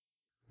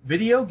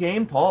Video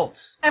Game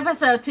Pulse.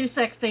 Episode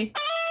 260.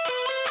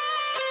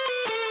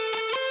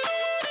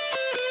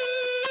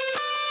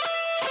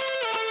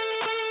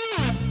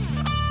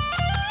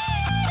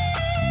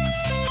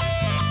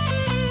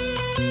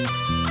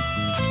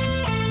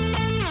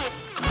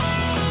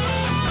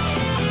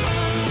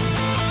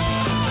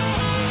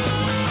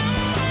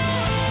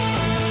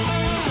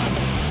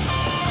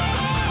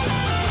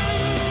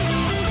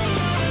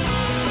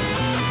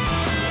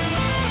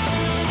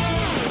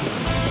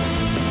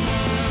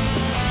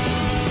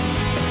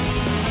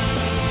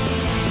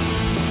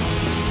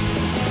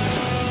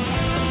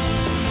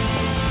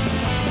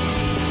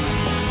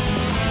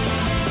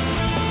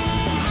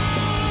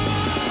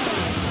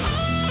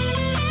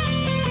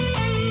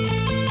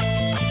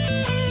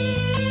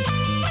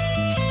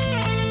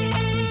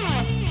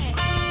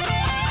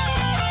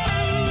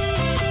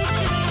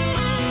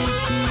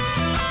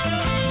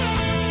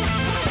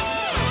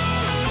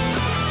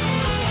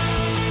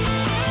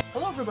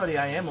 Hello, everybody.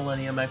 I am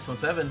Millennium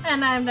X17.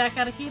 And I'm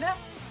Nakadakita.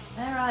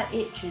 There are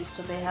itches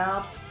to be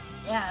had.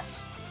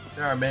 Yes,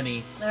 There are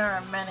many. there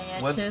are many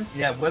itches.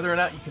 Whether or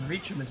not you can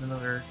reach them is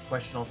another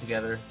question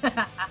altogether.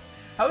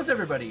 How is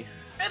everybody?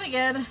 Pretty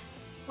good.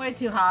 Way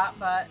too hot,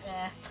 but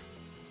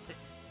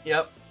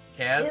Yep.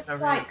 Kaz, It's how are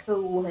quite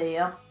cool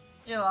here.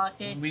 you're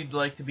lucky. you? We'd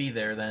like to be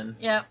there then.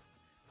 Yep.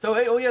 So,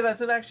 hey, oh yeah,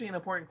 that's actually an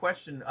important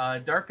question.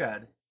 Dark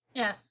God,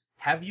 Yes.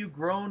 have you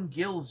grown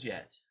gills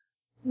yet?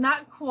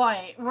 Not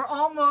quite. We're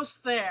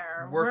almost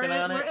there. Working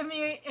on it? We're in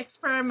the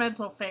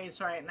experimental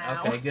phase right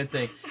now. Okay, good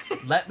thing.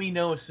 Let me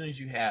know as soon as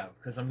you have,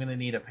 because I'm going to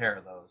need a pair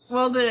of those.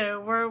 Will do.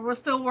 We're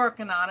still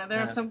working on it.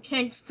 There's Yeah. some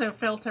kinks to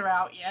filter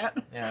out yet.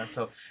 Yeah,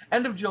 so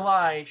end of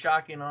July,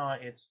 shock and awe,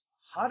 it's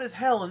hot as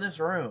hell in this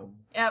room.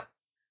 Yep.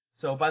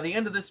 So by the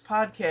end of this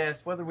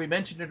podcast, whether we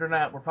mention it or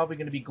not, we're probably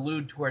going to be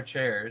glued to our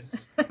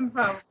chairs.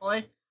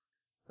 Probably.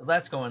 So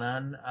that's going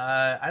on.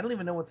 I don't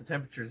even know what the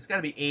temperature is. It's got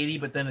to be 80,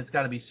 but then it's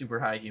got to be super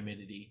high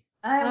humidity.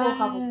 I will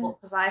have a look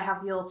because I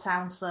have your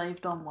town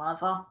saved on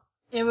weather.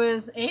 It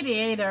was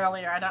 88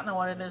 earlier. I don't know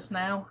what it is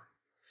now.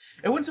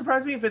 It wouldn't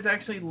surprise me if it's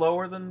actually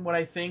lower than what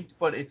I think,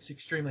 but it's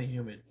extremely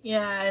humid.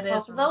 Yeah, it Well,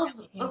 is. for those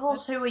really of humid.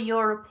 us who are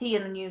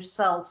European and use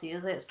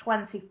Celsius, it's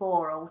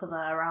 24 over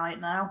there right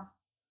now.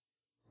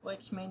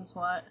 Which means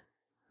what?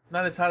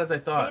 Not as hot as I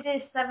thought. It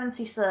is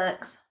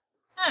 76.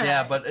 All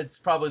Yeah, right. but it's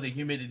probably the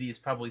humidity is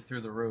probably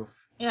through the roof.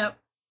 Yep.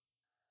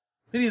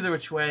 But either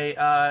which way,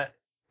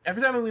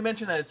 every time we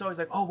mention that, it's always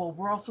like, oh, well,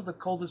 we're also the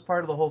coldest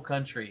part of the whole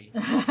country.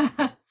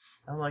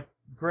 I'm like,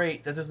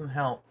 great, that doesn't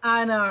help.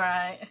 I know,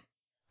 right?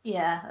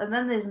 Yeah, and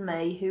then there's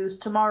me, whose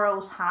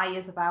tomorrow's high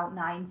is about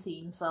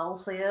 19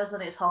 Celsius,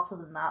 and it's hotter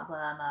than that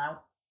there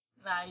now.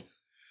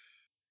 Nice.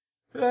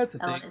 So that's a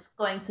Oh, thing. and it's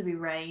going to be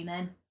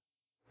raining.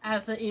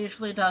 As it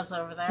usually does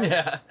over there.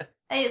 Yeah.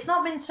 Hey, it's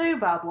not been too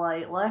bad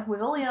lately.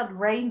 We've only had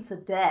rain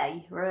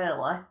today,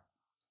 really.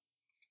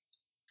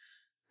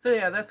 So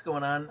yeah, that's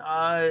going on.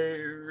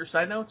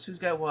 Side notes, who's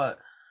got what?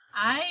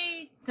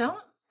 I don't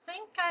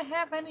think I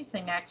have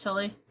anything,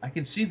 actually. I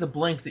can see the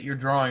blink that you're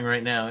drawing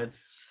right now.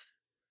 It's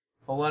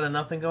a lot of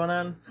nothing going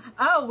on.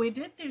 Oh, we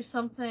did do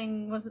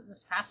something, was it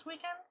this past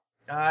weekend?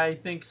 I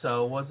think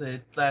so. Was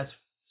it last?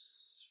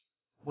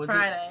 Was it?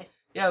 Friday.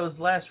 Yeah, it was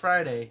last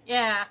Friday.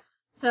 Yeah.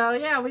 So,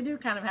 yeah, we do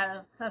kind of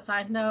have a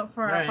side note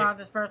for Right. our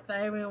father's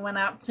birthday. We went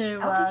out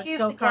to How did you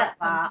go-karts forget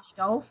and that? mini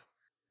golf.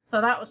 So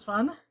that was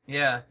fun.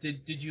 Yeah.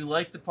 Did you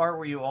like the part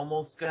where you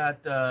almost got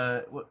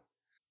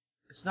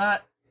It's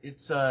not.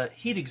 It's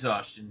heat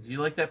exhaustion. Do you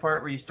like that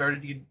part where you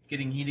started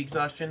getting heat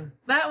exhaustion?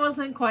 That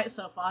wasn't quite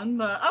so fun,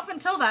 but up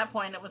until that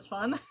point, it was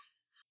fun.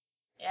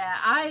 Yeah,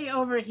 I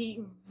overheat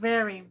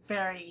very,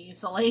 very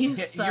easily.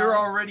 Yeah, So. you're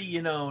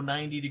already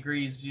 90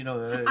 degrees. I know.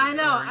 or-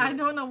 I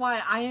don't know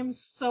why. I am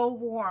so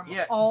warm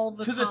Yeah, all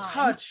the to time. the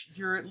touch,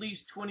 you're at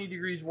least 20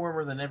 degrees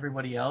warmer than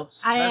everybody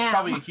else. I That's am.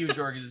 probably a huge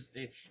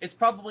It's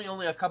probably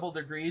only a couple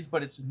degrees,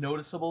 but it's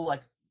noticeable,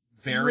 like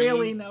very.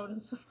 Really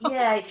noticeable.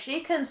 Yeah, she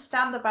can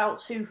stand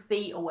about 2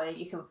 feet away.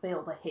 You can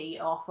feel the heat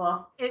off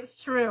her.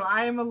 It's true.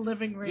 I am a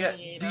living Yeah,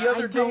 radiator. the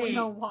other I don't day-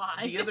 know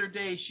why. The other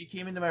day, she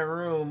came into my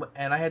room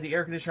and I had the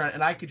air conditioner on,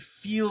 and I could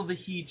feel the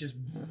heat just.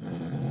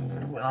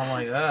 And I'm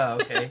like, oh,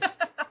 okay.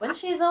 When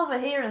she's over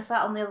here and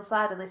sat on the other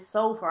side of this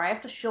sofa, I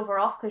have to shove her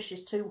off because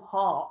she's too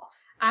hot.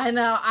 I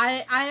know.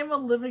 I am a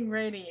living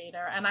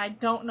radiator, and I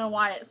don't know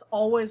why it's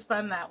always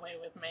been that way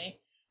with me.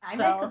 I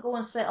So- make her go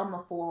and sit on the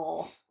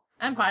floor.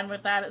 I'm fine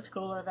with that. It's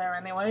cooler there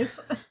anyways.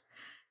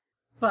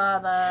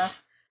 But,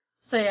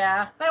 so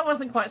yeah, that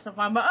wasn't quite so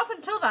fun. But up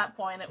until that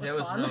point, it was That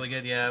was fun. really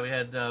good. Yeah, we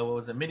had, what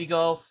was it, mini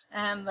golf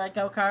And the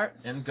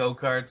go-karts. and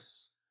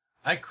go-karts.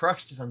 I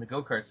crushed it on the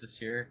go-karts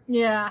this year.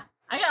 Yeah.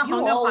 I got You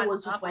hung up on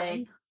always nothing.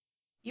 win.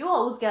 You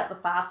always get the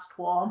fast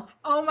one.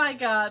 Oh my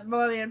god,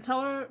 Millennium,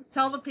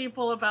 tell the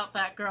people about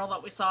that girl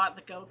that we saw at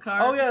the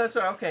go-karts. Oh, yeah, that's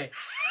right. Okay.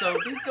 So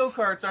these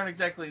go-karts aren't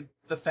exactly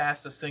the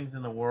fastest things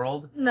in the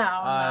world. No,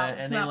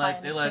 And not by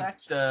they any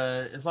let, stretch.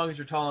 as long as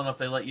you're tall enough,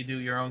 they let you do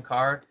your own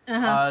car.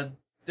 Uh-huh.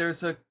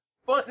 There's a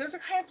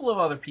handful of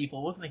other people.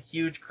 It wasn't a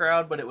huge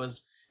crowd, but it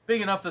was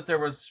big enough that there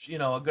was,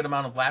 a good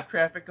amount of lap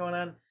traffic going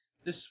on.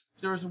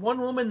 There was one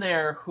woman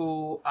there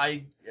who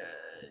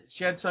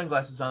she had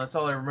sunglasses on. That's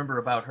all I remember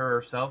about her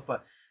herself.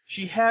 But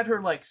she had her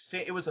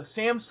it was a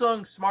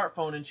Samsung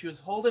smartphone, and she was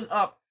holding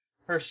up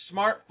her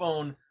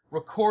smartphone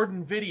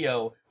recording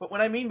video. But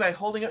what I mean by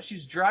holding up,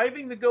 she's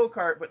driving the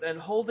go-kart, but then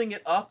holding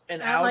it up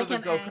and out of the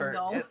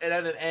go-kart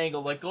at an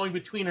angle, like going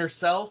between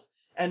herself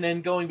and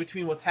then going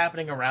between what's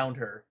happening around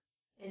her.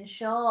 In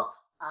short,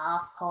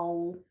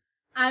 asshole.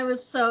 I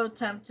was so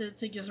tempted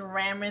to just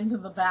ram into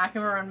the back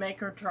of her and make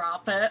her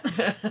drop it.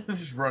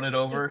 Just run it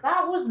over. If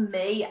that was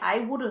me, I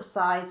would have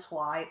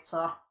sideswiped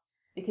her.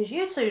 Because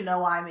you two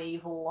know I'm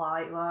evil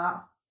like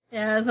that.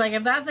 Yeah, it's like,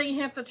 if that thing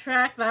hit the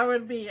track, that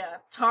would be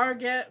a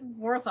target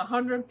worth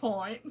 100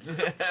 points.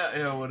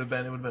 It would have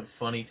been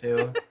funny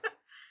too.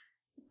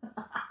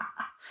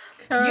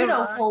 You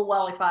know full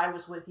well if I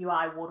was with you,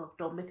 I would have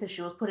done, because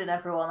she was putting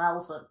everyone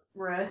else at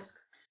risk.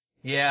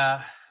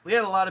 Yeah, we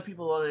had a lot of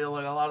people, a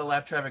lot of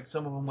lap traffic,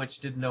 some of them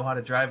which didn't know how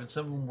to drive, and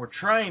some of them were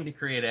trying to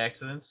create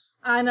accidents.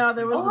 I know,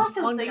 there was All I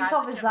this one can guy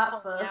think of is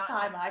that pulling first out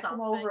time and I come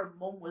stopping. over and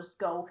Mum was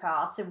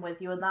go-karting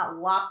with you, and that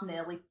lad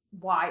nearly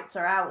wiped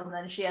her out, and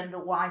then she ended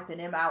up wiping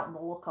him out, and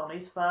the look on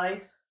his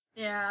face.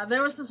 Yeah,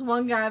 there was this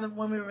one guy that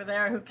when we were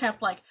there who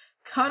kept,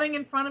 cutting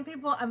in front of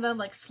people and then,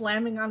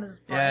 slamming on his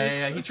brakes.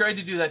 Yeah, he tried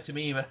to do that to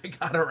me, but I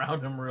got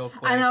around him real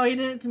quick. I know, he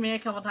did it to me a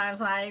couple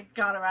times, and I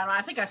got around him.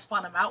 I think I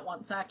spun him out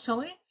once,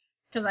 actually,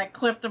 because I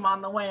clipped him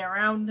on the way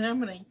around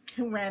him, and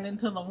he ran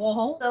into the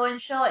wall. So, in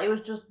short, he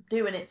was just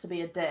doing it to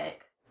be a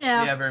dick.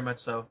 Yeah, very much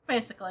so.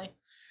 basically.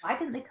 Why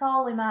didn't they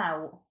call him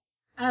out?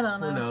 I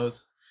don't know. Who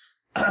knows?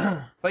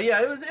 But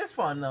yeah, it was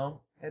fun,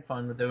 though. I had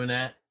fun with doing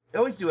that. I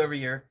always do every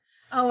year.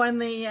 Oh,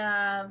 and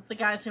the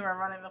guys who were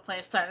running the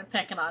place started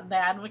picking on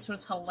Dad, which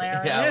was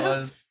hilarious. Yeah, it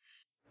was.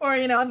 Or,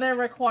 they're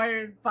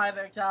required by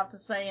their job to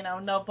say,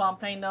 no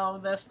bumping, no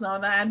this, no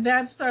that. And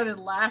Dad started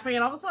laughing,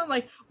 and all of a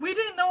sudden, we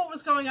didn't know what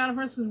was going on at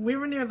first because we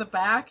were near the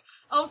back.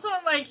 All of a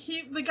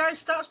sudden, the guy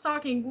stops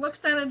talking, looks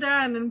down at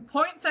Dad, and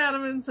points at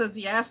him and says,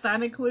 "Yes,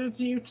 that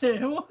includes you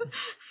too."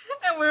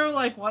 And we were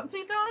like, "What's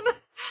he done?"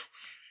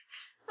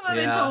 And then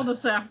they told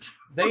us after.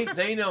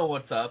 They know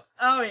what's up.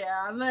 Oh,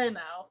 yeah, they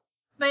know.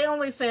 They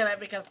only say that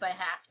because they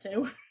have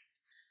to.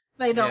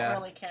 They don't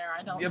really care,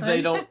 I don't think.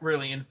 They don't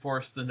really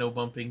enforce the no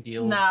bumping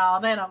deal. No,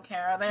 they don't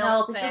care. They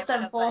just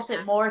enforce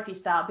it more if you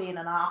start being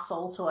an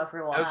arsehole to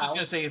everyone else. I was just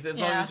going to say, as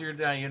long as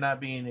you're not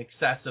being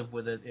excessive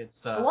with it,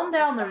 it's... The one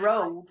down the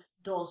road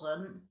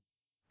doesn't.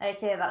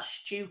 A.k.a. that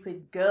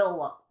stupid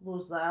girl that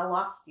was there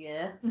last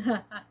year.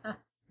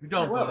 We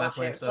don't go to that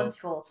place, though.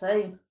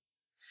 2014.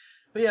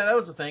 But yeah, that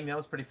was a thing. That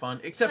was pretty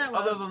fun. Except That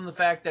other was. than the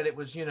fact that it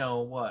was,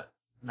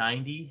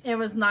 90? It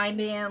was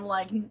 90 and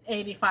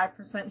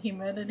 85%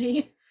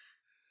 humidity.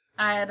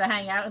 I had to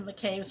hang out in the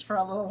caves for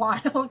a little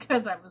while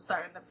because I was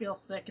starting to feel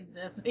sick and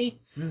dizzy.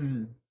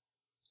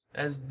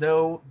 That's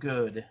no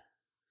good.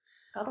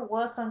 Gotta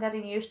work on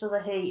getting used to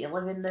the heat. You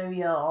live in New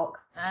York.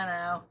 I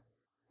know.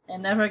 It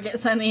never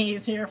gets any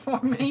easier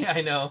for me.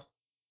 I know.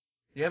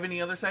 Do you have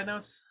any other side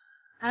notes?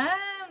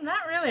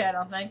 Not really, I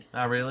don't think.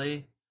 Not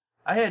really.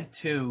 I had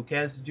two.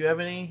 Kaz, did you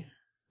have any?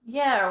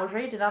 Yeah, I was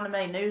reading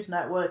Anime News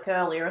Network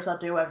earlier, as I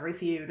do every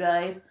few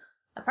days.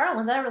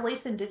 Apparently they're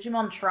releasing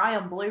Digimon Tri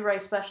on Blu-ray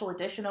Special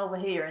Edition over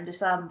here in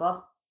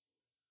December.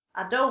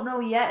 I don't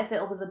know yet if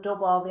it'll be the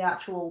dub or the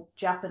actual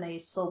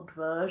Japanese subbed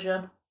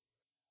version.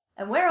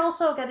 And we're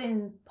also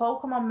getting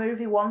Pokemon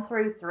Movie 1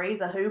 through 3,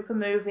 the Hooper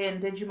movie,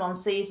 and Digimon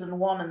Season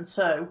 1 and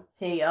 2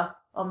 here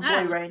on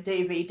Blu-ray and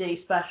DVD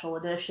Special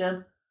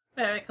Edition.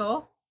 Very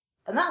cool.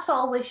 And that's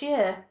all this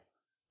year,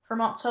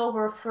 from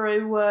October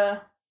through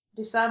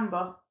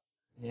December.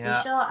 Yeah.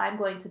 In short, I'm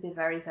going to be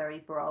very, very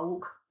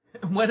broke.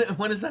 When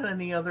is that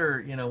any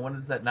other, when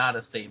is that not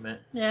a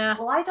statement? Yeah.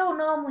 Well, I don't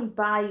normally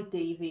buy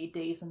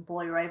DVDs and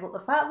Blu-ray, but the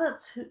fact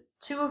that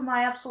two of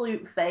my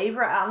absolute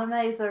favourite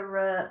animes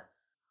are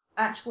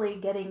actually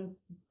getting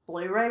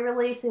Blu-ray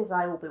releases,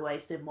 I will be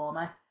wasting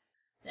money.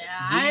 Yeah,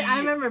 I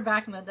remember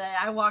back in the day,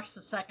 I watched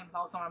the second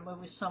Pokemon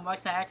movie so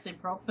much I actually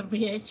broke the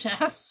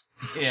VHS.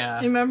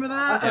 Yeah. You remember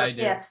that? I've got a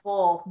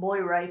PS4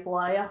 Blu-ray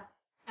player.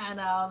 I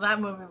know,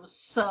 that movie was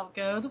so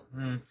good.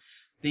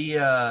 We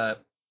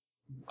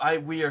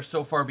are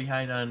so far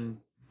behind on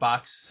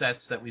box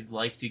sets that we'd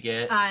like to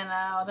get. I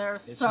know,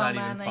 there's so many. It's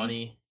not even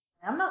funny.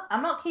 I'm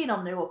not keen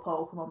on newer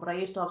Pokemon, but I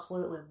used to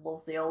absolutely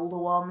love the older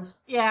ones.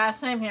 Yeah,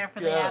 same here for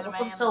the anime.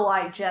 Up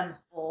until Gen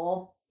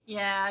 4.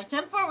 Yeah,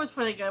 Gen 4 was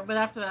pretty good, but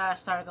after that I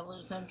started to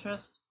lose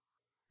interest.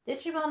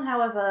 Digimon,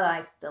 however,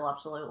 I still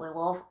absolutely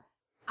love.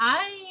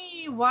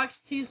 I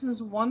watched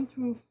seasons 1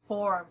 through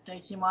 4 of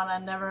Digimon. I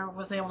never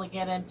was able to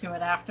get into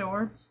it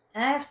afterwards.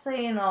 I've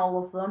seen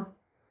all of them,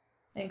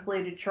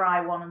 including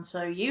Tri 1 and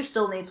 2. You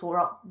still need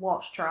to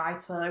watch Tri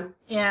 2.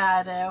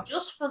 Yeah, I do.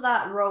 Just for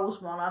that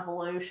Rosemon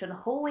evolution.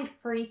 Holy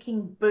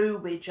freaking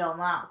boobage on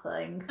that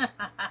thing.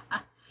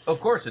 Of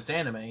course, it's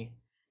anime.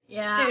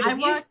 Yeah, Dude, have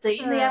you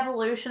seen the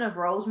evolution of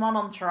Rosemon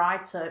on Tri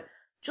 2?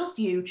 Just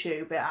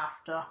YouTube it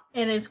after.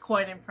 It is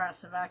quite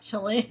impressive,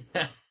 actually.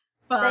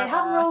 But They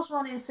had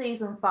Rosemont in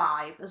season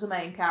 5 as a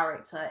main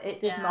character. It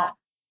did yeah. not.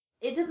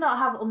 It did not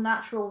have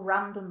unnatural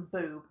random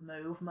boob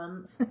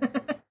movements.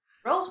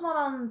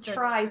 Rosemont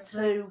tried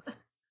to,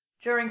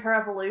 during her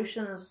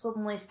evolutions,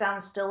 suddenly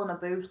stand still and her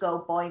boobs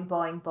go boing,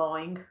 boing,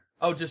 boing.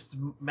 Oh, just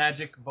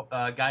magic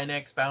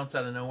Gynax bounce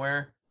out of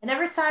nowhere? And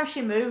every time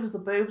she moves, the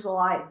boobs are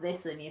like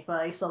this in your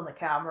face on the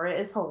camera. It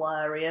is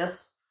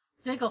hilarious.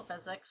 Jiggle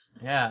physics.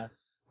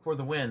 Yes, for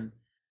the win.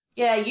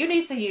 Yeah, you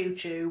need to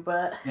YouTube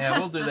it. Yeah,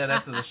 we'll do that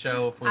after the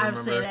show if we I've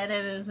remember. seen it.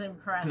 It is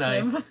impressive.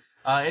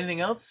 Nice. Anything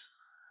else?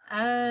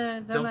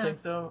 Don't know. think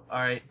so. All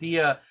right.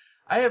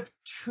 I have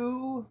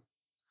 2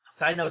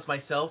 side notes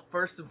myself.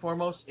 First and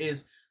foremost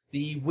is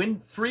the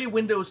free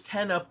Windows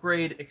 10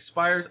 upgrade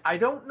expires. I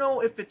don't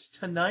know if it's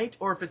tonight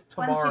or if it's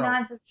tomorrow.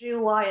 29th of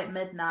July at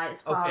midnight,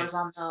 as far as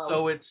I know.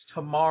 So it's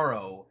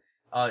tomorrow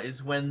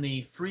is when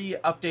the free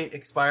update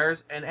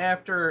expires. And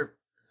after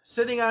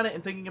sitting on it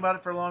and thinking about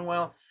it for a long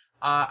while,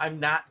 I'm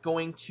not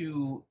going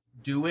to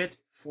do it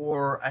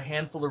for a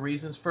handful of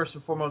reasons. First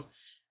and foremost,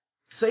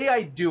 say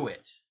I do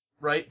it,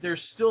 right?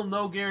 There's still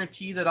no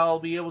guarantee that I'll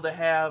be able to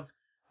have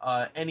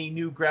any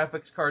new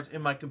graphics cards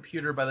in my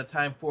computer by the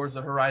time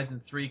Forza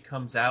Horizon 3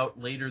 comes out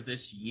later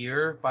this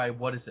year by,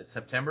 what is it,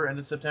 September? End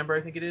of September,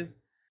 I think it is.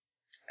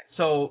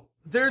 So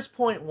there's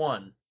point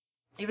one.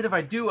 Even if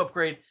I do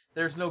upgrade,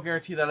 there's no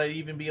guarantee that I'd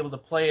even be able to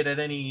play it at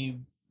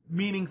any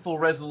meaningful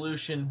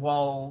resolution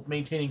while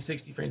maintaining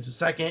 60 frames a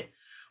second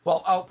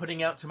while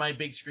outputting out to my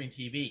big screen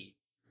TV.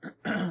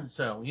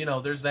 So,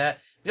 there's that.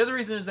 The other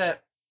reason is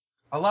that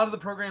a lot of the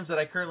programs that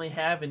I currently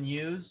have and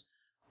use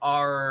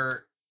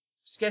are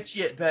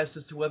sketchy at best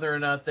as to whether or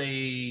not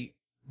they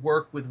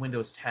work with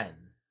Windows 10.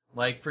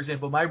 Like, for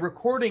example, my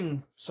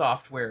recording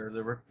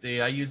software,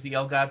 I use the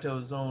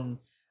Elgato's own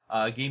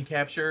game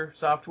capture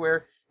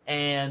software,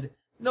 and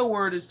no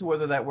word as to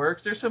whether that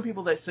works. There's some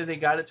people that say they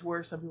got it to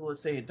work, some people that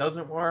say it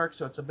doesn't work,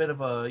 so it's a bit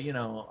of a,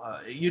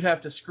 you'd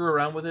have to screw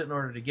around with it in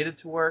order to get it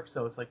to work,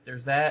 so it's like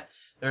there's that.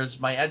 There's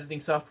my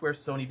editing software,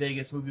 Sony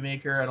Vegas Movie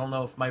Maker. I don't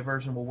know if my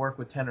version will work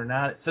with 10 or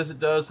not. It says it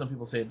does, some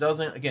people say it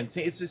doesn't. Again,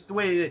 it's just the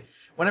way,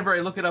 whenever I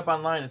look it up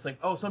online, it's like,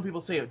 oh, some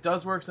people say it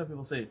does work, some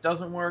people say it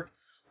doesn't work.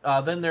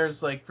 Then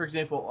there's, like, for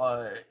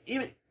example,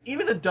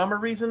 even a dumber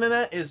reason than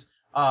that is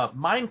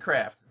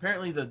Minecraft.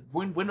 Apparently, the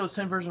Windows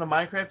 10 version of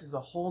Minecraft is a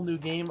whole new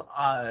game.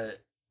 I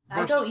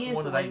don't use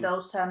the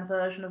Windows 10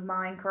 version of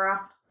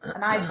Minecraft,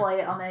 and I play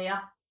it on here.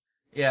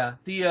 Yeah,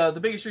 the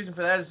biggest reason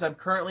for that is I'm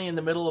currently in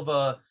the middle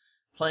of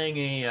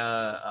playing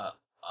a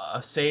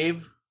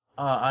save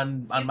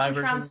on my version. You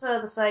can transfer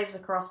the saves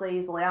across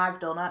easily. I've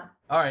done it.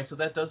 All right, so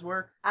that does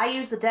work. I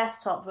use the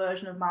desktop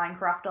version of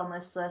Minecraft on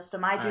this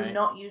system. I do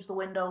not use the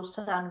Windows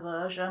 10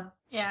 version.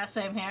 Yeah,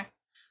 same here.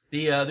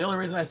 The only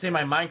reason I say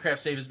my Minecraft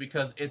save is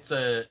because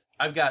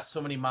I've got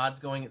so many mods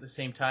going at the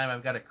same time.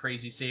 I've got a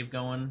crazy save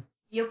going.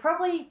 You'll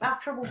probably have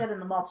trouble getting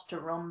the mods to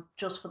run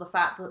just for the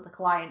fact that the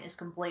client is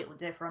completely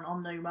different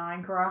on new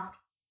Minecraft.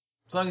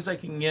 As long as I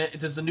can get,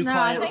 does the new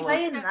client? He's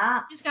saying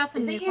that. He's got the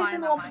is new he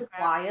using the one for the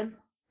client?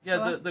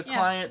 Yeah, the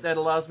client that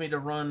allows me to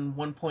run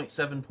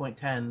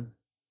 1.7.10.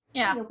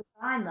 Yeah. You'll be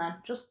fine then.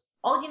 Just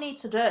all you need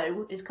to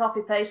do is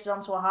copy paste it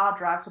onto a hard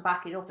drive to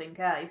back it up in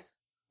case.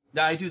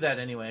 Yeah, I do that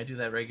anyway. I do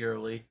that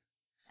regularly.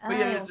 But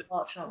I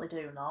unfortunately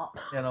do not.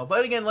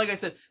 But again, like I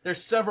said,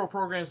 there's several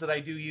programs that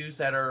I do use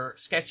that are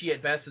sketchy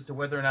at best as to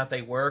whether or not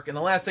they work. And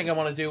the last thing I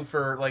want to do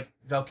for like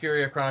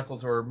Valkyria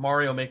Chronicles or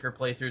Mario Maker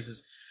playthroughs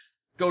is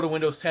go to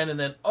Windows 10 and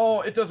then,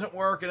 it doesn't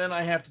work, and then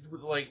I have to,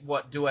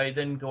 do I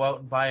then go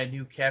out and buy a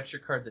new capture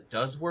card that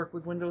does work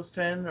with Windows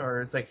 10?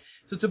 Or it's like,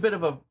 so it's a bit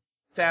of a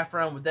faff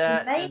around with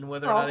that, and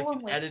whether or not I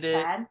can edit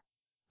it.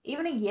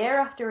 Even a year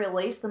after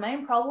release, the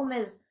main problem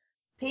is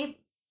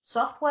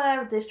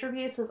software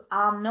distributors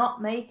are not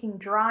making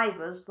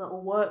drivers that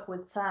will work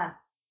with 10.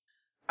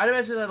 I'd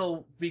imagine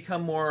that'll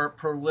become more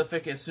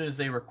prolific as soon as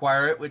they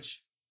require it,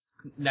 which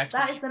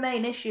That is the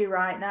main issue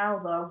right now,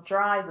 though,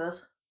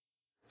 drivers.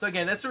 So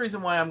again, that's the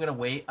reason why I'm going to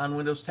wait on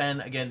Windows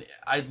 10. Again,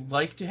 I'd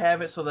like to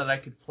have it so that I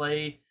could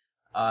play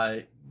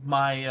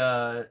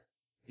my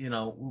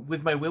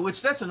with my Wii,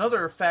 which that's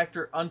another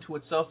factor unto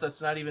itself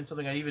that's not even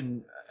something I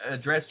even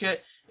addressed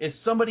yet, is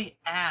somebody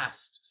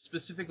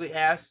specifically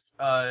asked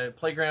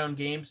Playground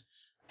Games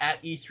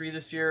at E3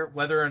 this year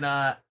whether or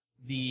not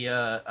the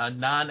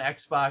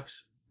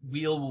non-Xbox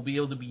wheel will be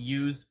able to be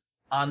used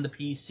on the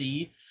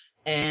PC,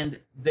 and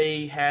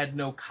they had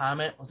no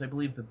comment, was I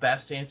believe the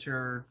best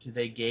answer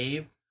they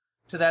gave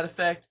to that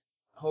effect.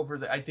 However,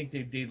 I think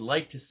they'd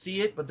like to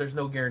see it, but there's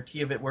no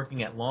guarantee of it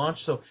working at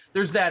launch, so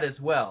there's that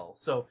as well.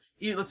 So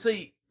let's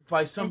say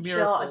by some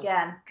miracle... short,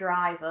 again,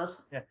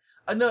 drivers. Yeah.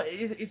 No,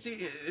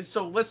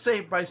 so let's say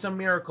by some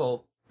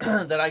miracle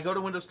that I go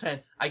to Windows 10,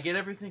 I get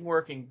everything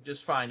working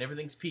just fine,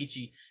 everything's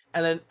peachy,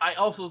 and then I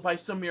also by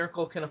some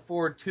miracle can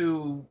afford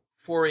 2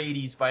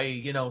 480s by,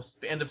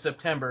 end of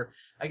September.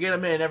 I get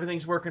them in,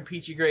 everything's working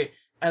peachy great,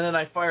 and then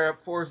I fire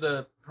up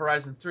Forza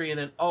Horizon 3, and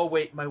then, oh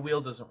wait, my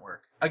wheel doesn't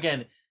work.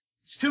 Again,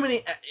 it's too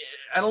many.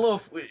 I don't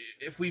know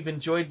if we've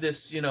enjoyed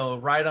this,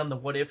 ride on the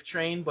what if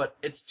train, but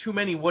it's too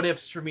many what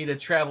ifs for me to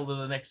travel to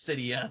the next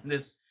city on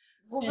this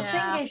Well, the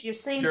Yeah. thing is, you've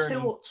seen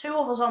journey. two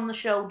of us on the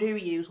show do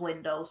use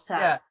Windows 10.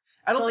 Yeah,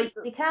 I don't So think.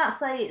 you can't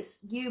say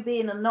it's you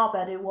being a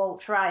knobhead who won't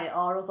try it,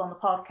 or us on the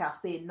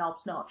podcast being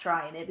knobs not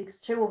trying it, because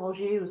two of us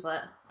use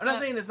it. I'm not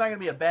saying it's not going to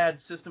be a bad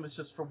system. It's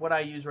just for what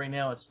I use right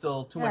now, it's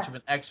still too much Yeah. of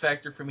an X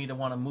factor for me to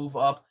want to move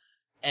up.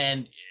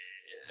 And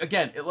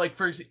again,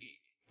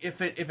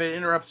 if it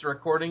interrupts the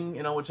recording,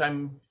 which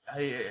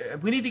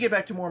we need to get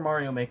back to more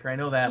Mario Maker. I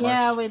know that much.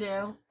 Yeah, we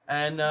do.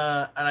 And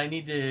I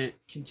need to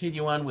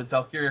continue on with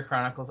Valkyria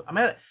Chronicles.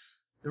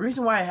 The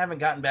reason why I haven't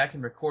gotten back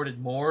and recorded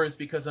more is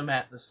because I'm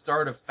at the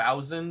start of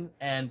 1000,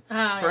 and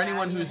for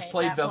anyone who's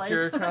played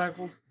Valkyria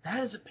Chronicles,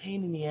 that is a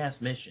pain in the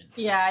ass mission.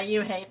 Yeah,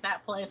 you hate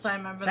that place. I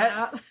remember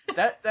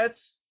that.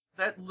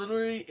 That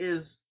literally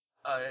is.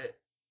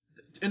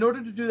 In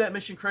order to do that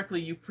mission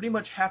correctly, you pretty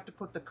much have to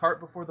put the cart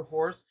before the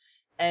horse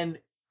and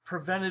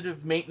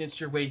preventative maintenance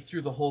your way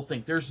through the whole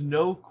thing. There's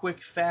no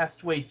quick,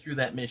 fast way through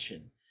that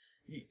mission.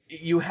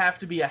 You have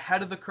to be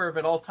ahead of the curve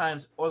at all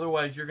times,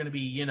 otherwise you're going to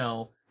be,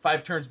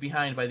 5 turns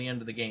behind by the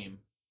end of the game.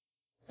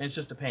 And it's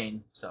just a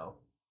pain, so.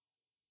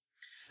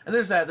 And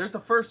there's that. There's the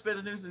first bit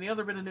of news, and the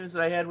other bit of news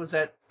that I had was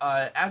that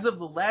as of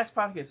the last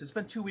podcast, it's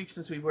been 2 weeks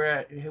since we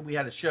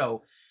had a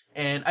show,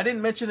 and I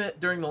didn't mention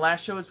it during the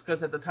last show, it's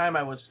because at the time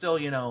I was still,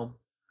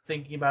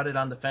 thinking about it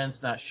on the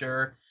fence, not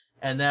sure.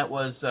 And that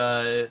was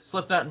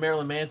Slipknot and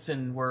Marilyn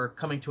Manson were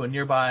coming to a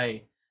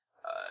nearby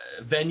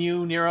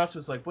venue near us. It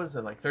was like, what is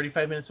it, like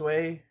 35 minutes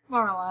away?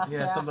 More or less,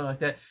 Yeah, something like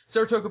that.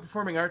 Saratoga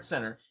Performing Arts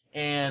Center.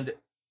 And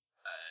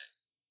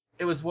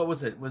it was, what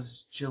was it? It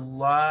was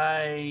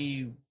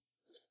July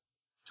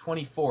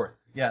 24th.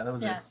 Yeah, that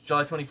was it.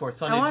 July 24th.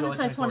 Sunday, I wanted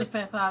July to say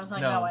 25th, but I was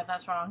like, no, wait,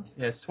 that's wrong.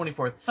 Yeah, it's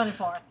 24th.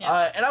 24th,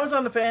 yeah. And I was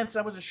on the fence.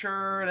 I wasn't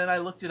sure, and then I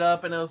looked it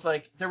up, and it was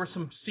like there were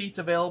some seats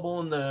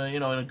available in the,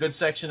 in a good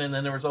section, and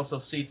then there was also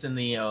seats in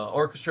the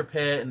orchestra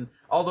pit, and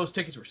all those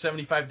tickets were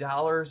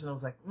 $75, and I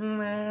was like,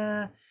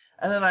 nah.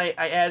 And then I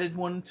added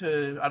one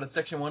out of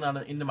section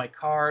 1 into my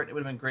cart. It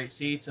would have been great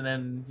seats, and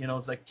then,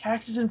 it's like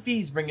taxes and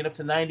fees bring it up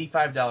to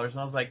 $95, and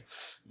I was like,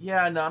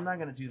 yeah, no, I'm not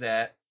going to do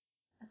that.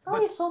 I'll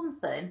tell you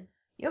something.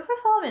 Your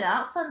Performing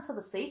Arts Centre,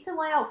 the seating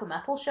layout for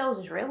metal shows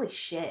is really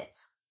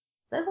shit.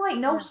 There's like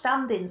no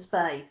standing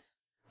space.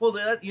 Well,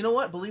 you know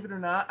what? Believe it or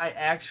not, I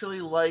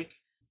actually like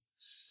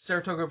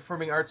Saratoga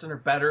Performing Arts Center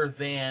better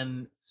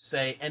than,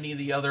 say, any of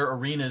the other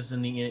arenas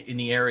in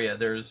the area.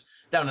 There's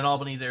down in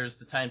Albany. There's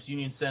the Times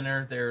Union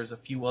Center. There's a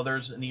few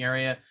others in the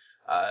area.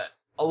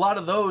 A lot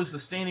of those, the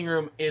standing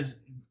room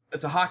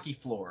it's a hockey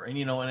floor, and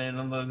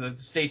and the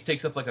stage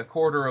takes up like a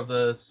quarter of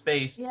the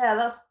space. Yeah,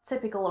 that's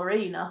typical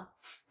arena.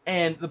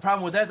 And the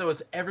problem with that, though,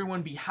 is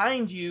everyone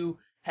behind you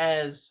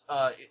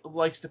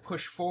likes to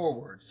push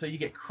forward, so you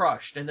get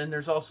crushed. And then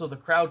there's also the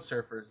crowd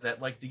surfers that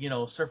like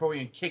to, surf over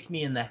you and kick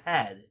me in the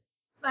head.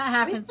 That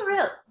happens.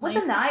 With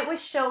the Nightwish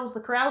shows, the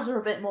crowds are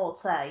a bit more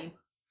tame.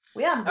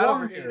 We had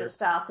one dude that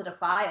started a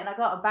fight, and I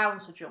got a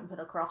bouncer jumping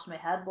across my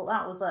head, but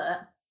that was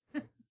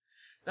it.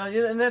 No,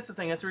 and that's the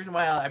thing. That's the reason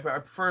why I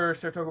prefer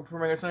Saratoga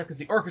Performing Arts Center, because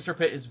the orchestra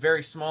pit is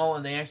very small,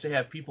 and they actually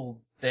have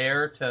people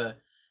there to...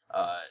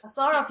 I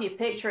saw off your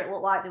picture, it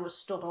looked like they were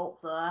stood up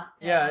there.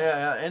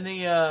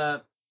 Yeah.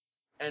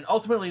 And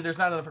ultimately, there's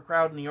not enough a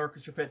crowd in the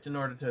orchestra pit in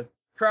order to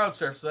crowd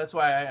surf, so that's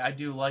why I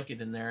do like it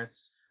in there.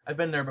 I've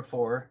been there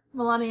before.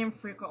 Millennium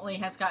frequently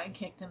has gotten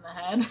kicked in the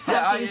head.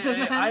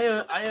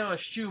 Yeah, I am a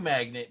shoe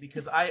magnet,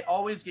 because I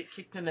always get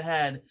kicked in the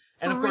head.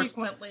 And of course,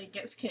 frequently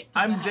gets kicked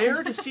in I'm the head.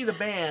 there to see the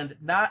band,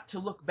 not to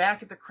look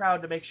back at the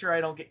crowd to make sure I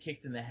don't get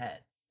kicked in the head.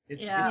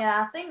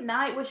 I think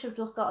Nightwish have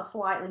just got a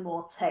slightly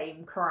more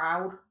tame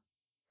crowd.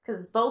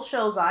 Because both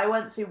shows I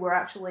went to were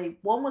actually,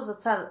 one was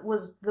there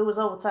was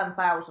over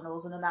 10,000. It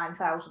was in a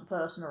 9,000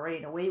 person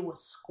arena. We were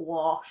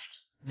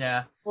squashed.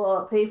 Yeah.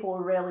 But people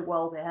were really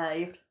well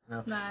behaved.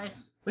 No.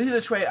 Nice. But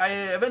either way,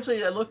 I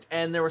eventually looked,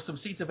 and there were some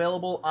seats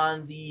available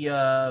on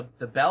the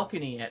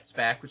balcony at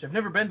SPAC, which I've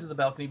never been to the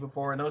balcony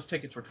before, and those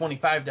tickets were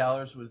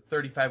 $25 with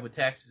 $35 with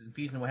taxes and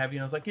fees and what have you.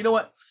 And I was like, you know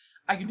what?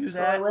 I can do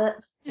that.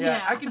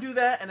 Yeah, I can do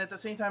that. And at the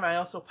same time, I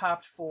also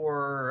popped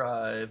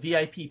for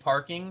VIP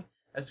parking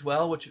as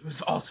well, which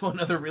was also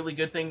another really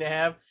good thing to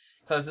have,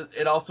 because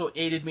it also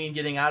aided me in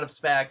getting out of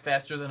SPAC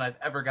faster than I've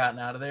ever gotten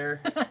out of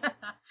there.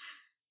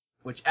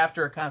 Which,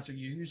 after a concert,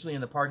 you're usually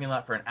in the parking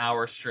lot for an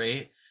hour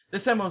straight.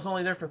 This time I was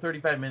only there for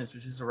 35 minutes,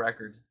 which is a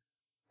record.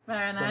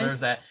 Very nice. So there's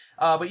that.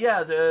 But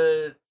yeah,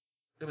 it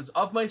was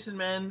Of Mice and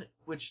Men,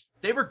 which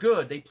they were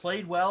good. They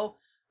played well.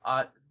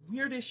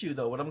 Weird issue,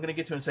 though, what I'm going to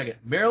get to in a second.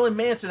 Marilyn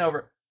Manson,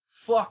 however,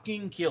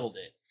 fucking killed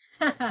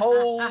it.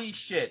 Holy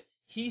shit.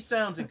 He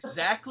sounds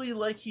exactly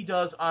like he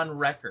does on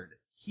record.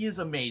 He is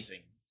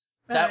amazing.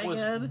 That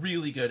was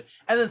really good.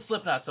 And then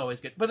Slipknot's always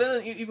good. But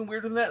then, even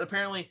weirder than that,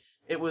 apparently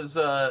it was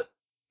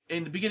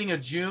in the beginning of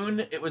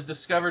June, it was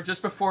discovered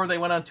just before they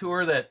went on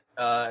tour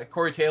that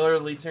Corey Taylor,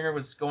 the lead singer,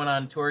 was going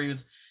on tour.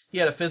 He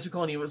had a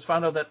physical, and he was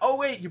found out that, oh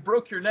wait, you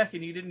broke your neck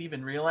and you didn't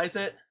even realize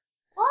it.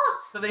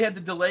 What? So they had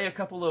to delay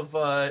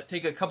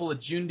take a couple of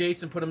June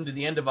dates and put them to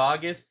the end of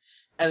August,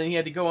 and then he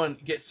had to go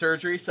and get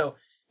surgery. So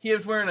he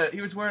was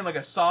wearing like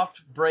a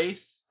soft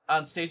brace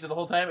on stage the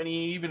whole time, and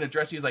he even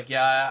addressed. He was like,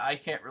 "Yeah, I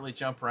can't really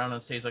jump around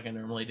on stage like I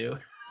normally do."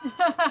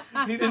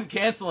 He didn't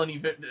cancel any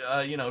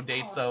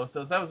dates, so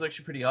that was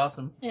actually pretty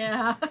awesome.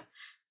 Yeah.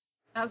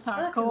 That's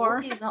Fucking hardcore.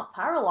 lucky he's not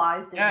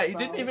paralyzed. Yeah, he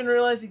didn't even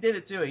realize he did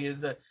it too.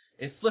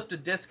 He slipped a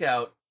disc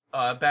out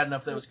bad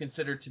enough that it was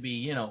considered to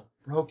be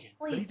broken.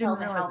 But he Please didn't tell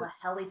me realize how it. the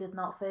hell he did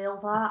not feel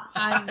that.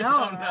 I know,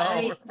 don't know.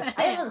 right?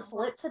 I haven't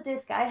slipped a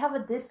disc. I have a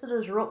disc that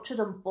has ruptured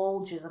and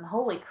bulges, and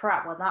holy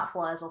crap, when that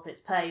flares up,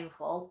 it's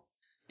painful.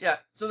 Yeah,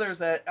 so there's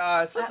that.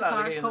 That's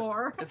Slipknot,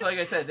 hardcore. it's like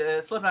I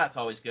said, Slipknot's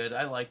always good.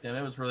 I liked them.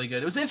 It was really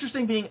good. It was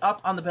interesting being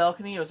up on the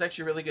balcony. It was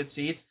actually really good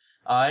seats.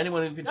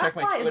 Anyone who can check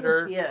my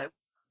Twitter,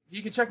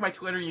 you can check my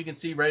Twitter. You can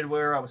see right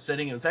where I was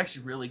sitting. It was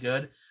actually really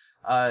good.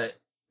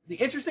 The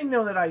interesting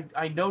though that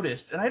I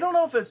noticed, and I don't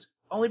know if it's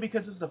only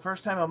because this is the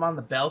first time I'm on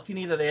the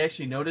balcony that I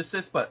actually noticed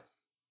this, but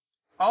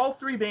all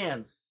three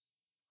bands,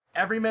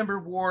 every member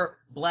wore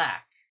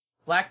black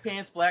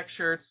pants, black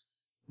shirts.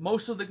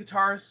 Most of the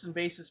guitarists and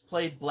bassists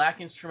played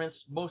black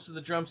instruments. Most of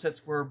the drum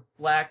sets were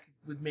black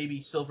with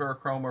maybe silver or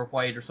chrome or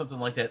white or something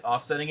like that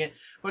offsetting it.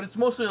 But it's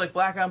mostly like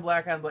black on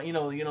black on black.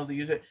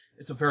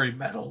 It's a very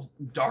metal,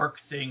 dark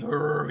thing,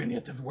 and you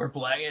have to wear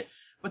black.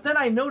 But then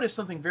I noticed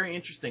something very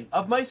interesting.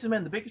 Of Mice and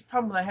Men, the biggest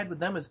problem that I had with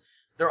them is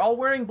they're all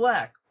wearing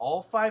black.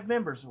 All 5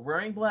 members are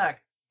wearing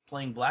black,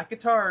 playing black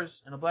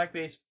guitars and a black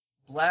bass,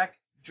 black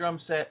drum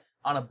set,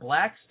 on a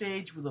black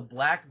stage with a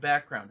black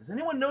background. Does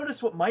anyone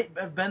notice what might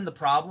have been the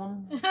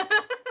problem?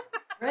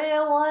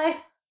 Really?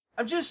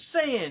 I'm just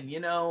saying,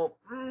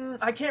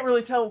 I can't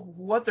really tell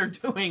what they're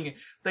doing.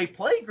 They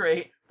play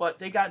great, but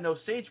they got no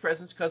stage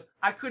presence because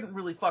I couldn't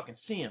really fucking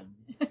see them.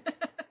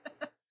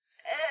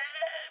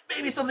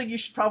 Maybe something you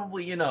should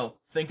probably,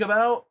 think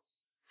about.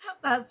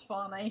 That's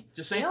funny.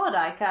 Just You saying. know what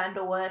I kind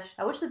of wish?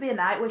 I wish there'd be a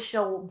Nightwish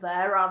show up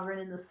there rather than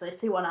in the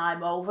city when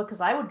I'm over,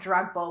 because I would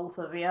drag both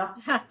of you.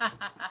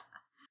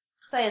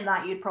 Saying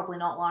that, you'd probably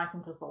not like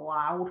them because they're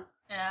loud.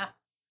 Yeah.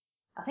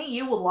 I think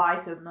you would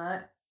like them,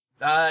 mate.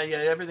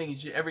 Yeah,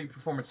 every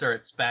performance there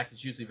at SPAC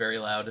is usually very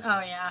loud. Oh,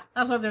 yeah.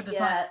 That's what they're Yeah,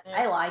 designed.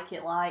 I like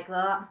it like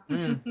that.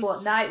 Mm.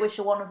 But Nightwish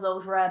are one of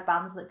those rare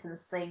bands that can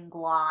sing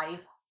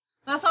live.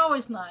 That's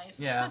always nice.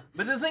 Yeah,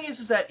 but the thing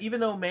is that even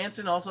though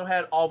Manson also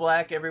had all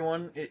black,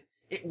 everyone,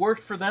 it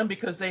worked for them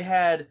because they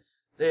had,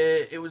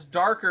 it was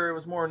darker, it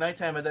was more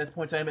nighttime at that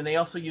point in time, and they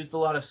also used a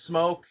lot of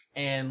smoke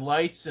and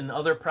lights and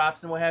other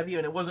props and what have you,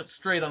 and it wasn't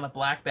straight on a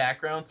black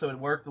background, so it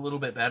worked a little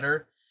bit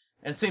better.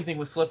 And same thing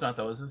with Slipknot,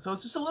 though. And so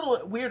it's just a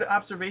little weird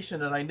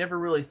observation that I never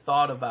really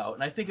thought about.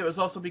 And I think it was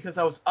also because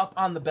I was up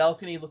on the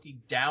balcony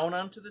looking down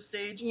onto the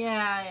stage,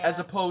 Yeah. as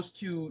opposed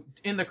to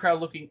in the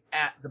crowd looking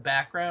at the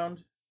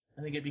background.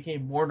 I think it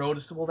became more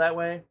noticeable that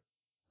way.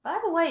 By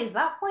the way, is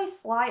that place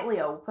slightly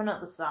open at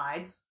the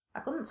sides? I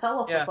couldn't tell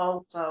off the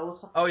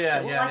photos. Oh, yeah,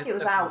 It looked yeah. like it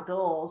was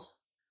outdoors.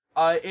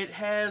 It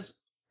has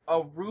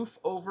a roof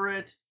over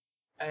it,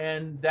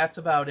 and that's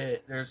about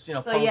it. There's,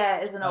 So yeah,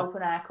 it is an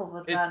open air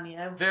covered venue.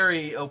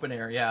 Very open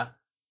air, yeah.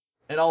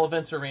 And all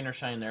events are rain or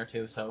shine there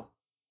too, so.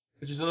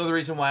 Which is another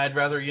reason why I'd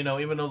rather,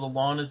 even though the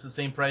lawn is the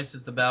same price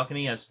as the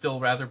balcony, I'd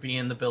still rather be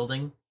in the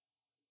building.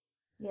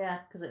 Yeah,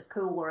 because it's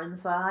cooler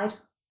inside.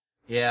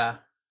 Yeah.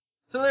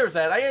 So there was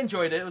that. I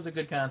enjoyed it. It was a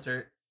good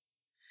concert.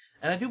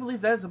 And I do believe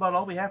that's about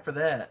all we have for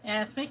that.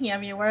 Yeah, speaking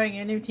of, you're wearing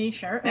your new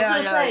t-shirt. I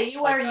was going to say,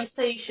 you wearing your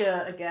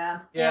t-shirt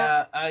again.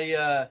 Yeah,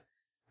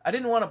 I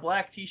didn't want a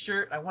black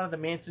t-shirt. I wanted the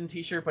Manson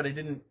t-shirt, but they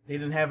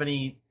didn't have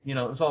any, it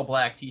was all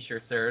black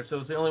t-shirts there. So it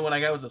was the only one I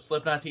got was a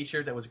Slipknot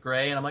t-shirt that was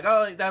gray, and I'm like,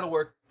 oh, that'll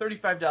work.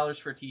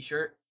 $35 for a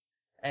t-shirt.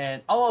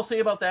 And all I'll say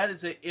about that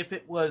is that if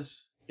it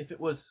was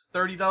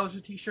 $30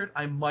 a t-shirt,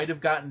 I might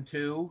have gotten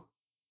 2.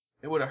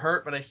 It would have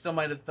hurt, but I still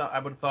might have thought, I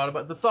would have thought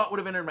about it. The thought would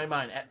have entered my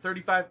mind. At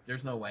 35,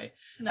 there's no way.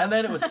 No. And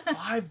then it was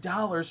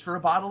 $5 for a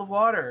bottle of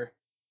water.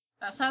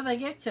 That's how they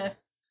get you.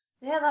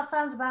 Yeah, that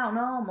sounds about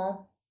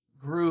normal.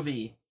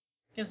 Groovy.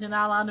 Because you're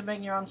not allowed to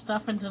bring your own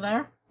stuff into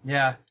there.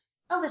 Yeah.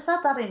 Oh, they said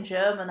that in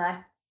Germany.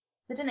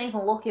 They didn't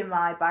even look in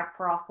my bag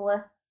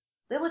properly.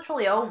 They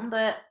literally opened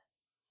it.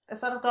 I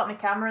said, I've got my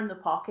camera in the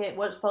pocket.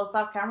 We're supposed to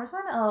have cameras. I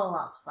went, oh,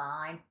 that's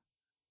fine.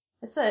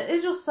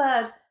 It just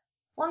said, as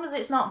long as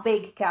it's not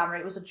big camera.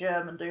 It was a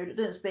German dude. It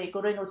didn't speak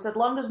good English. It said,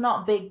 long as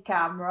not big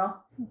camera.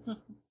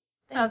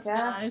 That's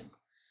nice.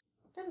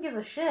 Didn't give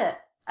a shit.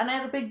 And I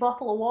had a big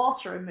bottle of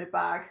water in my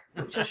bag,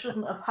 which I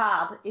shouldn't have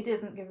had. He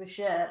didn't give a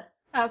shit.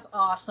 That's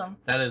awesome.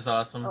 That is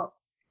awesome. Oh,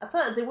 I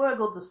tell you, they were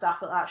good, the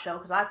staff at that show,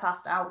 because I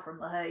passed out from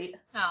the heat.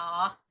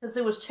 Aww. Because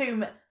there was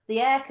the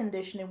air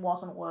conditioning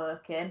wasn't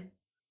working.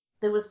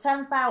 There was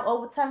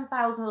over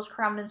 10,000 of us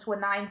crammed into a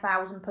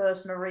 9,000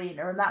 person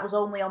arena, and that was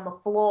only on the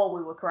floor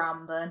we were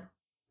crammed in.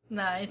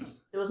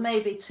 Nice. There was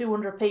maybe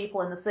 200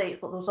 people in the seats,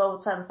 but there was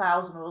over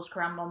 10,000 of us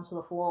crammed onto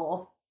the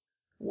floor.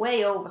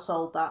 Way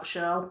oversold that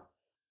show.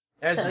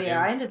 As So you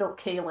yeah, do. I ended up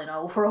keeling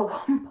over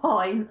at one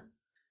point.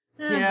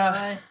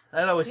 Yeah,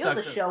 that always The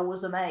sucks. other show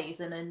was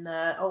amazing in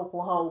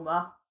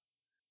Oklahoma.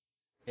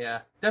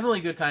 Yeah, definitely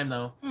a good time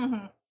though.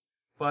 Mm-hmm.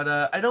 But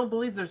I don't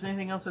believe there's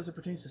anything else as it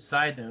pertains to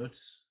side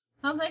notes.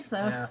 I don't think so.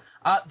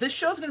 Yeah. This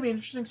show's going to be an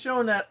interesting show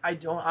in that I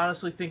don't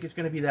honestly think it's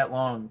going to be that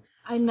long.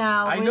 I know.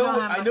 I we know.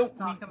 don't have I much know. to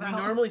talk We about.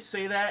 normally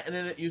say that, and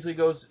then it usually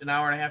goes an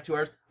hour and a half, 2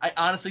 hours. I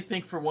honestly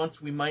think for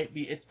once we might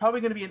be. It's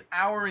probably going to be an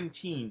hour in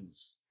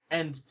teens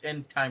and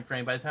time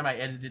frame by the time I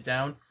edit it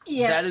down.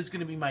 Yeah. That is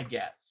going to be my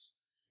guess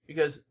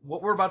because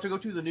what we're about to go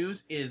to the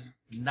news is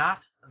not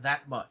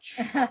that much,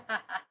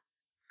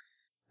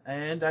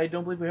 and I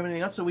don't believe we have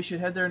anything else, so we should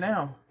head there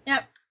now.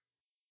 Yep.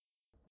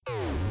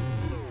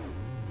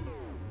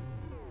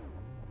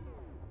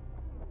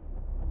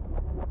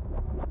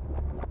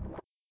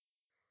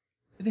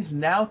 It is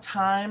now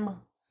time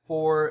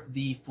for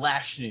the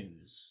Flash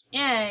News.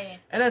 Yay.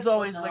 And as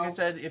always, Oh, no. like I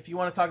said, if you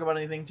want to talk about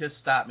anything, just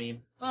stop me.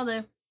 Will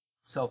do.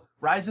 So,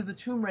 Rise of the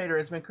Tomb Raider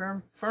has been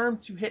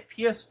confirmed to hit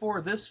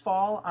PS4 this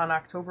fall on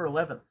October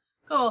 11th.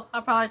 Cool.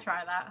 I'll probably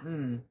try that.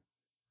 And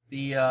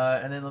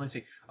then let me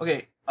see.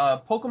 Okay,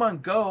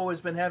 Pokemon Go has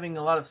been having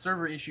a lot of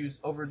server issues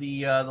over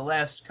the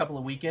last couple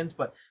of weekends,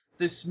 but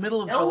this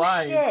middle of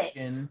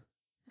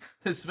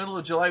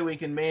July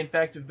weekend may in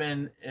fact have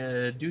been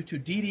due to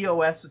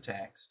DDoS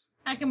attacks.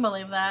 I can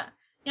believe that.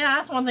 Yeah,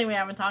 that's one thing we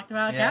haven't talked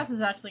about. Yeah. Cass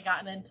has actually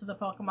gotten into the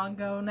Pokemon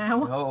Go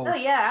now. Oh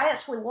yeah, I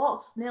actually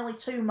walked nearly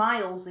 2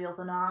 miles the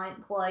other night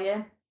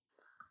playing,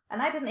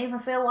 and I didn't even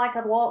feel like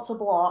I'd walked a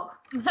block.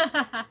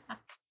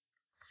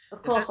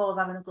 Of course, I was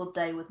having a good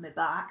day with my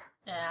back.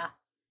 Yeah.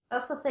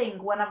 That's the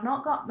thing. When I've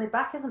not got my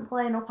back isn't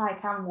playing up, I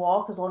can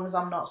walk as long as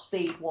I'm not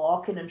speed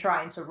walking and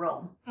trying to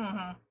run.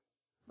 Mm-hmm.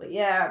 But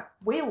yeah,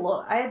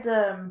 I had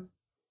a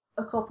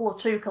couple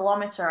of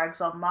 2-kilometer eggs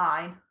on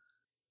mine,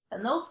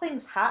 and those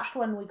things hatched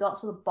when we got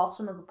to the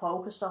bottom of the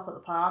Pokestop at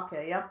the park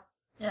here.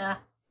 Yeah.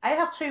 I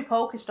have 2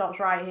 Pokestops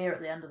right here at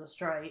the end of the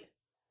street.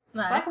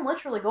 Nice. So I can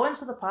literally go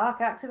into the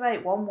park,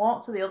 activate one,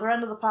 walk to the other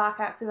end of the park,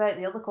 activate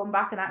the other, come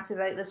back and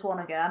activate this one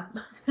again.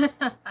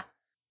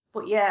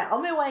 But yeah,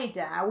 on my way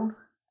down,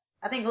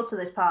 I didn't go to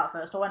this park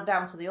first, I went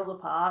down to the other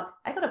park.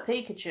 I got a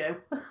Pikachu,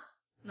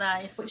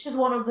 Nice. which is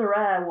one of the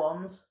rare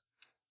ones.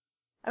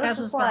 I was Cass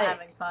has just been like,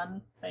 having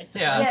fun,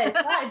 basically. Yeah. yeah, it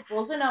started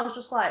buzzing. I was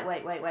just like,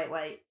 wait,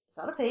 is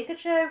that a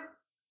Pikachu?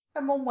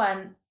 And Mum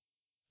went,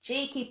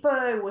 cheeky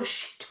poo, as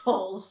she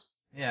does.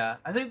 Yeah,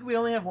 I think we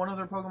only have one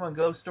other Pokemon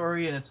Go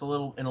story, and it's in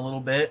a little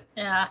bit.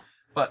 Yeah.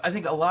 But I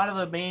think a lot of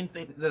the main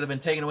things that have been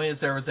taken away is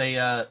there was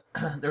a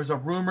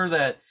rumor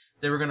that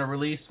they were going to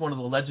release one of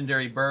the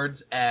legendary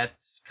birds at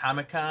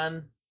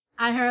Comic-Con.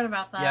 I heard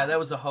about that. Yeah, that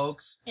was a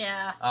hoax.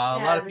 Yeah. A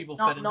lot of people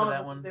fed into none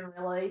that of them one. have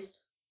been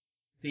released.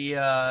 The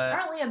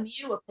Apparently a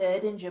Mew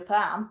appeared in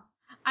Japan,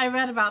 I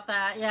read about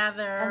that. Yeah,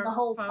 and the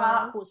whole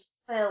park was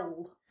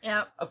filled.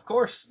 Yep. of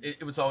course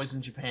it was always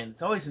in Japan.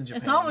 It's always in Japan.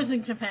 It's always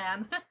in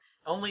Japan.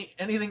 Only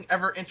anything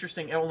ever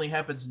interesting only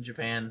happens in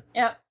Japan.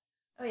 Yep.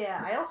 Oh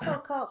yeah, I also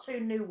caught 2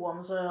 new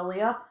ones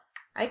earlier.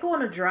 I go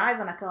on a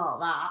drive and I caught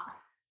that.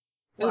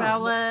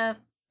 Well,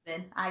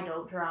 I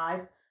don't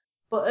drive.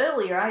 But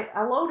earlier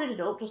I loaded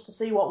it up just to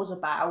see what it was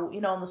about,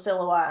 on the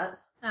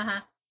silhouettes. uh-huh.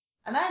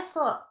 And I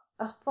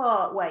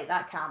thought, wait,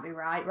 that can't be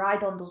right.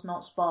 Rhydon does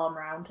not spawn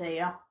round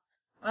here.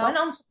 Well, Went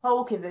on to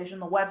Pokevision,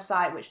 the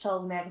website which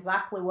tells me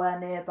exactly where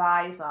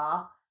nearbys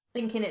are,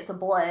 thinking it's a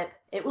blip.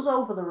 It was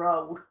over the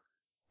road.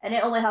 And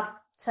it only had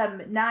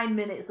 9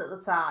 minutes at the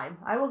time.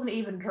 I wasn't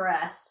even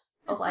dressed.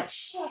 I was like,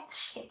 shit.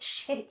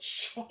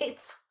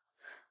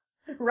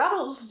 Ran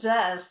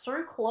upstairs,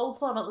 threw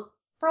clothes on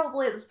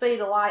probably at the speed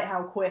of light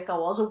how quick I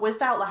was, and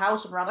whizzed out the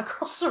house and ran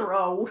across the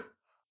road.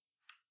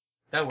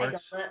 That I got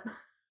works. it.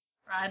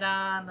 right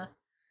on.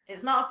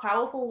 It's not a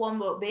powerful one,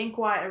 but being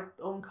quite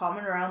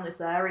uncommon around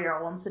this area,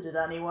 I wanted it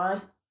anyway.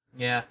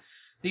 Yeah.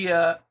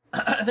 The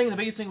I think the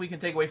biggest thing we can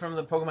take away from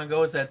the Pokemon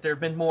Go is that there have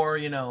been more,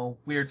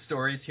 weird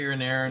stories here and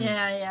there, and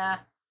Yeah.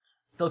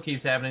 still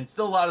keeps happening.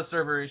 Still a lot of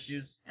server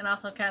issues. And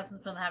also, Cass has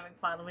been having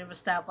fun. We've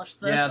established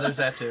this. Yeah, there's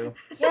that too.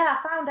 Yeah,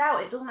 I found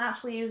out it doesn't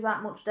actually use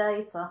that much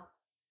data.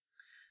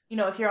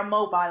 If you're on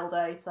mobile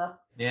data.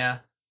 Yeah.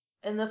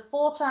 And the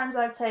 4 times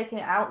I've taken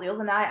it out, the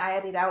other night I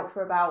had it out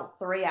for about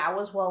 3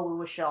 hours while we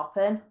were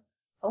shopping.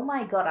 Oh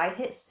my god, I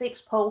hit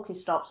 6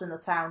 Pokestops in the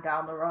town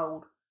down the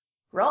road.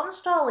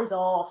 Rottenstall is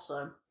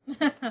awesome.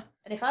 And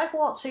if I've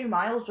walked 2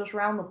 miles just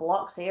round the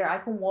blocks here, I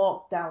can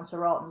walk down to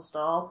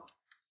Rottenstall.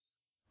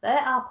 There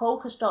are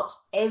Pokestops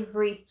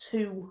every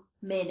 2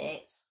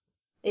 minutes.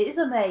 It is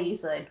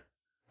amazing.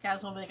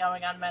 Cass will be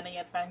going on many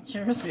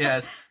adventures.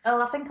 Yes.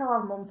 Oh, I think I'll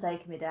have Mum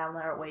taking me down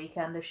there at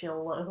weekend if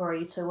she'll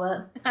agree to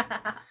it.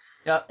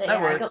 Yeah, But that yeah, I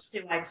got works.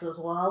 2 eggs as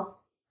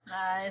well.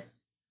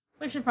 Nice.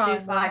 We should probably 2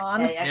 move on.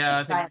 5K. Yeah,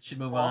 I think we should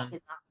move on.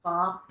 That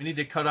far. We need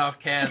to cut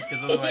off Kaz,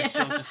 because otherwise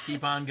Yeah. she'll just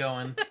keep on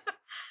going.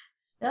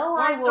 No, More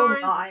I will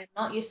stories. not. I am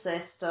not your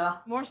sister.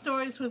 More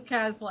stories with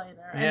Kaz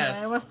later. Yes.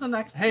 Anyway, what's the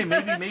next Hey,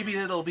 one? maybe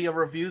it'll be a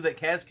review that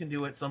Kaz can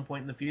do at some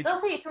point in the I future.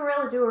 don't think you can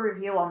really do a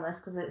review on this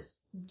because it's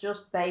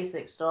just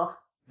basic stuff.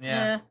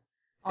 Yeah.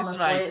 It's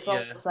an Honestly, it's all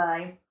idea. the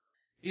same.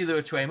 Either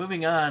which way,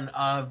 moving on,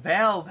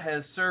 Valve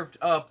has served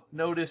up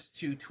notice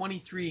to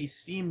 23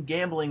 Steam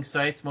gambling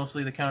sites,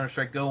 mostly the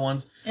Counter-Strike Go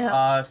ones,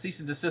 Yep. cease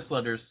and desist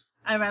letters.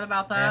 I read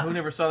about that. And who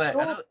never saw that?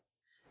 I know,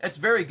 it's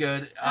very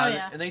good.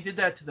 Yeah. And they did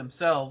that to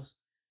themselves.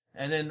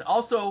 And then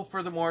also,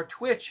 furthermore,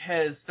 Twitch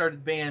has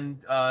started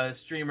banning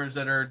streamers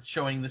that are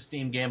showing the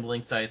Steam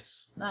gambling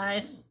sites.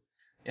 Nice.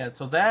 Yeah,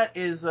 so that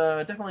is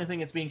definitely a thing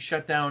that's being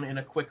shut down in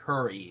a quick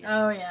hurry.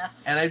 Oh,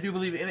 yes. And I do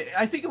believe,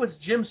 I think it was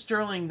Jim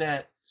Sterling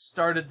that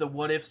started the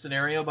what if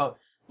scenario about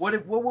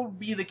what would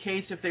be the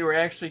case if they were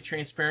actually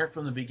transparent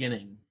from the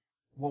beginning.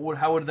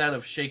 How would that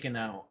have shaken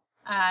out?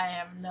 I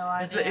have no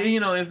idea.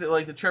 If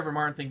like the Trevor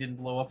Martin thing didn't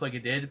blow up like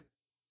it did,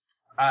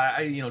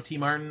 T.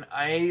 Martin,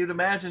 I would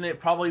imagine it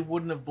probably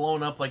wouldn't have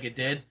blown up like it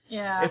did.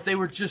 Yeah. If they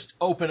were just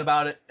open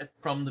about it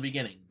from the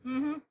beginning.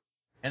 Mm-hmm.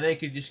 And they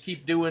could just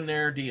keep doing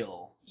their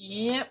deal.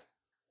 Yep.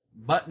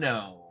 But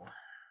no.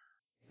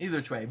 Either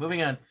which way,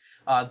 moving on.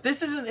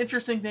 This is an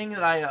interesting thing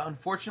that I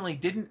unfortunately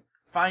didn't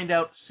find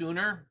out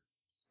sooner.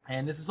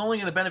 And this is only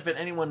going to benefit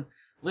anyone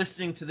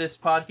listening to this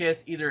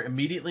podcast either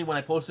immediately when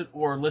I post it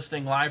or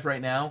listening live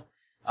right now.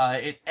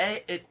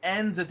 It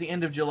ends at the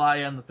end of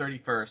July on the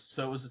 31st.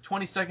 So it was the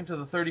 22nd to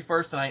the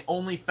 31st, and I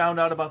only found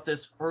out about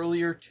this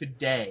earlier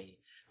today.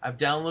 I've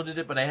downloaded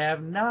it, but I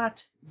have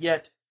not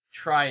yet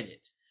tried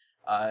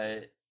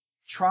it.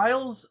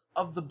 Trials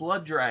of the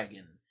Blood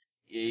Dragon.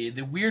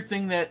 The weird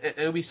thing that at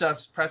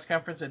Ubisoft's press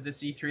conference at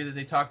this E3 that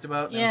they talked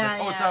about, and it was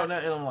like, it's out now,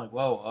 and I'm like,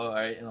 whoa,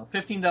 alright,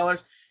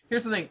 $15.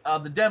 Here's the thing,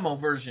 the demo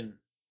version.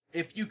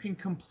 If you can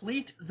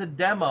complete the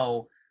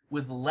demo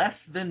with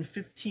less than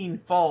 15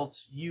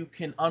 faults, you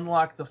can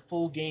unlock the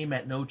full game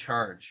at no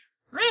charge.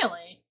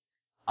 Really?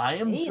 I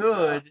am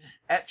good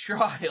at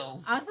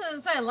Trials. I was going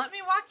to say, let me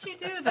watch you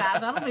do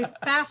that. That'll be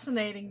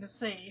fascinating to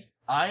see.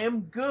 I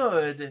am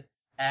good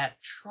at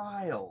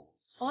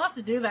Trials. We'll have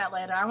to do that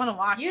later. I want to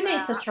watch You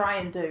need to try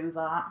and do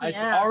that.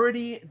 It's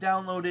already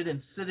downloaded and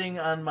sitting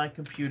on my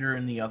computer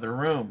in the other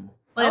room.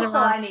 Later also,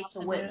 on, I need to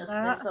witness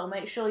this, so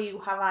make sure you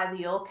have either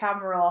your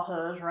camera or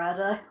hers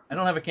ready. I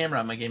don't have a camera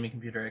on my gaming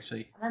computer,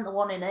 actually. I meant the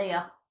one in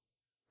here.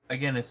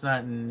 Again, it's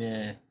not in...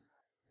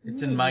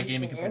 it's in my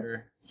gaming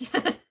computer.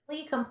 Well,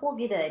 you can plug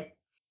it in.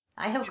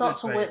 I have got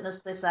to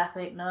witness this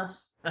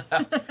epicness.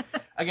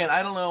 Again,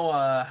 I don't know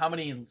how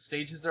many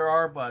stages there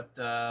are, but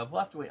we'll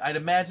have to wait. I'd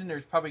imagine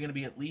there's probably going to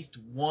be at least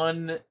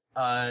one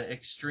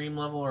extreme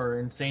level or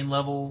insane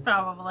level.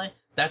 Probably.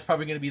 That's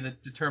probably going to be the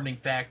determining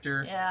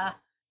factor. Yeah.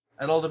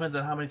 It all depends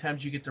on how many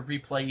times you get to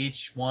replay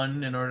each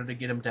one in order to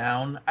get them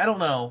down. I don't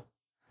know.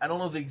 I don't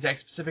know the exact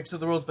specifics of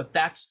the rules, but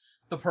that's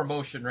the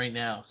promotion right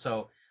now.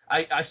 So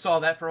I saw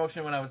that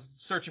promotion when I was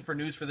searching for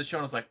news for the show,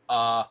 and I was like,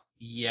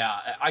 yeah.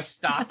 I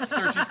stopped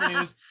searching for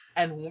news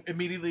and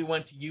immediately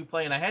went to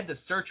Uplay, and I had to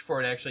search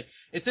for it, actually.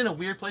 It's in a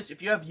weird place.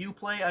 If you have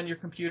Uplay on your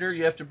computer,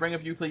 you have to bring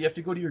up Uplay. You have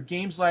to go to your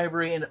games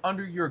library, and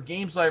under your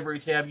games library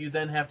tab, you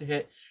then have to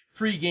hit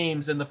free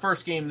games, and the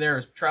first game there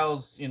is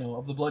Trials,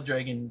 of the Blood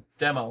Dragon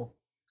demo.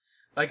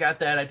 I got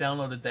that. I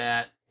downloaded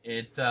that.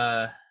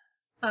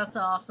 That's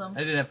awesome. I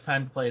didn't have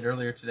time to play it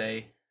earlier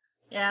today.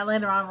 Yeah,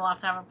 later on we'll have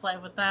to have a play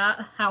with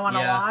that. I want to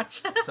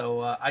watch.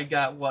 So I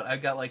got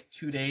like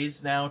 2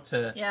 days now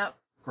to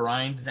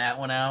grind that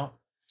one out.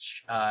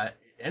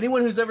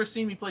 Anyone who's ever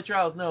seen me play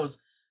Trials knows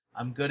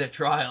I'm good at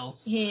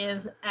Trials. He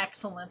is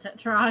excellent at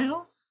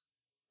Trials.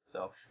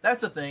 So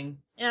that's a thing.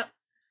 Yep.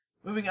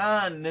 Moving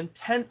on,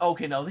 Nintendo.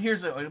 Okay, now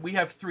we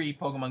have 3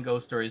 Pokemon Go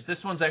stories.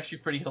 This one's actually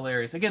pretty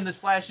hilarious. Again, this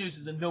Flash news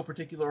is in no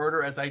particular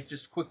order, as I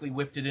just quickly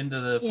whipped it into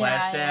the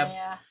Flash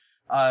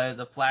tab.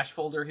 The Flash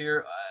folder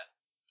here.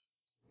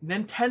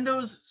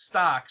 Nintendo's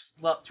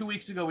stocks. 2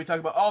 weeks ago, we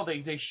talked about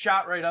they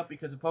shot right up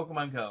because of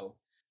Pokemon Go.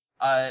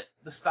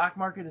 The stock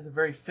market is a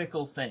very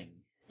fickle thing.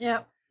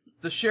 Yep.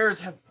 The shares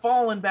have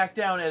fallen back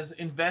down as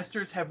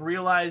investors have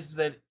realized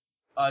that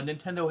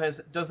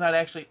Nintendo does not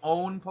actually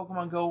own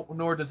Pokemon Go,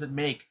 nor does it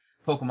make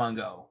Pokemon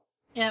Go.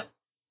 Yep.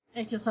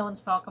 It just owns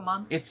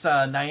Pokemon. It's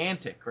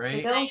Niantic, right?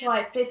 It owns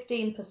like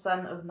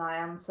 15% of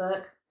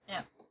Niantic.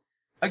 Yep.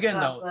 Again,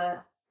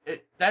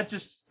 that's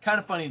just kind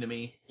of funny to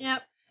me.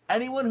 Yep.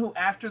 Anyone who,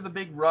 after the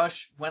big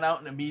rush, went out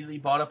and immediately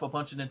bought up a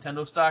bunch of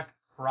Nintendo stock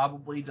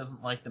probably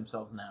doesn't like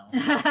themselves now.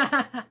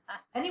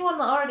 Anyone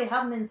that already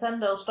had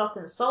Nintendo stock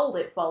and sold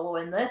it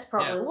following this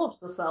probably loves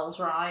themselves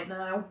right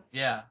now.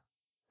 Yeah.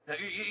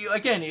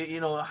 Again,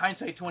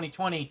 hindsight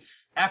 2020,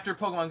 after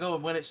Pokemon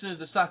Go, as soon as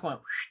the stock went,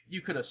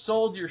 you could have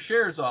sold your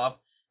shares off,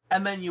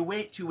 and then you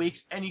wait 2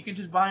 weeks, and you can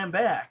just buy them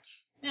back.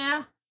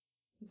 Yeah.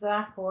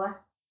 Exactly.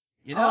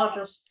 Or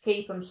just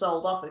keep them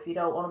sold off if you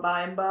don't want to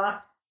buy them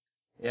back.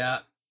 Yeah.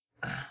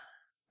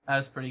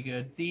 That's pretty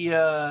good.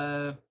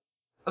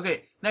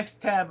 Okay,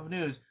 next tab of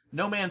news.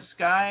 No Man's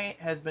Sky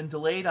has been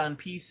delayed on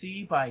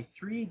PC by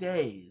 3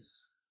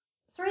 days.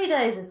 3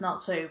 days is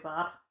not too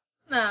bad.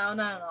 No,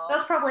 not at all.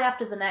 That's probably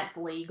after the next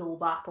legal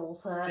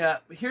battles. Yeah,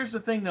 but here's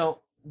the thing, though.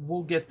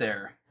 We'll get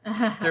there.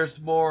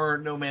 There's more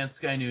No Man's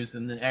Sky news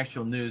than the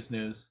actual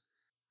news.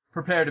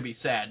 Prepare to be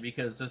sad,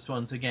 because this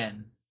one's,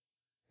 again...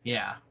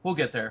 Yeah, we'll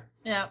get there.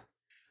 Yeah.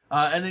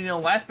 And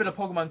then, last bit of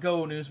Pokemon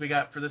Go news we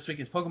got for this week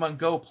is Pokemon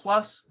Go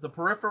Plus. The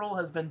peripheral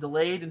has been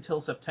delayed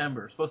until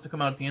September. It's supposed to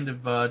come out at the end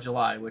of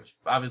July, which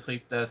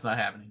obviously that's not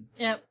happening.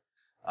 Yep.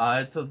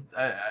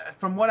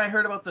 From what I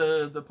heard about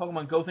the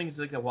Pokemon Go thing, it's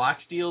like a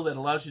watch deal that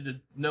allows you to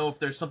know if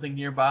there's something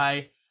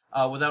nearby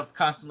without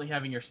constantly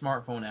having your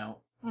smartphone out.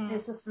 Mm.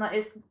 It's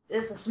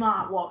a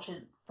smart watch,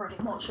 and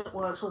pretty much it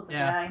works with the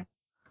game.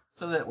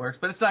 So that works,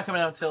 but it's not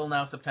coming out till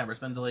now September. It's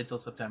been delayed till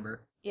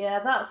September.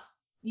 Yeah,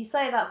 you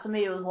say that to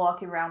me who was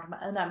walking around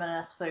an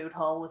M&S food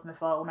hall with my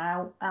phone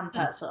out, and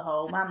Pets at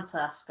Home, and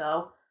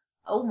Tesco.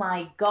 Oh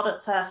my god, at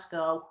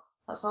Tesco.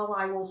 That's all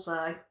I will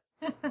say.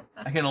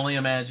 I can only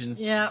imagine.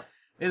 Yeah.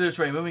 Either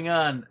way, moving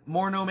on.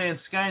 More No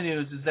Man's Sky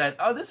news is that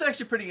this is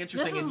actually pretty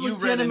interesting, This is and you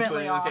read into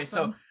it.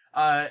 awesome. Okay,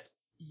 so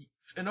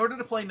in order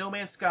to play No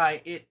Man's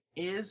Sky, it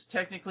is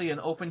technically an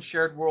open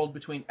shared world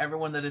between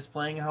everyone that is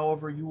playing.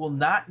 However, you will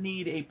not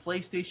need a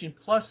PlayStation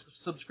Plus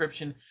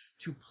subscription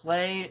to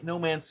play No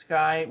Man's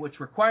Sky, which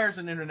requires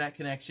an internet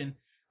connection.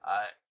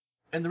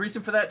 And the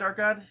reason for that, Dark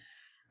God?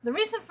 The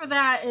reason for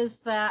that is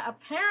that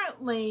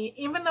apparently,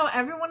 even though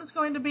everyone is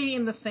going to be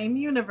in the same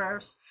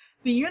universe,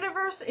 the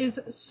universe is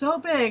so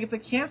big, the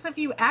chance of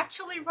you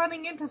actually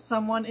running into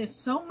someone is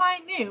so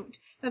minute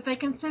that they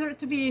consider it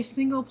to be a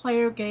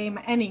single-player game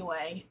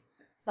anyway.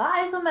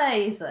 That is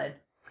amazing.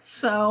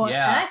 So,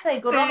 yeah. And I say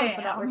good on them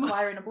for Damn. not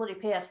requiring a bloody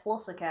PS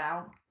Plus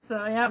account.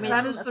 So, yeah, I mean,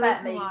 that it is doesn't the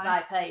affect reason me because why.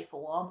 I pay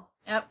for one.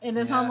 Yep, it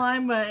is Yeah.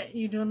 online, but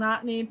you do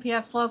not need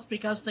PS Plus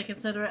because they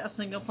consider it a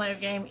single-player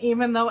game,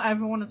 even though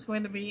everyone is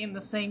going to be in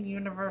the same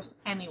universe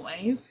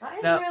anyways. That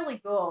is Now- really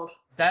good.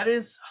 That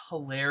is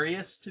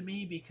hilarious to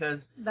me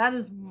because That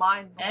is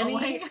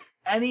mind-blowing.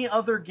 any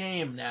other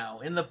game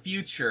now in the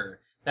future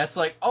that's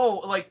like,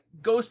 like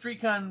Ghost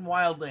Recon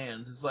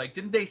Wildlands is like,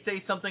 didn't they say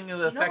something to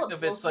the You know effect what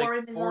of it's does worry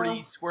like me, 40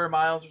 though? square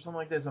miles or something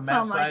like this, a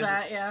map Something like size?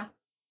 that, yeah.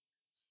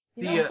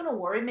 You know The, what's going to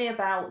worry me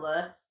about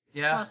this?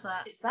 Yeah, What's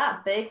that? It's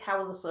that big. How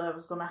are the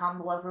servers going to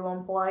handle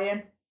everyone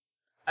playing?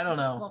 I don't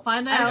know. We'll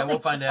find I'm out. Yeah, we'll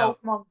sick find of out.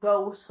 Pokemon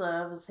Go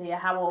servers here,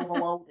 how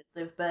overloaded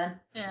they've been.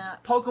 Yeah.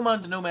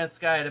 Pokemon to No Man's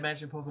Sky, I'd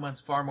imagine Pokemon's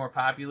far more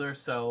popular,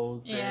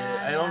 so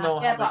Yeah, I don't know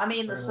how Yeah, but they- I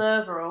mean the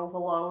server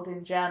overload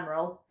in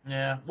general.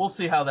 Yeah, we'll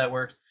see how that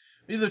works.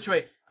 Either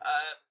way,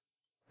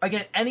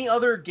 again, any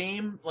other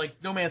game like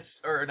not No Man's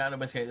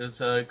Sky, it was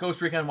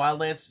Ghost Recon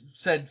Wildlands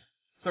said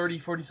 30,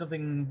 40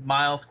 something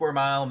square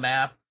mile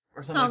map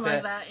or something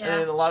like that. yeah.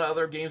 And then a lot of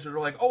other games are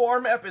like,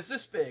 our map is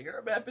this big,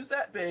 our map is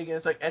that big, and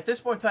it's like at this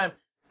point in time,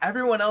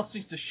 everyone else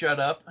needs to shut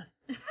up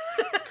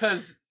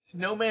because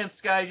No Man's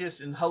Sky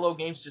and Hello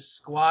Games just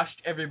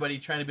squashed everybody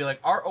trying to be like,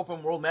 our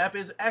open world map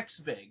is X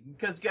big,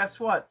 because guess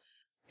what?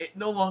 It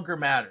no longer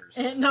matters.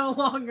 It no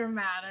longer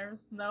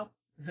matters. Nope.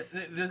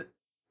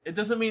 It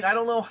doesn't mean, I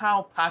don't know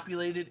how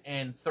populated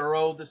and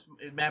thorough this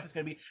map is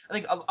going to be. I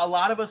think a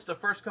lot of us, the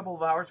first couple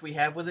of hours we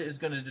have with it is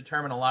going to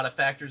determine a lot of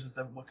factors as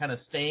to what kind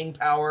of staying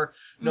power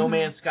No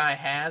Man's Sky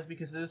has,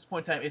 because at this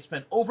point in time, it's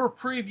been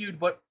over-previewed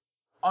but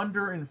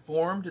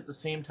under-informed at the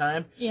same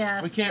time.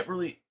 Yes. We can't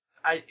really,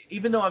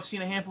 even though I've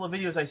seen a handful of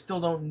videos, I still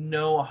don't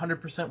know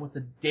 100% what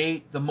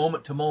the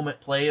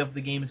moment-to-moment play of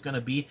the game is going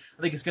to be.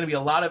 I think it's going to be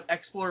a lot of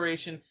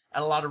exploration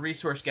and a lot of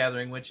resource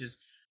gathering, which is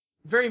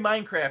very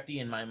Minecrafty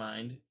in my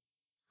mind.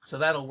 So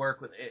that'll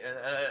work with.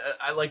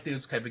 I like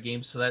those type of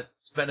games, so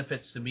that's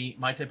benefits to me,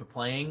 my type of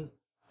playing.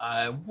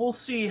 We'll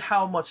see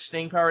how much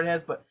staying power it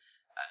has, but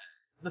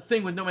the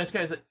thing with No Man's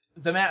Sky is that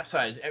the map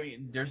size. I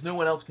mean, there's no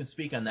one else can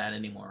speak on that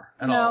anymore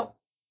at all.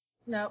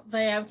 No,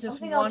 they have just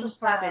Something one I'll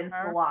just add into the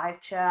forever.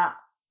 live chat.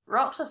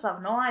 Roxas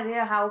have no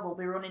idea how they'll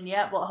be running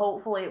yet, but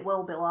hopefully it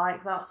will be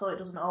like that so it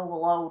doesn't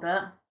overload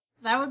it.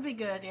 That would be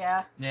good,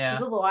 yeah. Yeah.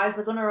 Because otherwise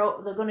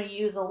they're gonna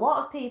use a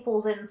lot of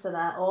people's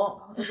internet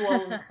up as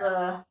well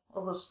as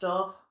other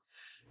stuff.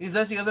 Because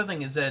that's the other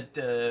thing is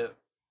that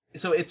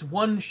so it's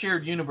one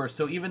shared universe.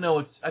 So even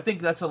though I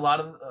think that's a lot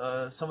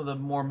of some of the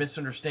more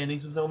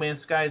misunderstandings of No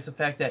Man's Sky is the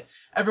fact that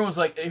everyone's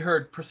like, they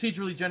heard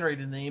procedurally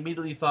generated and they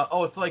immediately thought,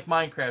 oh, it's like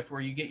Minecraft where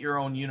you get your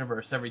own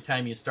universe every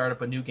time you start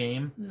up a new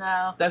game.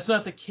 No. That's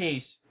not the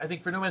case. I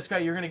think for No Man's Sky,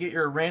 you're going to get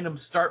your random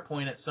start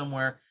point at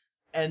somewhere,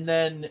 and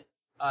then,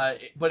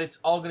 but it's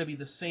all going to be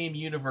the same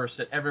universe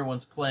that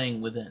everyone's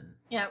playing within.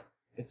 Yep.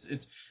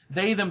 It's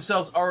they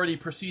themselves already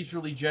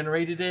procedurally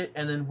generated it,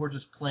 and then we're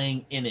just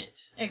playing in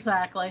it.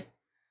 Exactly.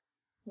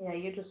 Yeah,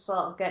 you just sort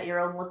of get your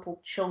own little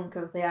chunk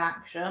of the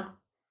action.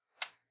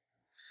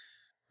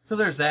 So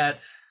there's that.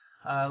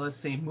 Let's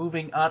see.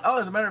 Moving on. Oh,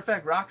 as a matter of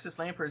fact, Roxas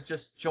Lamper has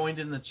just joined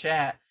in the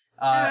chat.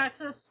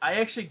 Alexis. I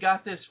actually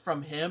got this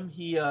from him.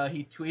 He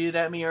tweeted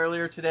at me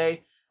earlier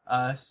today.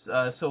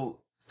 So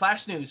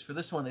flash news for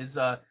this one is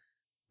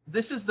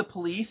This is the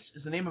Police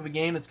is the name of a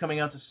game that's coming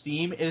out to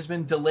Steam. It has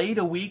been delayed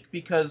a week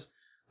because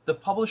the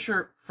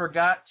publisher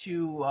forgot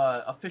to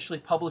officially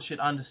publish it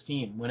onto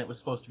Steam when it was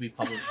supposed to be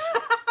published.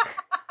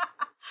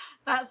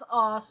 That's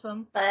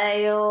awesome.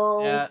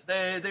 Fail.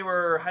 Yeah, they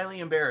were highly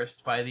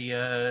embarrassed by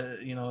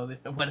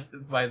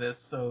by this.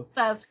 So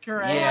That's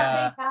great.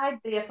 Yeah. I think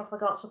I'd be if I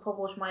forgot to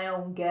publish my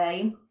own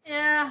game.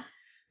 Yeah.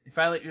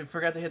 You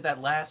forgot to hit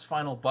that last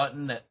final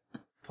button that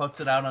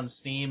puts it out on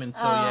Steam, and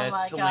so oh it's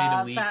my delayed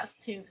god, a week. that's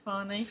too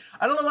funny.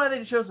 I don't know why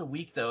they chose a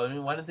week though. I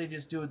mean, why didn't they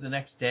just do it the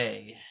next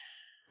day?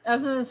 I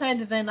was gonna say,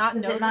 did they not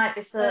Because notice? it might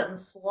be certain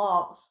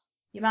slots.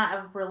 You might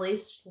have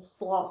released the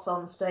slots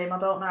on Steam. I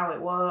don't know how it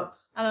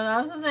works. I don't know.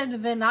 I was gonna say,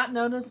 did they not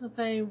notice that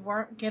they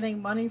weren't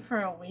getting money for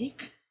a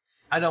week?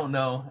 I don't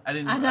know. I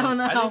don't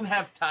know. I didn't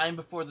have time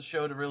before the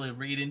show to really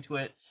read into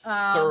it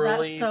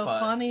thoroughly. That's so but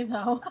funny,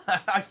 though.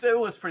 I thought it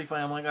was pretty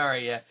funny. I'm like, all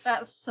right, yeah.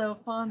 That's so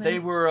funny. They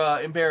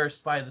were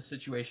embarrassed by the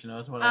situation.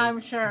 That's what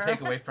I'm sure. can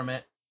take away from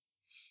it.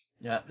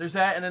 Yeah, there's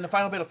that. And then the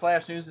final bit of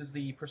Flash news is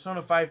the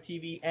Persona 5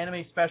 TV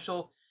anime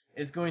special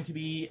is going to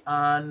be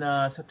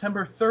on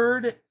September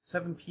 3rd,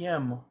 7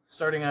 p.m.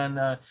 starting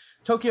on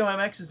Tokyo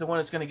MX is the one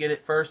that's going to get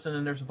it first, and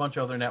then there's a bunch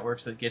of other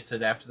networks that gets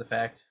it after the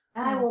fact.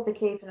 I will be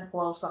keeping a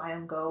close eye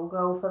on Go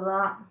for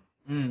that.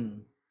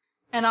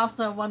 And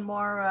also one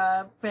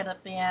more bit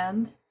at the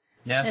end.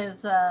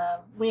 Yes. Is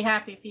We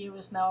Happy Few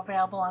is now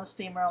available on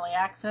Steam Early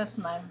Access,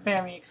 and I'm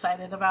very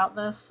excited about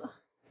this.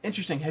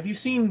 Interesting. Have you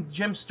seen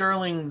Jim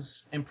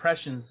Sterling's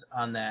impressions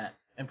on that?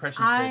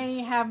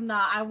 I have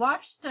not. I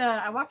watched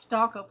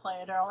Dawko play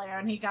it earlier,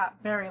 and he got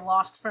very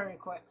lost very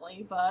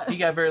quickly. But he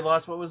got very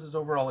lost. What was his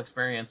overall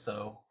experience,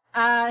 though?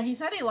 He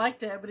said he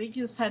liked it, but he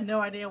just had no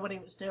idea what he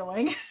was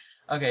doing.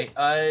 Okay.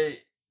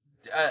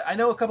 I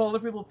know a couple other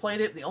people played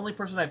it. The only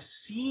person I've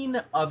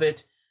seen of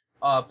it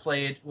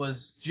play it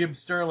was Jim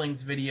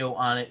Sterling's video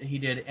on it. He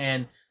did,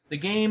 and the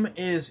game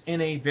is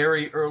in a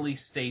very early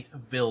state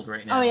of build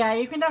right now. Oh yeah,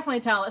 you can definitely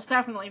tell. It's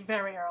definitely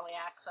very early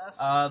access.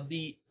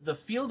 The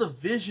field of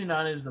vision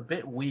on it is a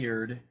bit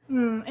weird.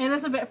 It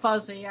is a bit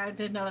fuzzy. I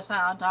did notice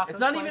that on Dawko's It's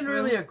not even playthrough.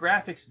 really a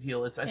graphics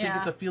deal. I think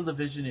it's a field of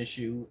vision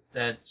issue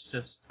that's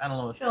just, I don't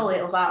know. Surely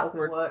that'll be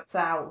worked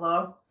out,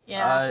 though.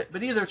 Yeah.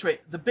 But either way,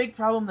 the big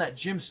problem that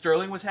Jim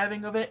Sterling was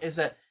having of it is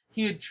that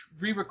he had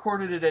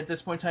re-recorded it at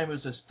this point in time. It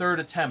was his third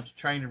attempt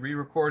trying to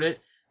re-record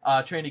it.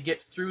 Trying to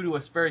get through to a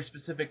very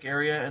specific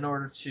area in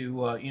order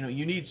to,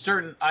 you need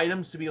certain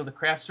items to be able to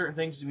craft certain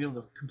things, to be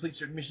able to complete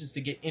certain missions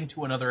to get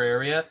into another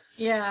area.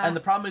 Yeah. And the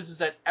problem is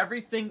that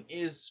everything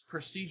is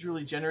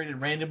procedurally generated,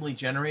 randomly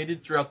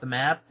generated throughout the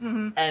map,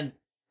 and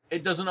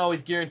it doesn't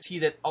always guarantee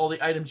that all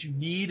the items you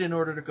need in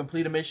order to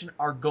complete a mission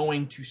are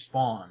going to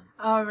spawn.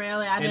 Oh,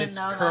 really? I didn't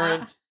know that.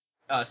 In its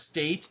current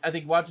state, I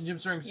think watching Jim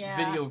Sterling's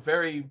video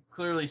very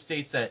clearly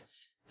states that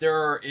there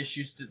are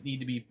issues that need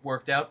to be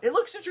worked out. It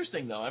looks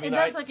interesting, though. I mean, it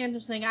does look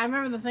interesting. I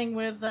remember the thing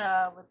with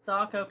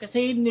Dawko, because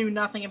he knew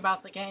nothing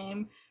about the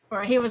game,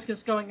 where he was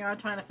just going around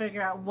trying to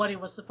figure out what he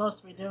was supposed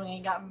to be doing, and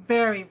he got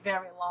very,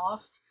 very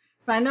lost.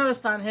 But I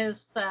noticed on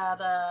his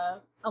that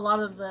a lot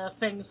of the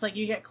things, like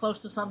you get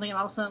close to something and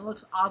all of a sudden it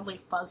looks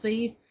oddly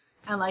fuzzy,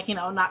 and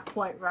not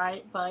quite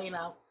right, but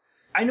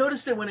I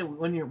noticed it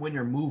when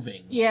you're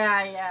moving.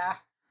 Yeah.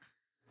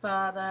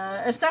 But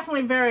it's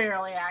definitely very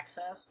early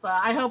access. But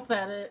I hope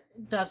that it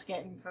does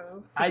get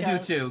improved. I do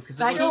too, because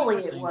it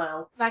looks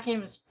interesting. That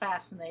game is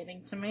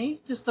fascinating to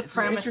me. Just the it's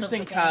premise an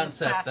interesting of the game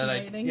concept is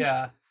fascinating.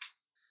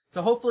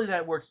 So hopefully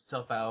that works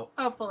itself out.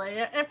 Hopefully,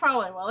 it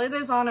probably will. It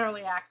is on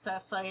early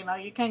access, so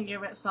you can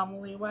give it some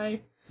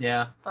leeway.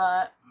 Yeah.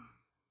 But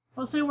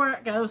we'll see where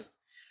it goes.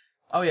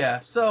 Oh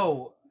yeah.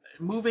 So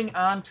moving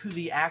on to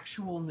the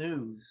actual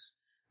news.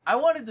 I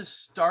wanted to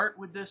start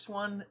with this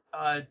one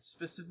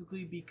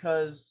specifically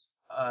because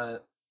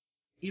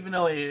even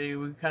though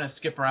we kind of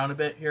skip around a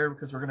bit here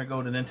because we're going to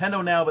go to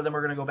Nintendo now, but then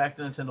we're going to go back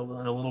to Nintendo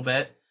in a little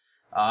bit.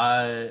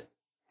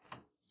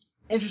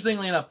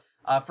 Interestingly enough,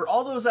 for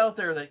all those out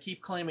there that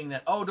keep claiming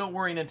that, oh, don't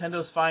worry,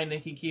 Nintendo's fine, they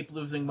can keep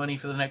losing money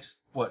for the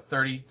next,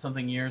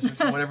 30-something years or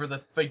so, whatever the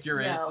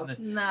figure is. And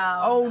then,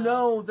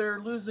 no, they're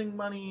losing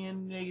money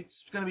and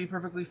it's going to be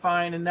perfectly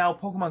fine. And now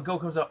Pokemon Go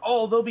comes out,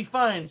 oh, they'll be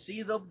fine.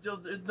 See,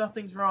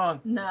 nothing's wrong.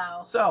 No.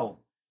 So,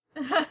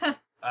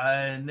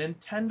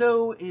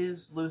 Nintendo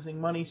is losing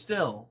money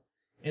still.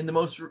 In the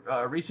most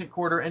recent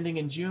quarter ending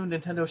in June,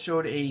 Nintendo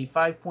showed a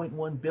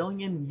 5.1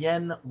 billion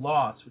yen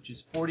loss, which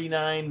is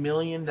 $49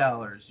 million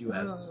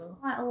US.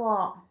 Quite a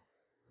lot.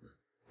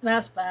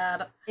 That's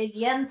bad. In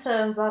yen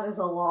terms, that is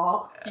a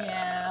lot.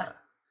 Yeah.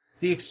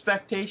 The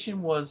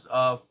expectation was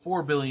a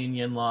 4 billion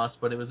yen loss,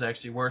 but it was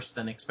actually worse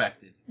than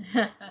expected.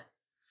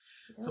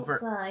 So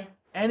for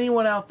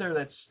anyone out there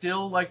that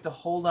still like to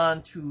hold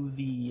on to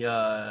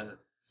the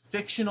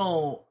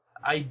fictional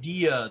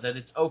idea that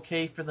it's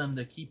okay for them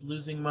to keep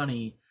losing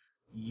money,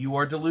 you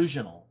are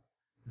delusional.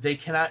 They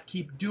cannot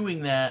keep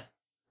doing that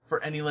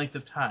for any length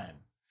of time.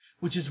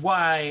 Which is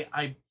why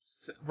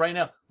right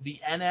now,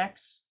 the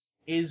NX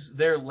is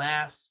their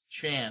last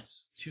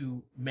chance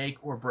to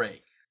make or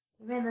break.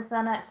 You mean this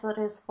NX that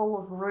is full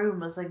of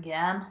rumors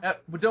again?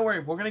 But don't worry,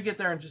 we're going to get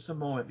there in just a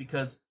moment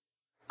because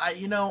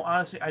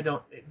honestly,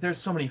 there's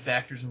so many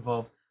factors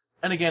involved.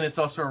 And again, it's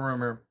also a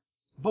rumor.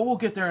 But we'll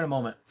get there in a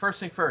moment. First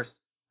thing first.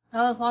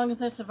 Well, as long as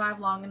they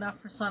survive long enough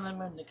for Sun and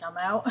Moon to come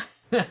out.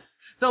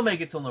 They'll make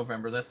it till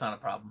November. That's not a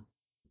problem.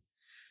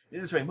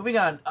 This way, moving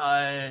on.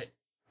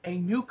 A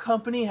new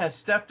company has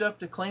stepped up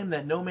to claim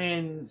that No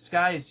Man's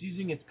Sky is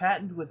using its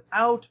patent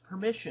without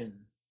permission.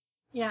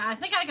 Yeah, I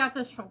think I got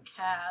this from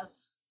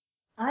Kaz.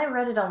 I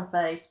read it on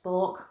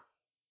Facebook.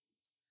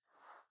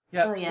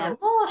 Yeah, So yeah,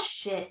 more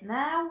shit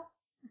now.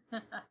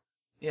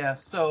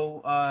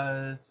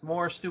 It's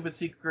more stupid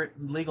secret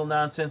legal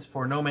nonsense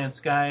for No Man's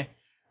Sky.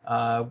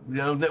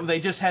 They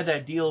just had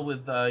that deal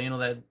with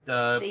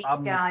that Big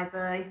problem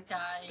Sky,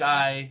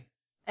 Sky.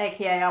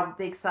 aka our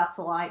big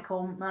satellite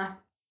company.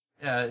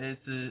 Yeah,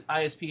 it's a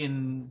ISP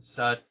and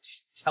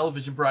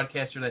television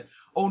broadcaster that.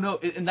 Oh no,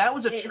 and that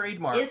was a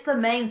trademark. It's the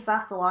main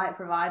satellite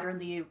provider in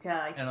the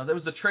UK. That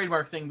was a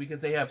trademark thing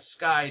because they have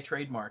Sky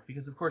trademark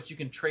because of course you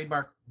can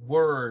trademark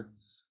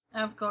words.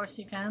 Of course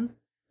you can.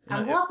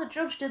 I'm glad the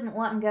judge didn't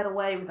let him get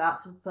away with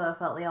that, to be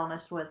perfectly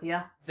honest with you.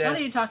 What are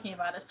you talking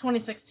about? It's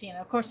 2016.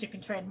 Of course you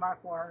can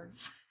trademark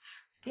words.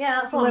 Yeah,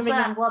 that's what I'm saying.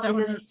 I'm glad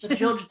the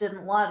judge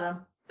didn't let him.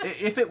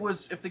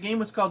 If the game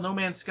was called No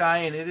Man's Sky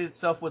and it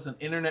itself was an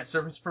internet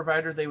service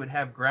provider, they would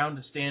have ground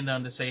to stand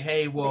on to say,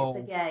 hey, whoa. It's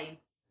a game.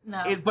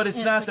 No. But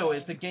it's not, though.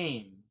 It's a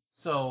game.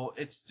 So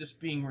it's just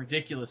being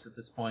ridiculous at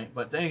this point.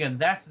 But then again,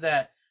 that's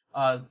that.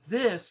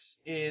 This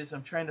is,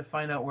 I'm trying to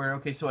find out where,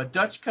 okay, so a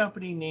Dutch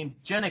company named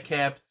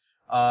Genecapt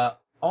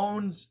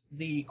owns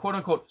the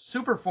quote-unquote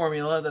super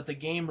formula that the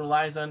game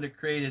relies on to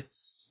create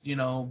its,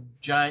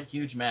 giant,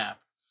 huge map.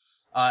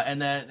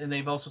 And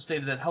they've also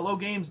stated that Hello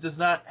Games does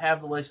not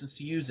have the license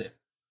to use it.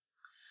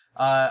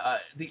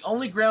 The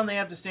only ground they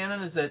have to stand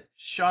on is that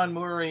Sean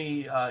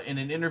Murray, in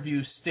an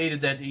interview,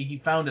 stated that he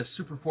found a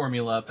super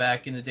formula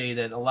back in the day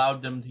that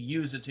allowed them to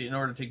use it in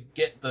order to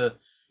get the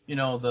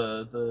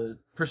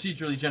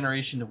procedurally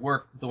generation to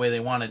work the way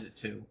they wanted it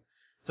to.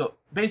 So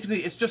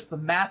basically, it's just the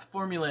math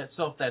formula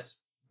itself that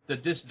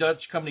this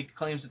Dutch company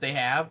claims that they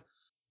have.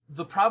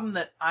 The problem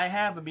that I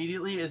have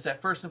immediately is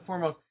that first and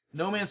foremost,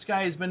 No Man's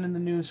Sky has been in the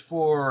news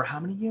for how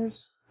many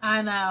years?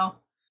 I know.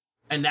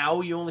 And now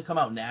you only come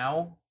out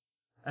now?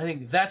 I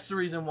think that's the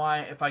reason why,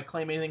 if I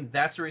claim anything,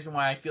 that's the reason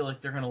why I feel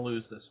like they're going to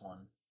lose this one.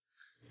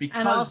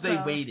 Because they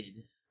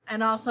waited.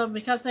 And also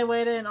because they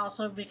waited, and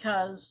also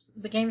because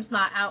the game's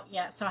not out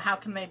yet, so how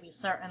can they be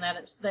certain that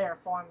it's their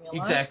formula?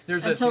 Exactly.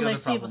 Until they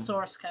see the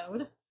source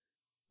code.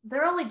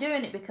 They're only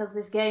doing it because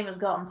this game has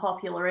gotten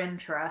popular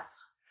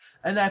interest.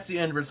 And that's the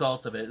end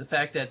result of it. The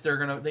fact that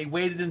they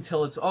waited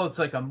until it's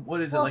like,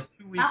 what is Plus,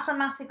 it, like 2 weeks?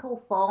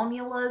 Mathematical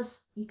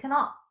formulas, you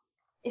cannot,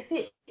 if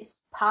it's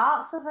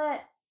parts of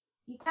it,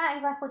 you can't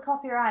exactly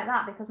copyright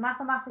that because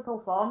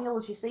mathematical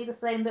formulas, you see the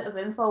same bit of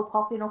info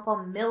popping up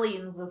on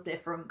millions of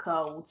different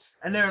codes.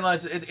 And there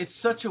lies, it's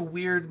such a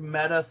weird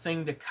meta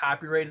thing to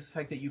copyright, is the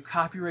fact that you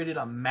copyrighted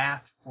a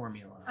math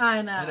formula.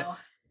 I know.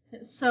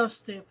 It's so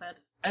stupid.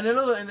 And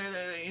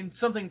in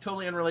something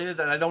totally unrelated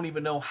that I don't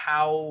even know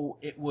how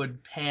it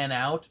would pan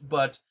out,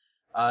 but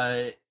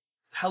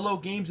Hello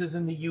Games is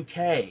in the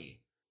UK.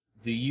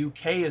 The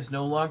UK is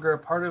no longer a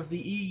part of the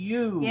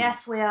EU.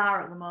 Yes, we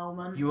are at the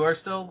moment. You are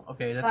still?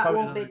 Okay, that's that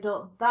probably won't be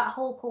done. That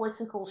whole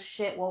political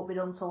shit won't be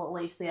done till at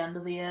least the end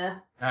of the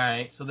year.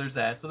 Alright, so there's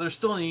that. So they're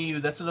still in the EU.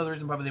 That's another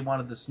reason probably they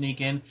wanted to sneak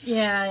in.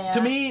 Yeah.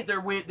 To me,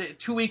 they're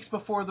 2 weeks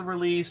before the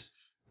release.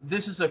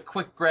 This is a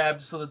quick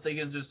grab so that they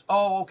can just,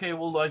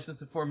 we'll license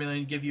the formula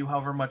and give you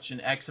however much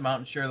an X amount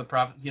and share the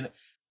profit.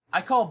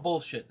 I call it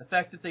bullshit. The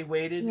fact that they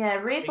waited. Yeah,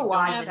 read the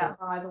live chat,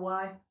 by the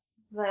way.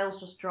 Vale's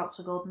just dropped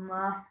a good one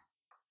there.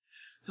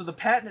 So the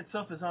patent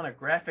itself is on a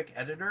graphic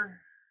editor?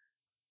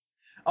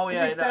 Oh,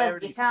 yeah. He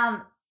said you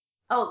can't...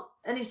 Oh,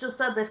 and he's just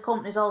said this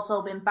company's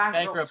also been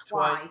bankrupt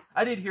twice.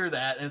 I did hear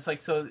that. And it's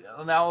like, so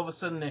now all of a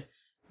sudden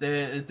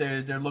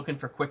they're looking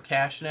for quick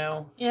cash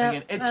now?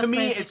 Yeah, to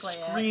me, it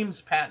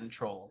screams patent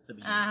troll to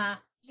me. Uh-huh.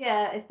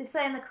 Yeah, if they're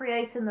saying they're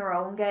creating their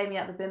own game,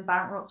 yet they've been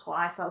bankrupt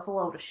twice, that's a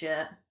load of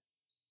shit.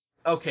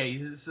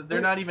 Okay, so they're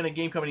not even a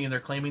game company and they're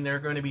claiming they're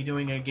going to be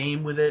doing a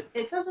game with it?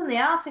 It says in the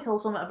article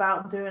something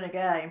about them doing a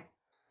game.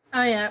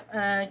 Oh yeah,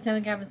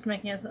 Genecapt is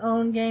making its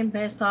own game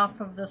based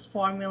off of this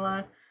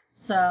formula.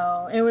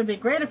 So it would be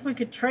great if we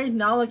could trade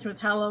knowledge with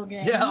Hello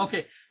Games. Yeah,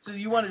 okay. So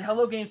you wanted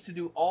Hello Games to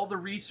do all the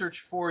research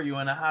for you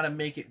on how to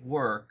make it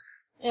work.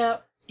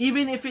 Yep.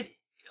 Even if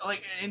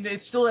and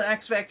it's still an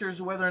X factor as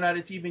to whether or not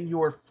it's even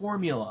your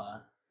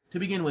formula to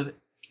begin with.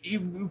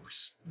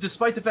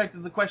 Despite the fact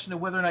of the question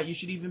of whether or not you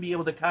should even be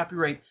able to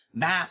copyright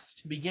math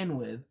to begin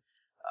with,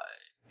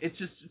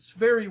 it's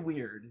very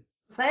weird.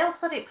 Vale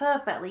said it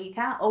perfectly. You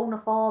can't own a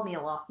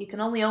formula. You can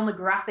only own the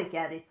graphic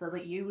editor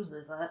that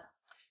uses it.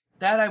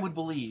 That I would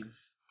believe.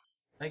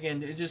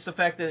 Again, it's just the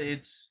fact that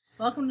it's...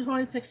 Welcome to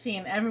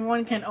 2016.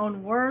 Everyone can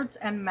own words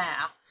and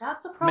math.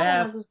 That's the problem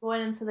as us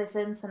going into this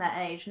internet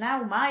age.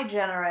 Now my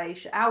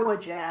generation, our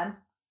gen,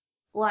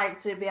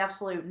 like to be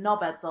absolute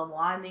knobheads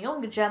online. The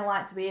younger gen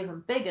like to be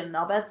even bigger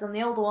knobheads, and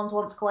the older ones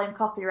want to claim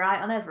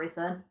copyright on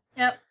everything.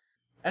 Yep.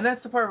 And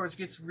that's the part where it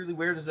gets really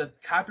weird, is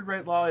that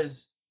copyright law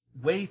is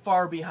way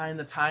far behind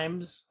the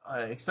times,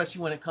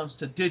 especially when it comes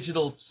to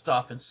digital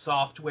stuff and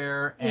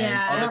software and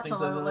other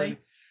things.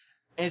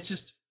 And it's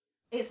just...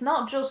 It's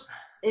not just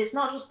it's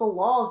not just the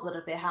laws that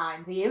are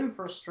behind, the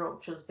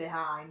infrastructure's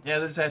behind. Yeah,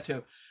 there's that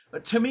too.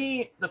 But to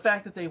me, the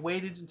fact that they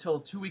waited until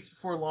 2 weeks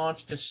before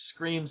launch just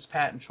screams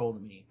patent troll to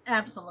me.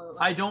 Absolutely.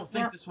 I don't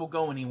think Yep. this will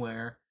go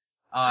anywhere.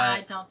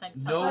 I don't think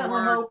so. no I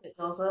certainly word. hope it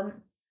doesn't.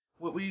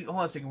 Hold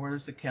on a second.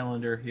 Where's the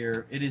calendar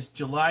here? It is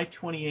July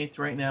 28th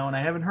right now, and I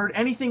haven't heard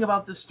anything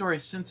about this story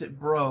since it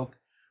broke.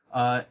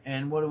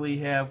 And what do we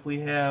have?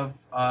 We have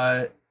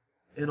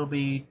it'll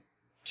be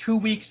 2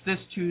 weeks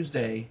this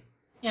Tuesday.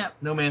 Yep.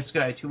 No Man's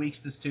Sky, 2 weeks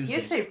this Tuesday.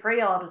 You two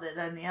pre-ordered it,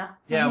 didn't you?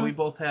 Yeah, Mhm. we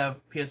both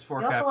have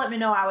PS4 You'll have to copies. let me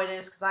know how it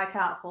is, because I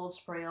can't afford to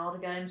pre-order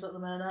games at the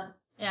minute.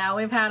 Yeah,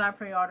 we've had our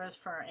pre-orders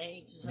for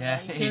ages and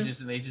Yeah, ages.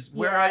 ages and ages.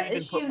 Where yeah, I even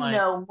as put you my...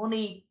 know,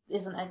 money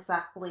isn't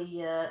exactly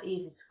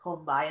easy to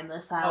come by in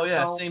this house. Oh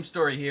yeah, same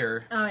story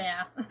here. Oh,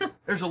 yeah.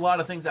 There's a lot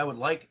of things I would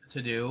like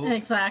to do.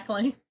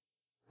 Exactly.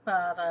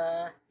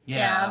 But,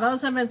 yeah,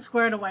 those have been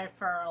squared away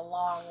for a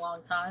long,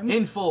 long time.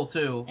 In full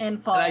too. In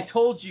full. And I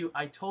told you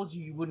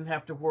you wouldn't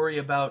have to worry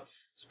about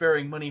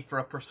sparing money for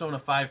a Persona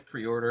 5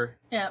 pre-order.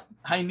 Yep.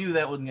 I knew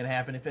that wasn't going to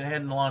happen if it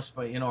hadn't launched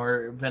by,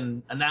 or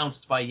been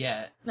announced by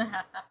yet.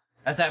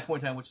 At that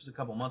point in time, which was a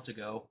couple months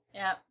ago.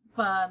 Yep.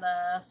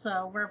 But,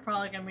 so we're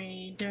probably going to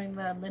be doing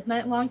the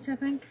midnight launch, I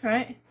think,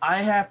 right?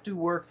 I have to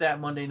work that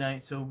Monday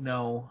night, so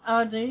no.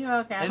 Oh, do you?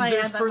 Okay. I And thought you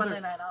there's had that further-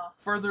 Monday night off.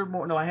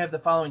 Furthermore, no, I have the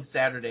following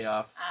Saturday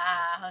off.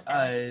 Ah,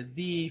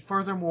 okay.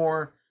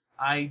 Furthermore,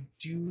 I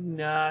do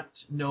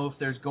not know if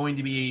there's going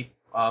to be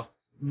a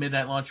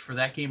midnight launch for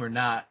that game or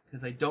not,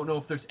 because I don't know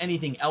if there's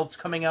anything else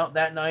coming out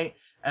that night,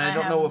 and I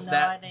don't have know if no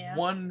that idea.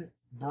 one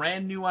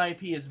brand new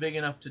IP is big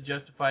enough to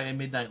justify a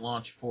midnight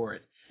launch for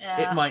it.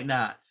 Yeah. It might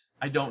not.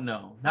 I don't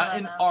know. Not I don't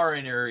in know. our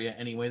area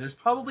anyway. There's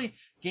probably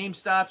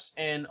GameStops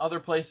and other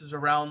places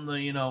around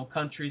the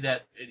country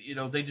that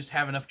they just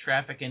have enough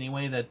traffic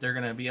anyway that they're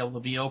gonna be able to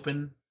be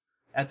open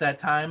at that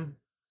time.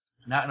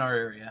 Not in our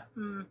area.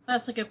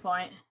 That's a good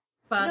point.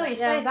 But, you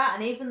yeah. say that,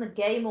 and even the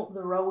game up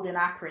the road in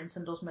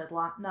Accrington does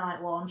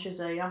midnight launches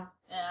here.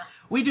 Yeah.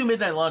 We do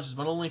midnight launches,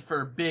 but only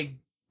for big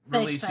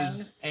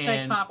releases things, big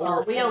and popular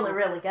Well, we things. only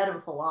really get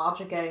them for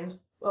larger games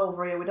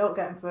over here. We don't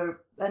get them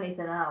for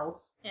anything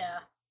else. Yeah.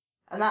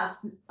 And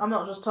I'm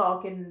not just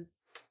talking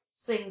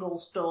single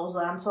stores,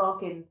 I'm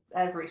talking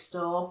every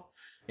store.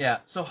 Yeah,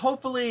 so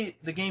hopefully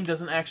the game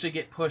doesn't actually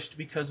get pushed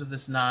because of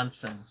this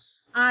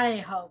nonsense. I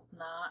hope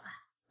not.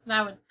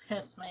 That would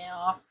piss me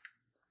off.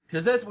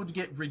 Because that would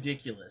get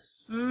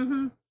ridiculous.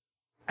 Mm-hmm.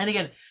 And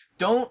again,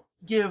 don't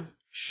give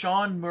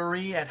Sean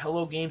Murray at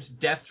Hello Games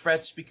death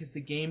threats because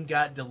the game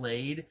got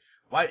delayed.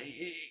 Why?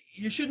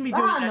 You shouldn't be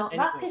doing that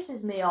That anyway.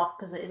 pisses me off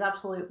because it is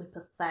absolutely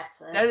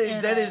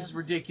pathetic. That is is.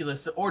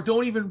 ridiculous. Or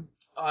don't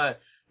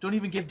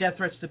even give death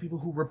threats to people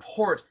who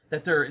report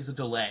that there is a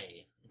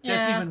delay.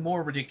 That's Yeah. even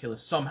more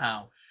ridiculous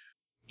somehow.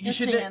 It's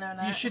the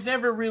internet. You should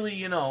never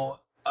really,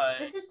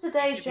 This is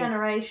today's people-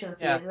 generation.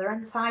 Yeah. They're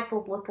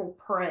entitled little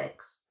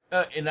pricks.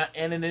 and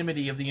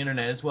anonymity of the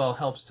internet as well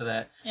helps to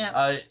that.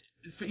 Yeah.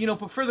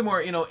 But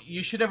furthermore,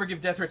 you should never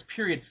give death threats,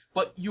 period.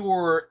 But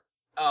your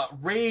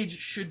rage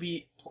should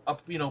be,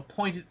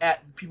 pointed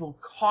at the people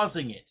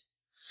causing it.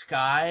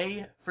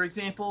 Sky, for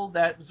example,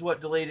 that was what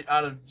delayed it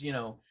out of,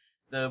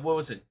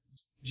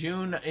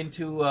 June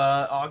into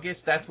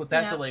August. That's what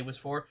that Yeah. delay was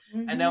for.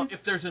 Mhm. And now,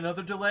 if there's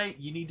another delay,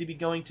 you need to be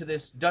going to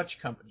this Dutch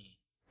company.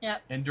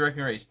 Yep. And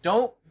directing a race.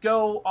 Don't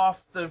go off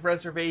the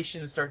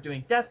reservation and start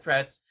doing death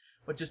threats,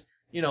 but just,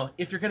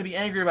 if you're going to be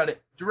angry about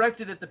it,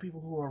 direct it at the people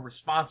who are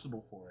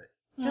responsible for it.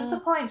 Just a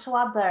point to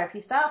add there, if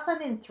you start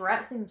sending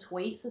threats in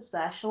tweets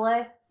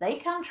especially, they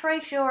can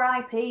trace your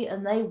IP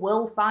and they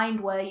will find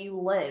where you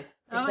live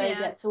if Oh, they yes.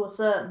 get to a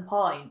certain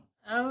point.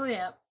 Oh,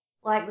 yeah.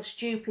 Like the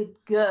stupid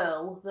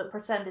girl that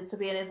pretended to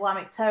be an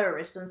Islamic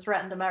terrorist and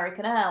threatened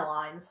American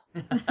Airlines,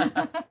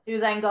 who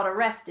then got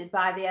arrested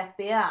by the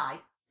FBI.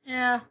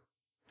 Yeah.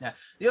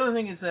 The other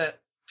thing is that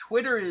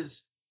Twitter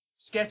is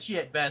sketchy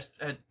at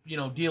best at,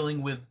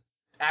 dealing with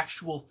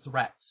actual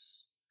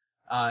threats.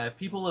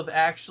 People have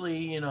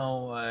actually,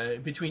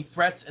 between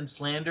threats and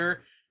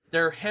slander,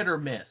 they're hit or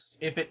miss.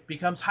 If it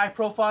becomes high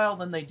profile,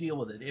 then they deal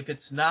with it. If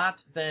it's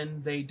not,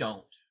 then they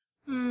don't.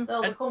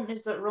 Though the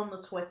companies that run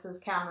the Twitters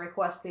can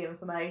request the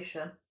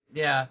information.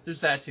 Yeah,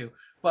 there's that too.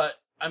 But,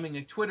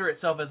 Twitter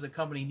itself as a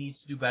company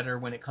needs to do better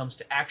when it comes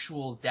to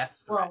actual death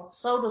threats. Well,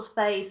 so does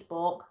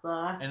Facebook,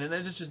 though. And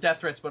then it's just death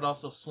threats, but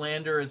also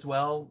slander as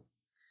well.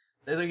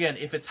 And again,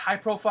 if it's high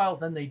profile,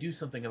 then they do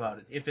something about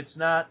it. If it's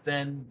not,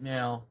 then,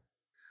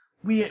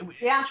 we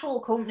The actual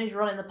companies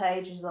running the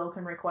pages, though,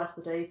 can request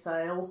the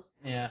details.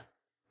 yeah.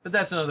 But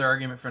that's another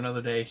argument for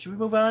another day. Should we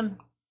move on?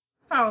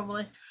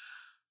 Probably.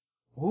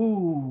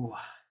 Ooh.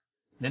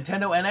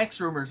 Nintendo NX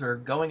rumors are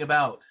going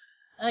about.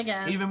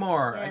 Again. Even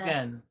more, Yeah.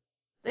 again.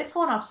 This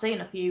one I've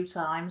seen a few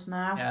times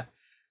now. Yeah.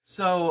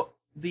 So,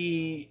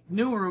 the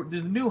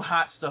new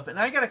hot stuff, and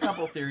I got a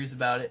couple of theories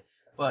about it,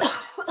 but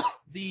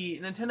the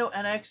Nintendo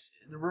NX,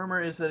 the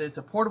rumor is that it's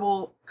a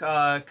portable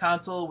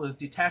console with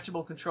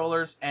detachable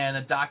controllers and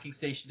a docking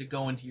station to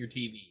go into your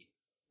TV.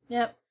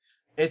 Yep.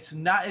 It's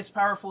not as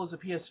powerful as a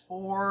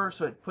PS4,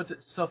 so it puts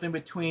itself in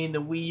between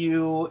the Wii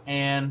U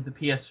and the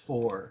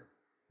PS4.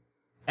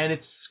 And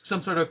it's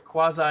some sort of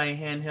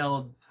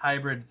quasi-handheld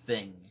hybrid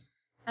thing.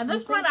 At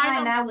this You'd think point, I by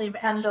don't now believe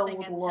Nintendo anything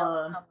would until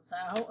learn. it comes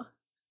out.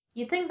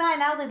 You'd think by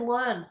now they'd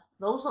learn.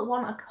 Those that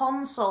want a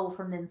console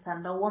from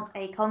Nintendo want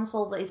a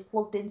console that is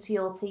plugged into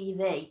your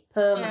TV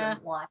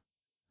permanently.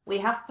 We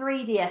have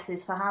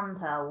 3DSs for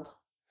handheld.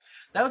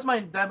 That was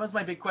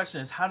my big question: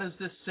 is how does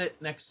this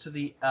sit next to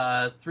the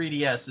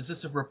 3DS? Is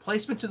this a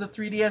replacement to the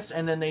 3DS,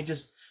 and then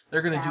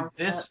they're going to do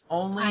this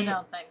only? I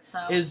don't think so.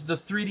 Is the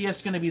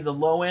 3DS going to be the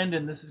low end,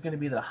 and this is going to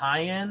be the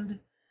high end?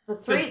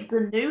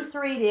 The new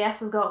 3DS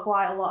has got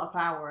quite a lot of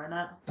power in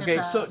it.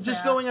 Okay, so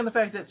just going on the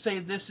fact that, say,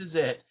 this is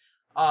it,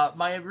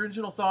 my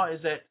original thought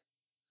is that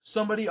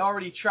somebody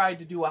already tried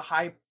to do a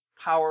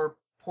high-power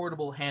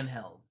portable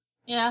handheld.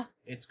 Yeah.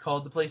 It's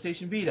called the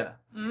PlayStation Vita.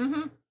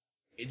 Mm-hmm.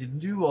 It didn't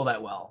do all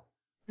that well.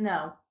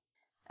 No.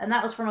 And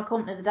that was from a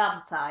company that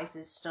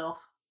advertises stuff.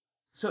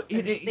 So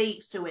it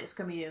speaks to its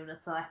community.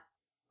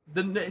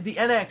 The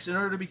NX, in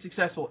order to be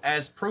successful,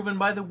 as proven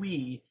by the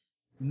Wii,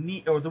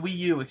 the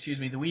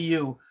Wii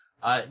U,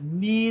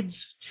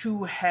 needs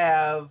to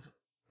have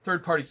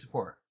third-party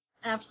support.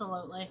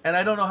 Absolutely. And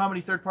I don't know how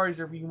many third parties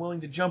are being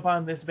willing to jump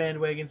on this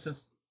bandwagon,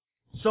 since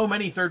so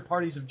many third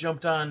parties have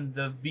jumped on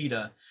the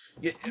Vita.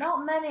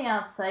 Not many,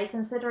 I'd say,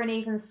 considering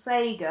even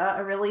Sega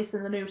are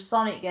releasing the new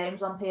Sonic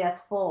games on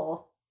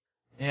PS4.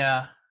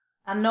 Yeah.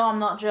 And no, I'm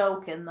not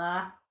joking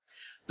there.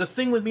 The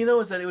thing with me, though,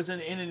 is that it was in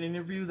an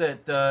interview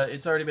that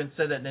it's already been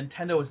said that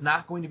Nintendo is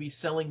not going to be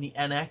selling the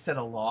NX at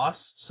a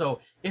loss. So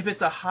if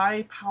it's a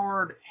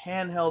high-powered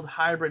handheld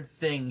hybrid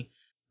thing,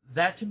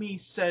 that to me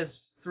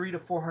says $300 to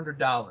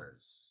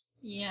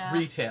 $400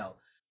 retail.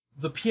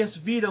 The PS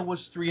Vita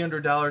was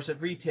 $300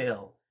 at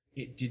retail.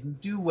 It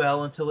didn't do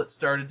well until it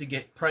started to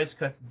get price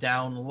cuts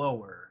down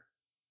lower.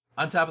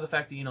 On top of the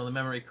fact that, the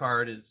memory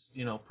card is,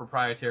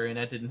 proprietary, and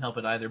that didn't help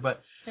it either.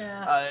 But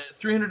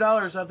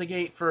 $300 out the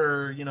gate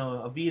for,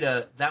 a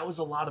Vita, that was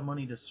a lot of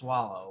money to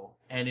swallow.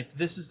 And if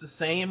this is the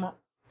same,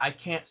 I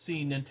can't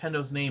see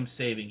Nintendo's name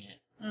saving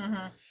it.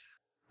 Mm-hmm.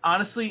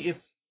 Honestly,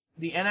 if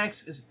the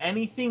NX is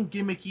anything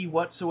gimmicky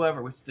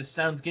whatsoever, which this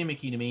sounds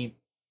gimmicky to me,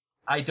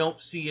 I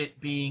don't see it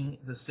being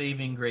the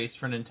saving grace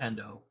for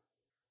Nintendo.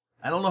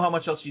 I don't know how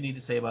much else you need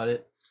to say about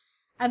it.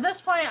 At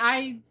this point,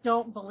 I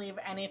don't believe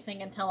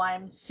anything until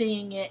I'm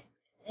seeing it,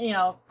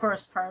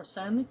 first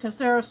person, because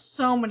there are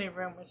so many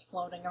rumors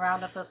floating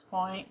around at this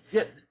point.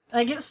 Yeah.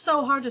 It's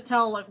so hard to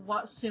tell,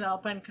 what's,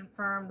 been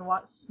confirmed,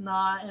 what's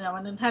not, and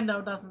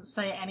Nintendo doesn't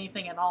say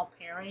anything at all,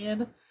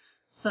 period.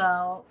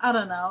 So, I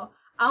don't know.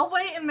 I'll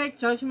wait and make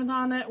judgment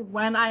on it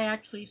when I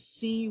actually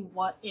see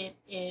what it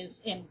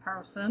is in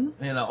person.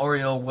 Or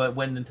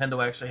when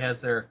Nintendo actually has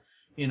their,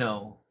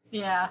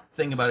 Yeah.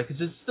 thing about it,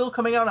 because it's still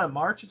coming out on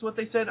March, is what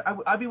they said.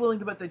 I'd be willing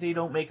to bet that they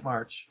don't make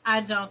March.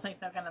 I don't think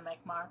they're gonna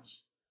make March.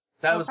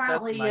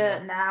 Apparently,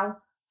 now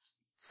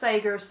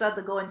Sega has said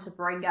they're going to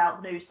bring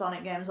out the new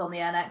Sonic games on the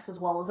NX as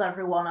well as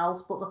everyone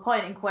else. But the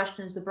point in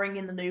question is they're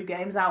bringing the new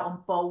games out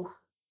on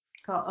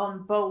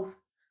both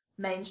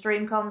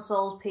mainstream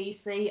consoles,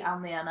 PC,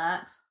 and the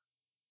NX.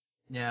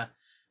 Yeah.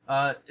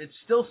 It's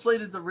still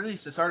slated to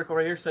release. This article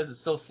right here says it's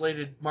still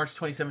slated March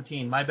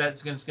 2017. My bet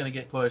is it's going to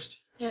get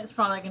pushed. Yeah, it's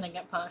probably going to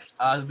get pushed.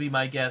 That'd be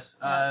my guess.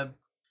 Yeah.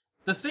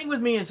 The thing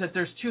with me is that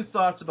there's two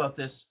thoughts about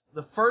this.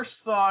 The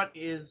first thought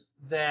is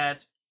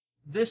that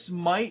this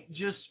might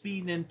just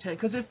be Nintendo.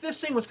 Because if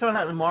this thing was coming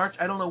out in March,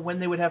 I don't know when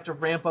they would have to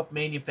ramp up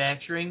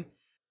manufacturing.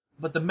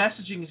 But the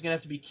messaging is going to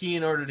have to be key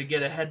in order to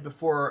get ahead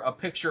before a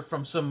picture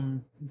from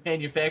some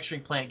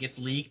manufacturing plant gets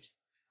leaked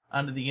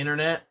onto the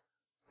internet.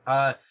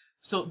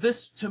 So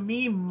this, to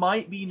me,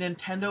 might be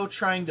Nintendo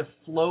trying to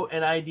float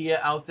an idea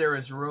out there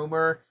as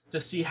rumor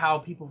to see how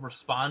people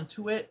respond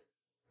to it.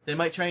 They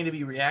might try to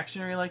be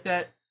reactionary like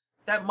that.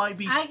 That might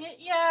be...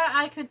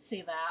 I could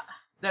see that.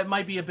 That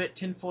might be a bit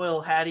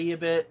tinfoil hatty a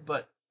bit,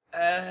 but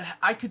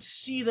I could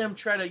see them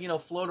try to,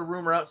 float a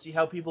rumor out, see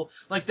how people...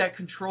 Like that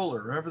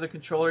controller. Remember the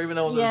controller? Even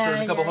though there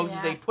was a couple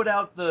hoaxes, they put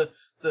out the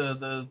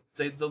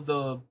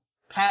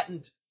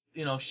patent,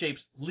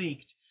 shapes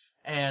leaked,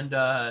 and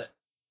a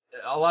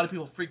lot of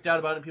people freaked out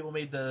about it. People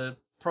made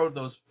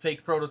those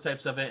fake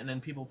prototypes of it, and then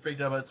people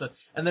freaked out about it. So,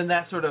 and then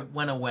that sort of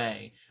went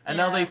away. And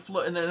now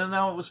and then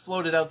now it was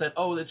floated out that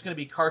it's going to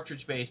be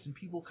cartridge based, and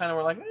people kind of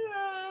were like,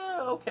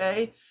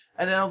 okay.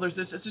 And now there's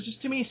this. It's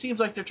just, to me, seems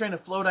like they're trying to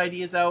float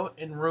ideas out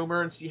in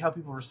rumor and see how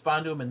people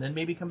respond to them, and then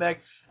maybe come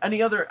back. And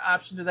the other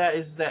option to that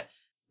is that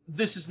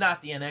this is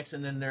not the NX,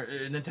 and then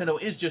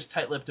Nintendo is just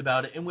tight-lipped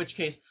about it. In which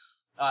case,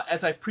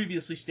 as I've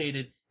previously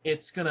stated,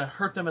 it's going to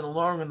hurt them in the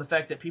long run, the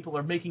fact that people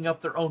are making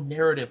up their own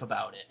narrative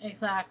about it.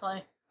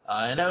 Exactly.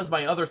 And that was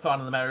my other thought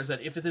on the matter, is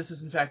that if this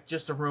is in fact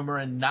just a rumor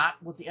and not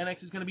what the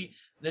NX is going to be,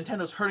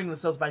 Nintendo's hurting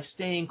themselves by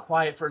staying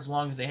quiet for as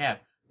long as they have.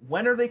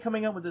 When are they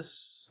coming up with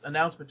this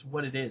announcement to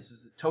what it is?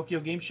 Is it Tokyo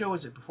Game Show?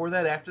 Is it before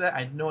that, after that?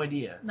 I have no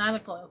idea. Not a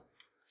clue.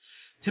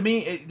 To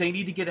me, they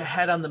need to get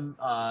ahead on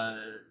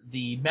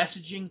the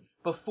messaging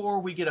before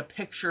we get a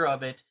picture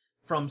of it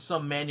from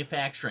some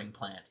manufacturing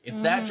plant.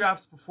 If that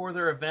drops before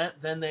their event,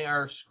 then they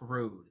are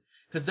screwed.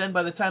 Because then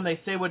by the time they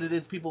say what it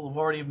is, people have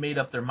already made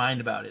up their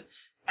mind about it.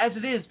 As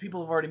it is,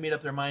 people have already made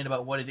up their mind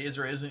about what it is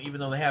or isn't, even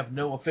though they have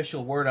no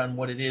official word on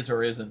what it is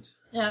or isn't.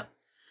 Yep.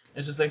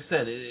 It's just like I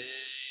said,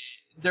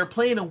 they're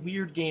playing a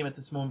weird game at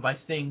this moment by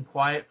staying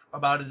quiet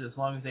about it as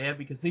long as they have,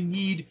 because they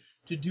need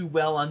to do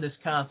well on this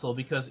console,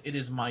 because it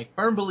is my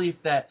firm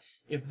belief that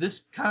if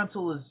this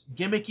console is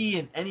gimmicky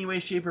in any way,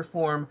 shape, or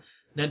form,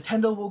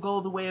 Nintendo will go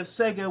the way of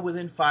Sega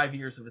within 5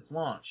 years of its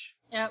launch.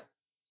 Yep.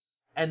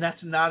 And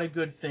that's not a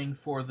good thing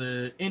for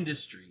the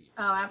industry.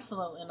 Oh,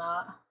 absolutely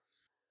not.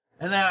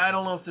 And then, I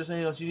don't know if there's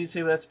anything else you need to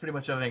say, but that's pretty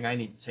much everything I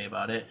need to say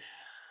about it.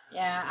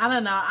 Yeah, I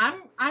don't know.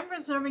 I'm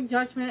reserving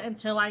judgment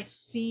until I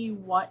see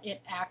what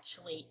it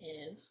actually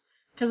is.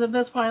 Because at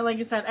this point, like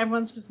you said,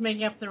 everyone's just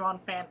making up their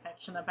own fan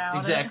fiction about it.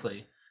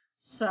 Exactly.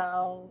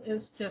 So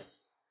it's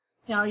just,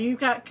 you've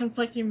got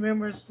conflicting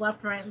rumors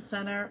left, right, and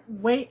center.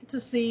 Wait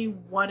to see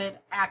what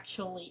it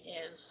actually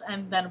is,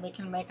 and then we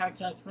can make our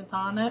judgment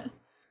on it.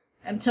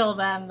 Until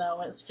then,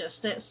 though,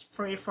 it's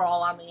free for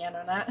all on the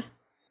internet.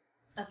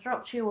 I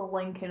dropped you a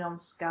link in on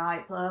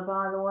Skype there,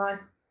 by the way.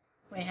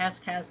 Wait, has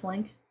Kaz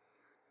link?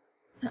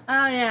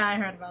 Oh yeah, I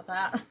heard about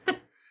that.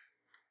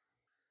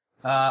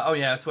 Oh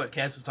yeah, that's what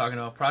Kaz was talking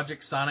about.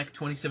 Project Sonic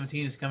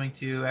 2017 is coming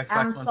to Xbox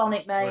One. And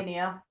Sonic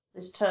Mania.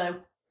 There's two.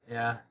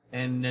 Yeah,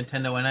 and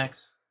Nintendo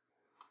NX.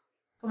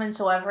 Coming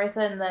to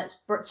everything. That's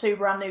two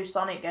brand new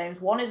Sonic games.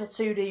 One is a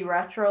 2D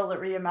retro that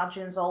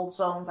reimagines old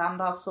zones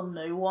and has some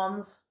new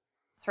ones.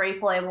 3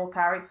 playable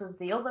characters.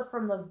 The other,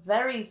 from the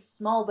very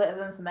small bit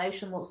of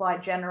information, looks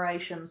like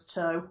Generations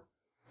 2.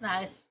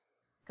 Nice.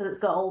 Because it's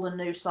got old and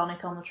new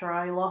Sonic on the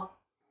trailer.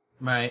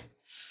 Right.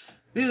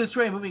 This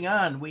way, moving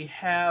on, we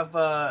have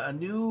a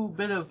new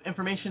bit of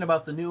information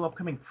about the new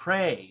upcoming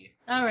Prey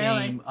Oh,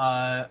 really? game.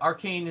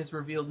 Arcane has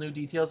revealed new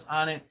details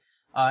on it.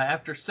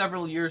 After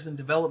several years in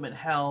development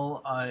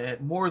hell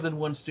at more than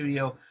one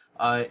studio,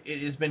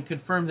 it has been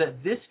confirmed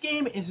that this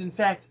game is in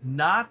fact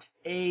not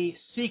a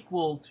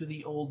sequel to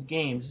the old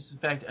games. It's in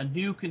fact a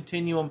new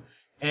continuum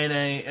and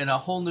a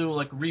whole new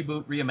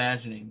reboot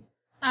reimagining.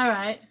 All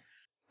right.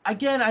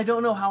 Again, I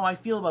don't know how I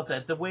feel about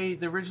that. The way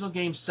the original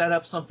game set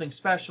up something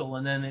special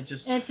and then it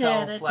just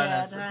fell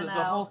flat. The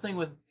whole thing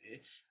with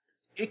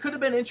it could have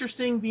been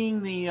interesting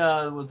being the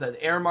was that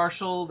air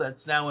marshal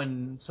that's now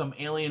in some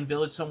alien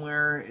village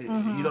somewhere.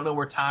 Mm-hmm. You don't know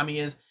where Tommy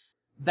is.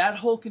 That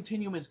whole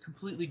continuum is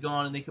completely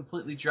gone, and they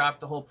completely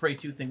dropped the whole Prey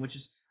 2 thing, which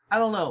is, I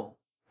don't know.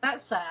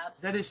 That's sad.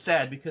 That is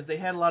sad, because they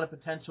had a lot of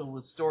potential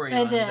with story.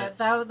 They did.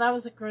 That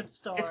was a good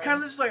story. It's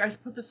kind of just like, I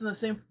put this in the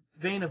same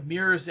vein of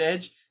Mirror's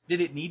Edge. Did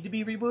it need to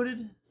be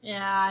rebooted?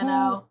 Yeah, I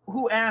know.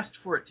 Who asked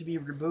for it to be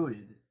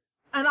rebooted?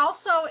 And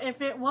also,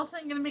 if it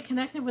wasn't going to be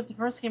connected with the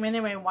first game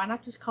anyway, why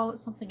not just call it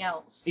something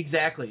else?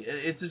 Exactly.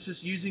 It's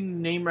just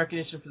using name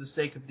recognition for the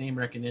sake of name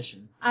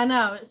recognition. I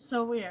know, it's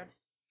so weird.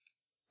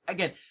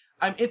 Again,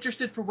 I'm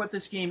interested for what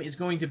this game is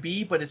going to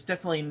be, but it's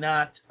definitely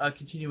not a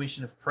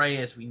continuation of Prey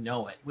as we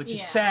know it, which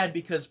is sad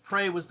because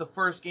Prey was the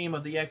first game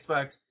of the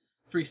Xbox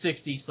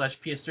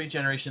 360/PS3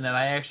 generation that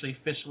I actually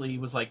officially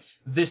was like,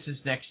 this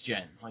is next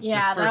gen.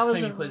 Yeah, that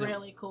was a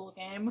really cool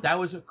game. That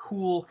was a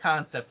cool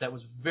concept that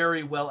was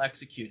very well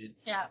executed.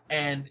 Yeah.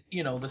 And,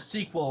 the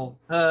sequel,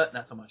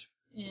 not so much.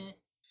 Yeah.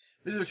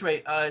 But either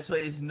way, so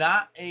it is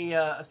not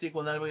a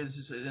sequel. Not it's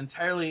just an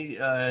entirely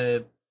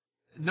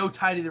no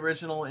tie to the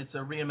original. It's a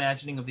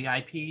reimagining of the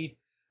IP.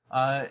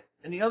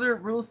 And the other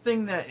real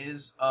thing that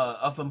is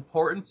of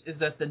importance is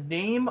that the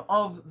name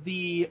of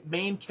the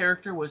main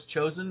character was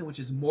chosen, which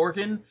is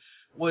Morgan,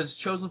 was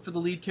chosen for the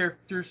lead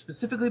character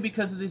specifically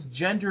because it is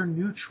gender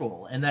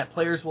neutral, and that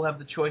players will have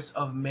the choice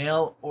of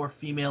male or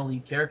female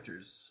lead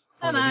characters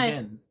before they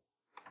begin.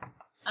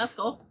 That's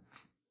cool.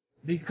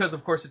 Because,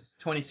 of course, it's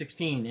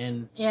 2016,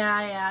 and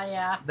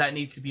yeah, that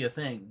needs to be a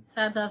thing.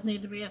 That does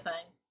need to be a thing.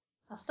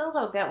 I still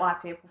don't get why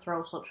people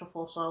throw such a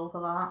fuss over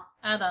that.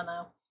 I don't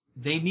know.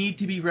 They need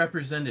to be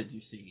represented,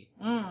 you see.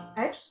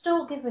 I just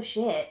don't give a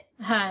shit.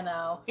 I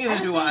know. Neither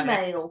do I'm a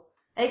female,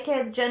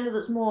 aka the gender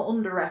that's more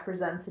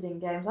underrepresented in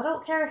games. I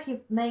don't care if your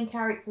main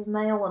character's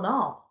male or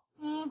not.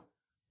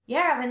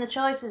 Yeah, having the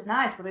choice is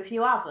nice, but if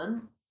you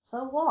haven't,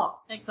 so what?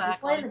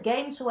 Exactly. You're playing the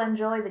game to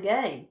enjoy the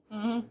game.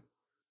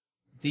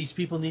 These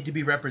people need to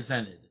be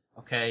represented,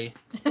 okay?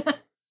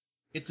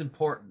 It's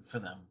important for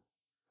them.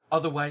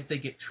 Otherwise, they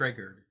get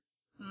triggered.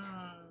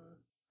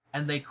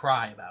 And they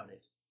cry about it.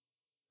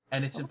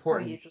 And it's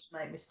important. You just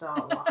make me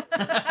start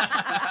laughing.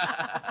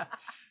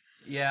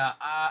 Yeah,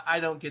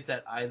 I don't get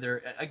that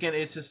either. Again,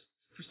 it's just,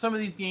 for some of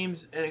these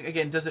games,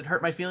 again, does it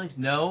hurt my feelings?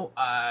 No.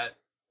 I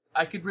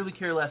could really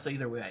care less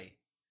either way.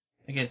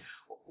 Again,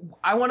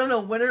 I want to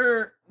know, when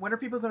are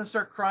people going to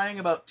start crying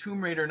about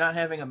Tomb Raider not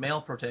having a male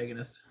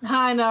protagonist?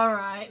 I know,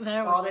 right?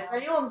 There we go. If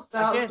anyone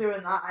starts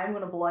doing that, I'm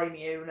going to blame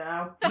you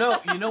now.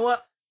 No, you know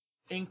what?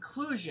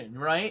 Inclusion,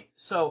 right?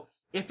 So,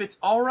 if it's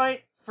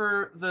alright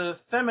for the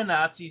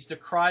feminazis to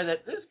cry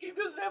that this game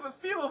doesn't have a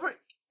female,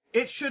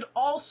 it should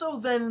also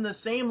then, in the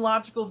same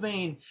logical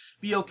vein,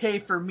 be okay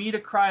for me to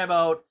cry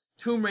about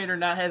Tomb Raider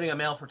not having a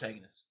male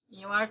protagonist.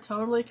 You are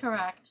totally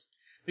correct.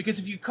 Because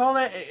if you call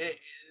that,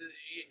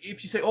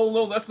 if you say, oh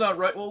no, that's not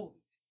right, well,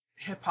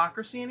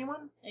 hypocrisy,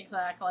 anyone?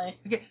 Exactly.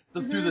 Okay,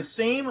 through the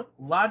same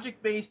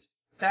logic-based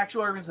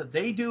factual arguments that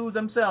they do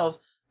themselves,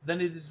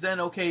 then it is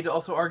then okay to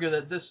also argue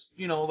that this,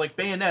 like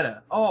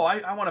Bayonetta. Oh,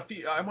 I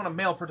want a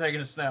male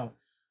protagonist now.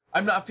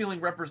 I'm not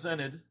feeling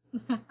represented.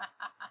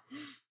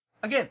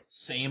 Again,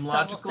 same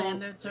logical. Double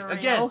standards are real.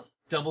 Again,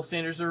 double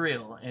standards are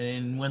real,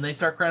 and when they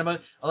start crying about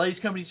it, a lot of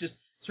these companies just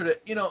sort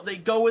of, they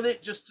go with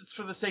it just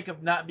for the sake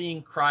of not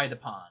being cried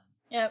upon.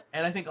 Yep.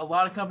 And I think a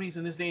lot of companies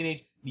in this day and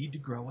age need to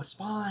grow a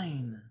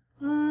spine.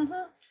 Mm-hmm.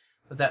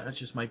 But that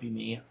just might be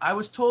me. I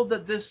was told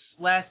that this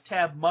last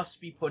tab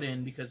must be put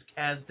in because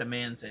Kaz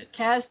demands it.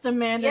 Kaz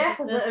demanded Yeah, that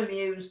because this... it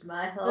amused me.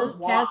 That's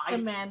why. Kaz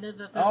demanded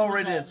that this was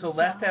right in, in. So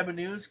last tab of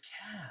news,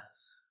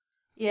 Kaz.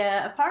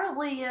 Yeah,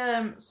 apparently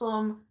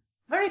some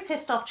very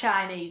pissed off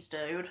Chinese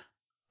dude,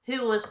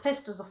 who was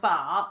pissed as a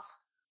fart,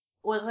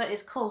 was at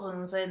his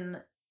cousin's in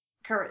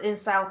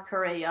South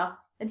Korea,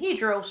 and he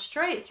drove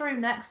straight through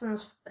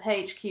Nexon's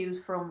HQ's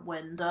front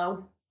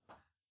window,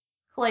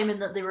 claiming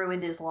that they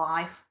ruined his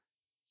life.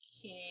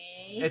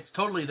 Okay. It's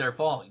totally their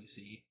fault, you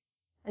see.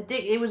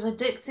 He was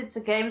addicted to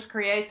games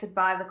created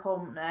by the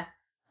company.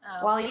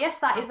 Oh, While so yes,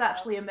 that is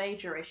actually a folks.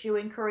 major issue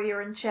in Korea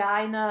and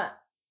China,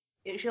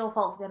 it's your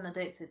fault for getting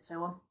addicted to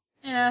them.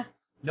 Yeah.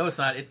 No, it's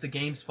not. It's the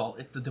game's fault.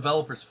 It's the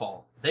developer's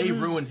fault. They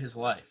ruined his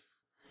life.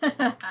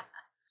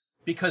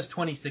 Because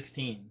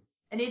 2016.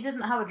 And he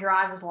didn't have a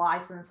driver's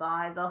license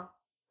either.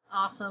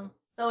 Awesome.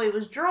 So he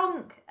was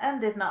drunk and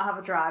did not have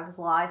a driver's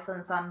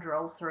license and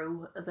drove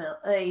through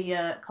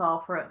a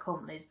corporate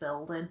company's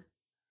building.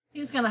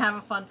 He's gonna have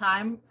a fun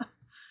time.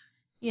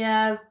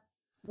 Yeah,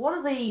 one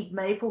of the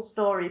Maple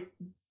Story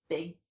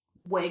big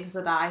wigs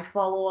that I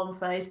follow on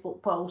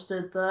Facebook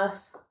posted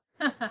this.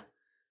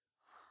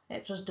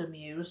 It just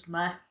amused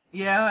me.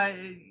 Yeah.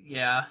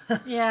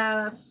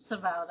 Yeah, that's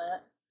about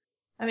it.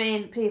 I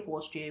mean, people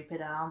are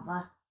stupid, aren't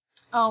they?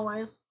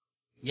 Always.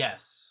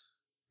 Yes.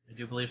 I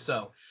do believe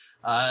so.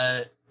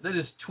 That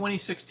is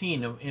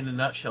 2016 in a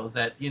nutshell. Is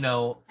that,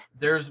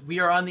 we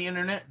are on the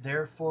internet,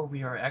 therefore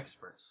we are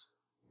experts.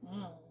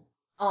 Mm.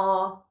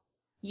 Or,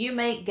 you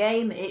make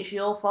game, it's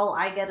your fault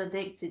I get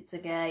addicted to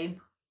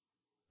game.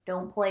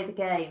 Don't play the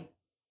game.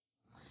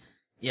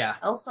 Yeah.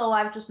 Also,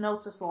 I've just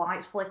noticed the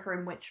lights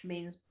flickering, which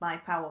means my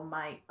power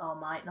might or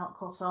might not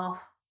cut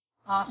off.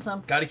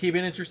 Awesome. Got to keep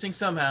it interesting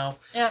somehow.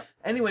 Yep.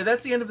 Anyway,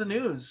 that's the end of the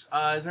news.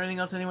 Is there anything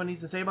else anyone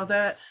needs to say about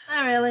that?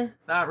 Not really.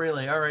 Not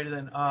really. Alrighty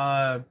then.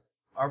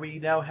 Are we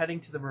now heading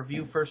to the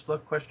review first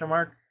look, ?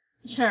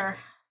 Sure.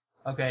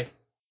 Okay.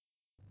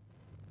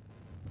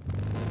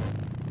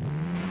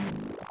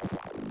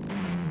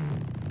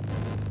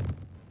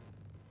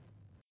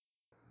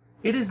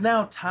 It is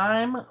now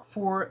time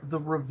for the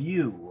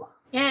review.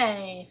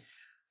 Yay.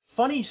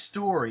 Funny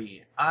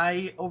story,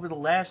 I, over the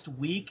last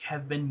week,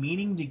 have been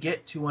meaning to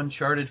get to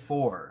Uncharted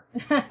 4.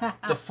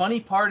 The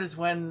funny part is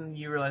when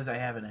you realize I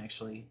haven't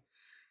actually.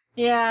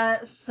 Yeah,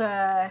 it's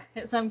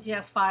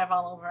MGS5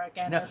 all over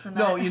again, isn't it?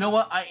 No, you know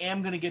what? I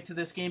am going to get to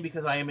this game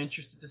because I am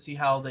interested to see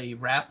how they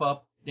wrap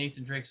up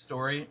Nathan Drake's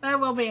story. That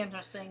will be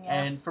interesting,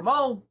 yes. And from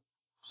all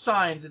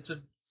signs, it's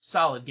a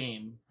solid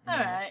game.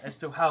 Alright. As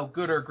to how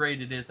good or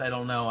great it is, I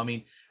don't know. I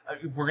mean,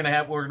 we're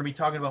gonna be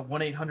talking about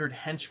 1-800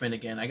 Henchmen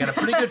again. I got a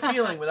pretty good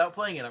feeling without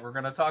playing it. We're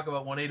gonna talk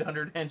about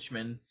 1-800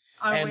 Henchmen.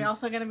 Are we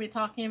also going to be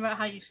talking about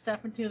how you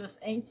step into this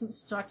ancient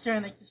structure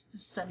and it just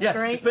disintegrates?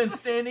 Yeah, it's been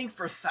standing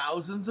for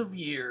thousands of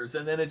years,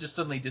 and then it just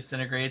suddenly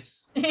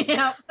disintegrates.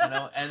 Yep.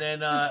 And then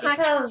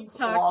Because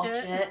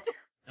logic.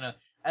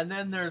 And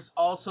then there's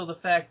also the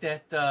fact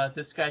that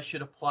this guy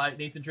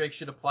Nathan Drake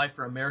should apply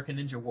for American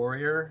Ninja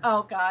Warrior.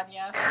 Oh God,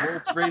 yes.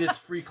 World's greatest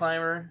free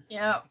climber.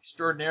 Yep.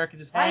 Extraordinaire. Could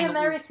just Why hang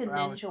American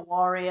Ninja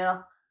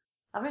Warrior?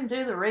 Have him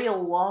do the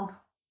real one.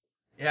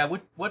 Yeah,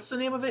 what's the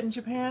name of it in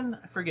Japan?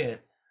 I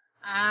forget.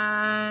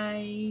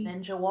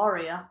 Ninja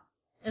Warrior.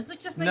 Is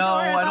it just Ninja No,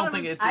 Warrior? I don't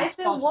think it's. I've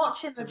been called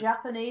watching the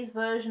Japanese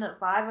version at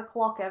 5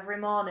 o'clock every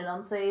morning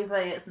on TV.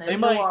 It's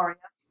Ninja Warrior.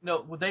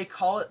 No, they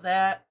call it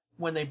that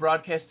when they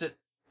broadcast it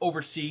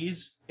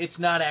overseas. It's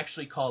not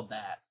actually called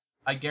that.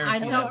 I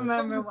guarantee. I don't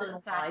remember what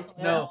it's actually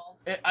called.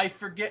 I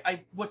forget.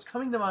 What's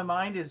coming to my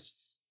mind is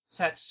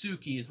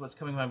Satsuki is what's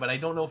coming to mind, but I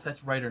don't know if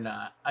that's right or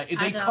not.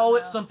 They call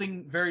it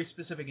something very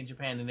specific in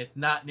Japan, and it's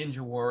not Ninja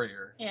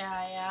Warrior.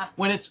 Yeah.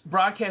 When it's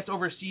broadcast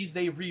overseas,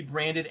 they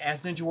rebrand it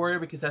as Ninja Warrior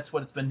because that's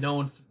what it's been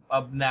known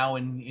of now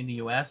in the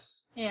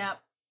U.S. Yep.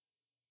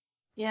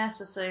 Yeah,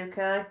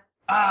 Sasuke.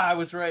 I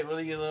was right. What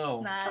do you know?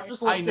 Nice. I've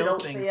just looked it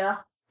up things. for you.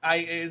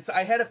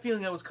 I had a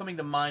feeling that was coming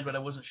to mind, but I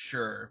wasn't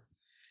sure.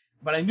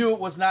 But I knew it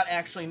was not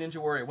actually Ninja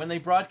Warrior. When they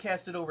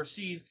broadcast it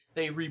overseas,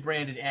 they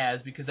rebranded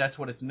as because that's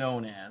what it's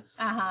known as.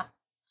 Uh-huh.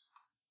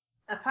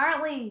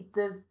 Apparently,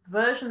 the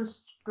version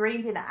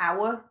screened in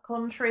our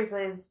countries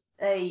is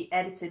a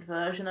edited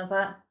version of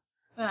it.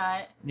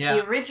 Right. Yeah.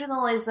 The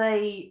original is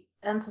a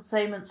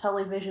entertainment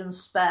television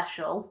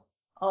special,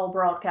 all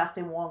broadcast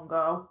in one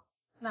go.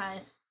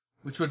 Nice.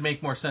 which would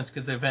make more sense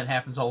because the event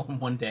happens all in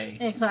one day.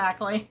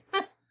 Exactly.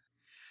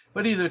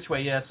 But either which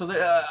way, yeah. So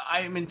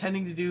I'm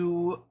intending to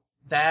do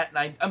that,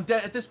 and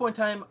at this point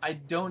in time, I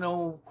don't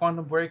know.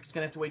 Quantum Break is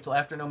gonna have to wait till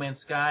after No Man's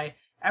Sky.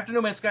 After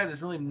No Man's Sky,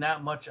 there's really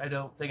not much I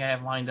don't think I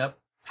have lined up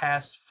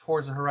past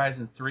Forza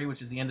Horizon 3,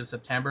 which is the end of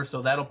September,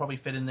 so that'll probably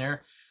fit in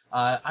there.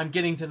 I'm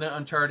getting to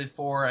Uncharted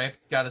 4. I've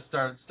got to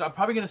start. I'm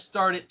probably going to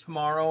start it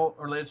tomorrow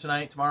or later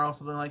tonight,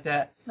 something like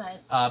that.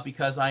 Nice.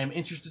 Because I am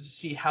interested to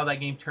see how that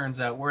game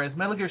turns out. Whereas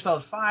Metal Gear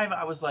Solid 5,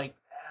 I was like,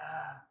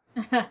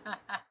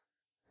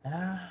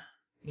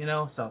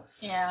 so.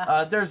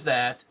 Yeah. There's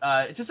that.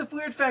 It's just a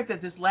weird fact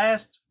that this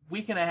last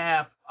week and a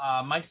half,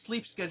 my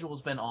sleep schedule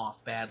has been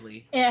off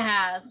badly. It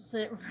has.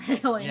 It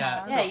really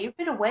Yeah, has. Yeah, you've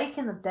been awake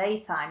in the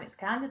daytime. It's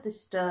kind of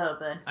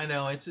disturbing. I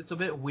know it's a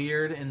bit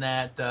weird in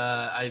that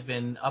I've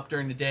been up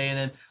during the day, and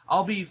then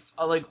I'll be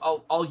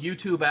I'll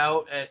YouTube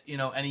out at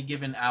any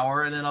given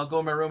hour, and then I'll go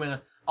in my room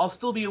and I'll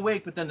still be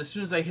awake, but then as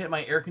soon as I hit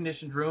my air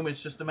conditioned room,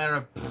 it's just a matter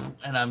of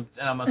and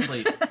I'm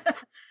asleep.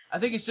 I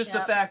think it's just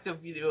the fact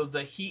of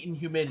the heat and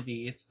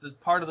humidity. It's the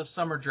part of the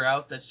summer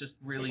drought that's just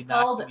really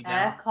knocking me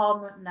down. It's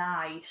called aircon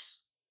nice.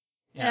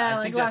 Yeah,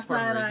 I think that's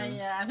part of the night,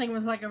 reason. I think it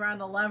was like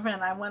around 11.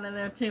 I went in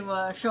there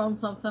to show him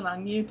something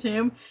on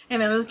YouTube,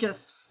 and it was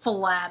just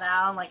flat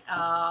out. I'm like, oh,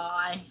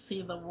 I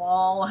see the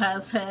wall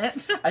has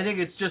hit. I think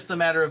it's just a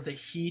matter of the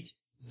heat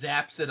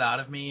zaps it out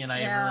of me, and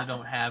I really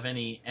don't have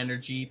any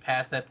energy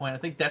past that point. I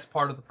think that's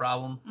part of the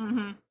problem.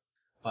 Mm-hmm.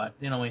 But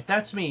anyway,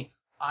 that's me.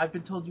 I've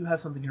been told you have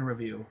something to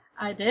review.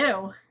 I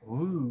do.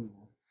 Ooh.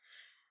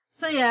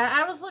 So yeah,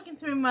 I was looking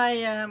through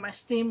my my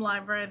Steam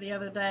library the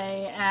other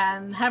day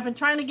and have been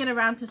trying to get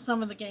around to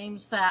some of the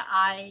games that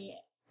I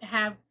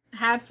have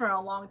had for a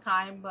long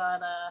time,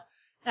 but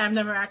I've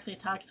never actually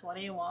touched. What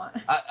do you want?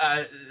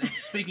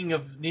 Speaking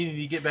of needing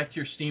to get back to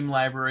your Steam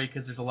library,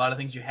 because there's a lot of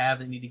things you have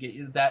that need to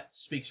get, that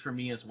speaks for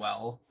me as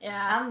well.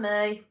 Yeah. And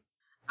me.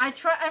 I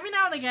try every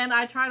now and again.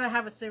 I try to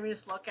have a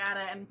serious look at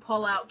it and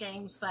pull out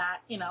games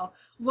that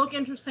look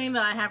interesting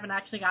that I haven't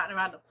actually gotten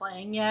around to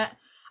playing yet.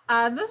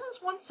 This is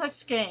one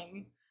such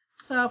game.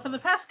 So for the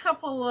past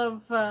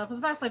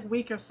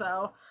week or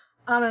so,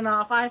 on and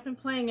off, I've been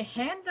playing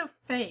Hand of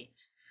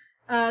Fate,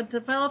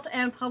 developed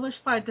and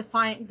published by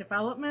Defiant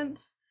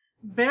Development.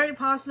 Very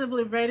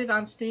positively rated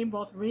on Steam,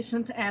 both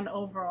recent and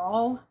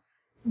overall.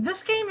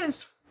 This game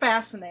is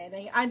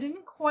fascinating. I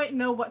didn't quite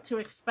know what to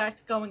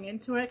expect going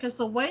into it, because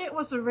the way it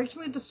was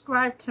originally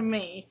described to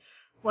me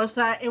was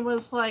that it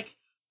was like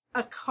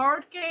a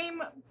card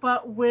game,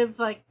 but with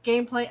like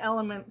gameplay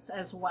elements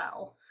as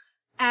well.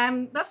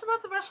 And that's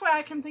about the best way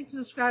I can think to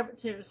describe it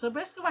too. So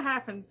basically what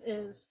happens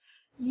is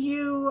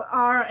you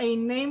are a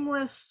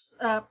nameless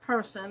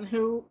person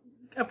who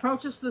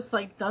approaches this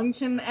like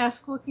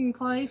dungeon-esque looking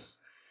place,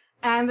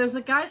 and there's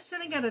a guy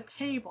sitting at a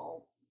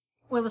table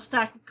with a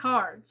stack of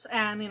cards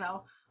and,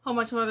 a whole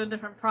bunch of other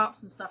different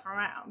props and stuff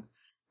around.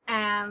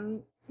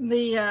 And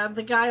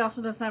the guy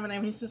also doesn't have a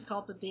name, he's just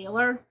called the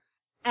dealer.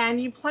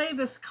 And you play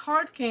this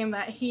card game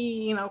that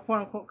he,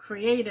 quote unquote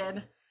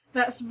created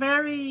that's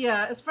very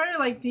it's very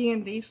like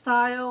D&D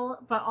style,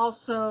 but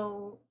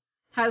also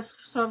has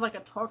sort of like a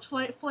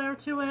torchlight flair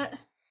to it.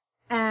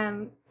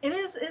 And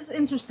it's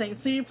interesting.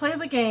 So you play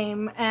the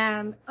game,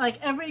 and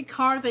like every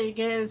card that you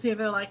get is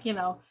either like,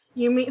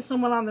 you meet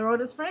someone on the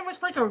road. It's very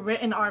much like a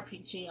written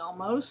RPG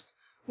almost,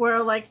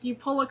 where like you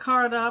pull a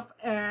card up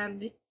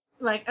and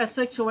like a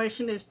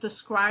situation is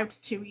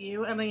described to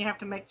you, and then you have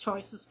to make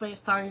choices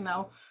based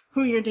on,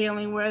 who you're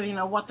dealing with,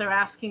 what they're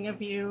asking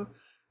of you,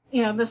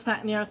 this,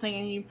 that, and the other thing,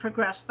 and you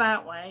progress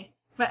that way.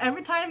 But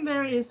every time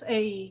there is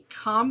a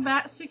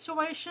combat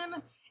situation,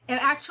 it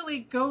actually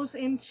goes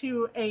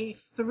into a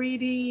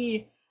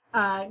 3D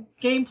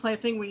gameplay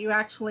thing where you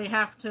actually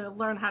have to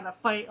learn how to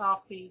fight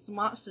off these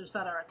monsters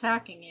that are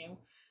attacking you.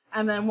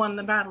 And then when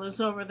the battle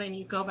is over, then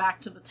you go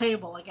back to the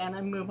table again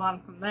and move on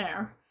from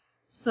there.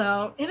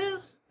 So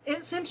it's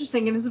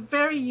interesting. It is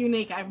very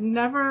unique. I've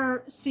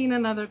never seen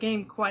another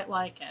game quite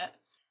like it.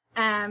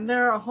 And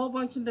there are a whole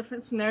bunch of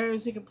different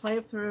scenarios you can play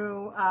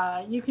through.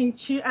 You can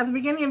choose at the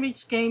beginning of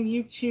each game.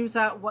 You choose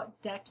out what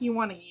deck you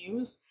want to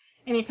use,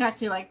 and you can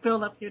actually like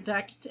build up your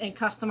deck and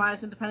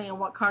customize it depending on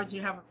what cards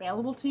you have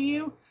available to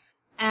you.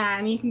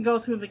 And you can go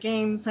through the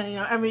games, and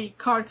every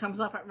card comes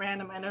up at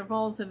random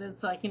intervals. It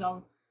is like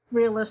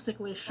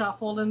realistically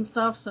shuffled and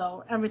stuff.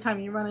 So every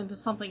time you run into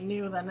something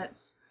new, then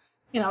it's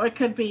it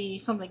could be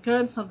something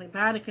good, something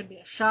bad. It could be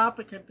a shop.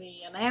 It could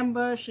be an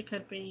ambush. It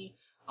could be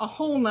a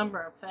whole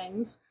number of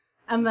things.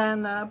 And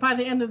then by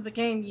the end of the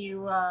game,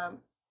 you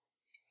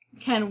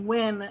can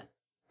win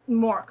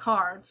more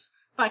cards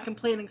by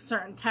completing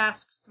certain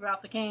tasks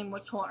throughout the game,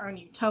 which will earn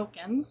you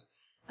tokens.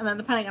 And then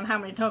depending on how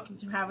many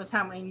tokens you have is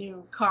how many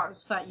new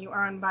cards that you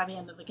earn by the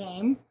end of the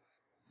game.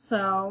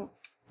 So,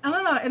 I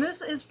don't know,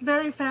 it's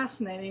very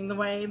fascinating the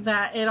way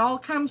that it all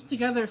comes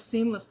together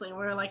seamlessly,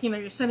 where like,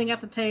 you're sitting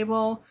at the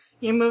table,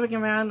 you're moving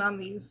around on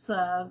these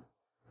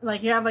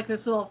like you have like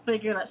this little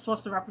figure that's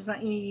supposed to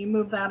represent you. You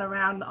move that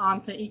around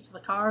onto each of the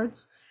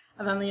cards,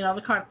 and then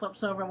the card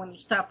flips over when you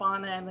step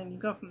on it, and then you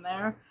go from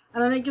there.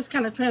 And then it just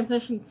kind of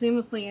transitions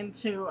seamlessly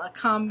into a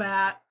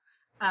combat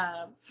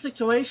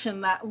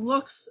situation that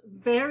looks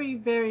very,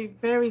 very,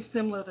 very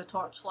similar to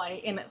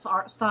Torchlight in its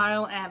art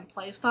style and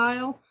play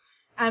style.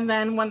 And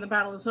then when the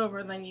battle is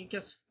over, then you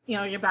just,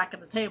 you're back at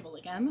the table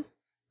again.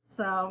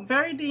 So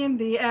very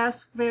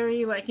D&D-esque,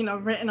 very written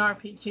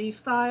RPG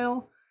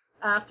style.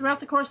 Throughout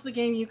the course of the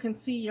game, you can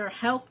see your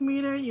health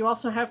meter. You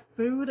also have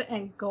food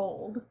and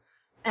gold.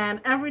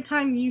 And every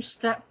time you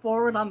step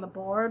forward on the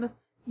board,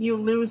 you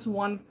lose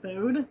 1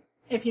 food.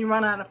 If you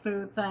run out of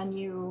food, then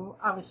you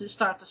obviously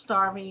start to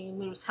starve and you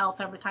lose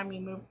health every time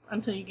you move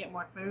until you get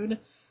more food.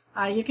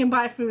 You can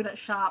buy food at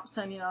shops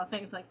and,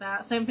 things like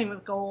that. Same thing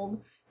with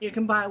gold. You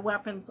can buy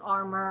weapons,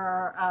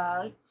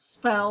 armor,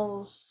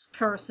 spells,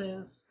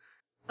 curses,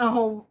 a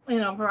whole,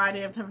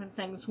 variety of different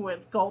things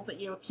with gold that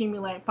you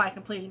accumulate by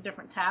completing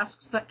different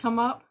tasks that come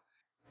up.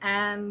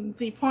 And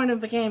the point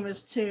of the game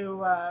is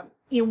to,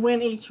 you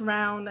win each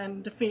round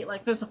and defeat,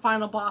 there's a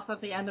final boss at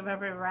the end of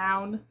every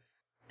round.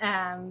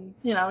 And,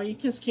 you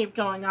just keep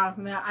going on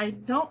from there. I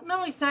don't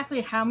know exactly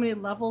how many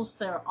levels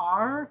there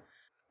are,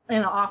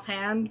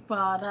 offhand,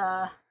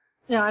 but,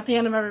 at the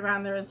end of every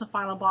round there is a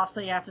final boss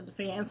that you have to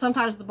defeat. And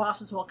sometimes the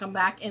bosses will come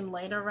back in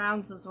later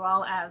rounds as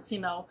well as,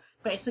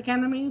 basic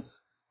enemies.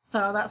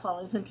 So that's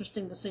always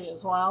interesting to see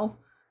as well.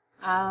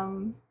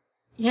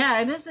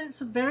 Yeah, it is.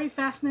 It's a very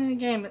fascinating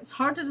game. It's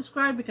hard to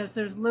describe because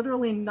there's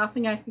literally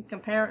nothing I can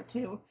compare it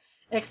to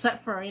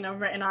except for,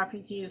 written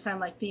RPGs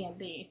and,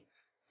 D&D.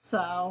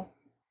 So,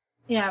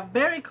 yeah,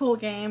 very cool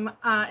game.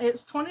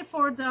 It's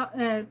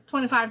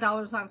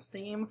 $25 on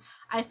Steam.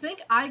 I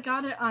think I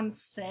got it on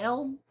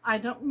sale. I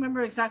don't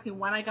remember exactly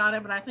when I got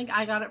it, but I think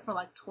I got it for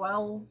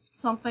 12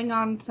 something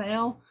on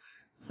sale.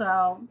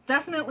 So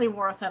definitely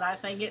worth it, I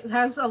think. It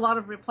has a lot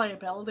of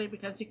replayability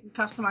because you can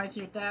customize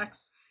your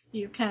decks.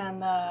 You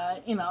can,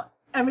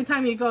 every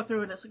time you go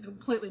through it, it's a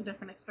completely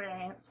different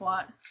experience.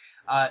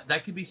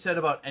 That could be said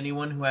about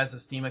anyone who has a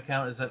Steam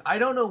account, is that I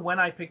don't know when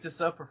I picked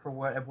this up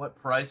or at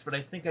what price, but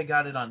I think I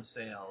got it on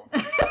sale.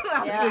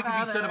 Yeah, it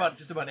could be said about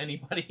just about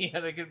anybody,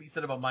 and it could be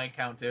said about my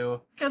account too.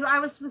 Because I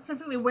was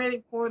specifically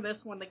waiting for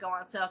this one to go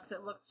on sale because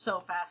it looked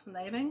so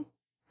fascinating.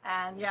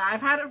 And yeah,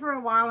 I've had it for a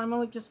while. I'm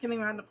only just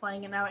getting around to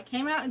playing it now. It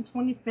came out in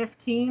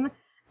 2015,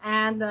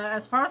 and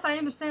as far as I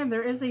understand,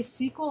 there is a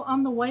sequel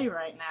on the way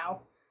right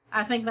now.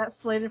 I think that's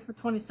slated for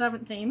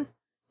 2017,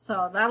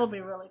 so that'll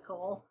be really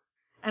cool.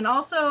 And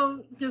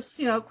also,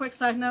 just, quick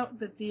side note,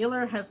 the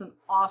dealer has an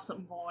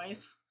awesome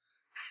voice.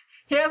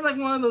 He has,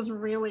 one of those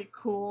really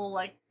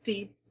cool,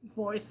 deep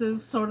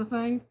voices sort of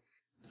thing.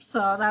 So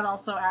that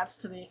also adds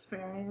to the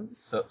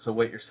experience. So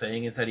what you're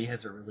saying is that he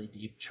has a really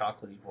deep,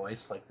 chocolatey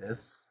voice like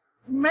this?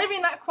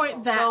 Maybe not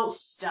quite that. Don't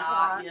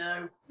start,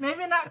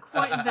 Maybe not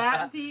quite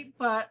that deep,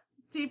 but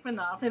deep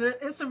enough.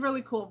 It's a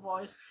really cool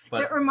voice.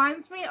 But it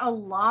reminds me a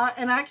lot,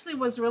 and I actually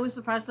was really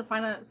surprised to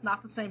find out it's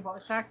not the same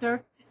voice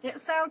actor. It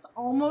sounds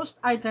almost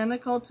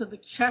identical to the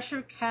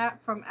Cheshire Cat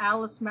from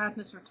Alice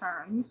Madness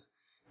Returns.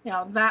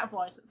 That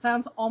voice. It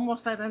sounds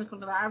almost identical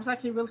to that. I was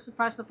actually really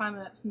surprised to find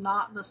that it's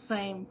not the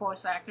same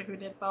voice actor who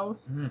did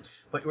both. Mm-hmm.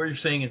 But what you're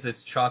saying is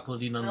it's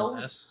chocolatey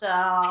nonetheless.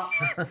 Don't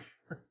start.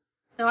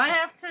 Do I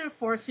have to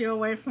force you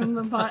away from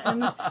the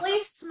button?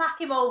 Please smack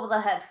him over the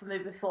head for me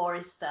before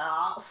he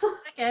starts.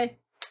 Okay.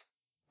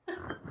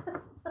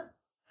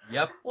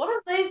 Yep. One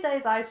of these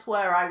days, I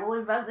swear, I will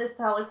invent this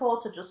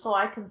teleporter just so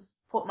I can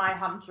put my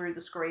hand through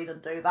the screen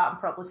and do that and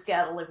probably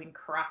scare the living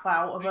crap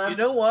out of him. You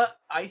know what?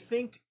 I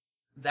think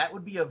that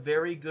would be a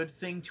very good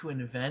thing to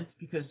invent,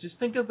 because just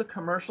think of the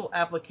commercial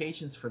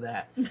applications for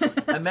that.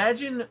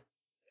 Imagine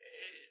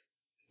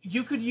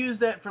you could use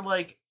that for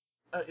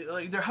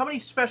how many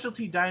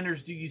specialty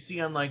diners do you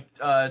see on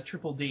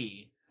Triple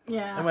D?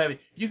 Yeah. And whatever.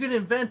 You could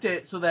invent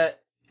it so that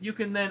you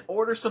can then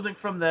order something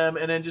from them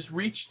and then just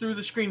reach through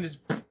the screen and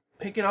just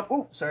pick it up.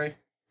 Oh, sorry.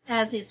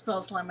 As he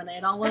spills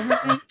lemonade all over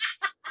me.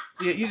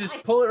 Yeah, you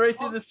just pull it right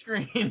through the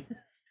screen.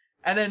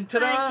 And then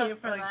ta-da! Thank you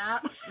for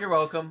that. You're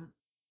welcome.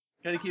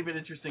 Gotta keep it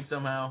interesting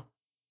somehow.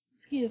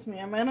 Excuse me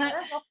a minute.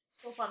 There's lots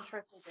of stuff on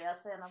Triple D, I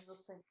say, and I'm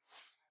just thinking.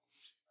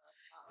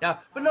 Yeah,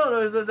 but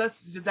no,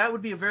 that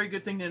would be a very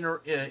good thing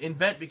to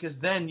invent, because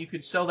then you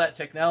could sell that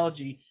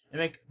technology and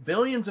make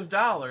billions of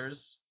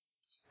dollars,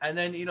 and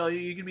then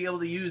you could be able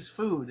to use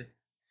food,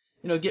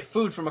 get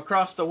food from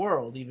across the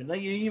world, even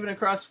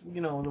across the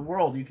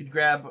world. You could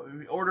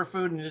order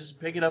food and just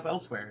pick it up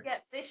elsewhere.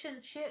 Get fish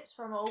and chips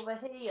from over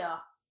here.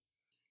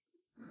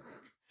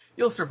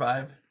 You'll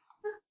survive.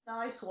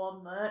 Nice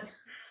one, mate.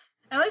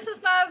 At least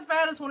it's not as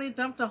bad as when he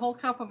dumped a whole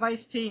cup of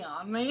iced tea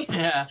on me.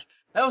 Yeah,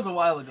 that was a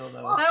while ago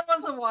though. That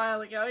was a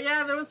while ago.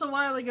 Yeah, there was a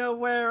while ago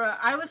where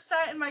I was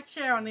sat in my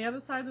chair on the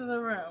other side of the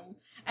room,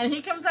 and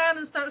he comes out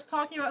and starts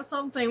talking about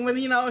something with,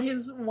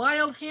 his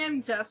wild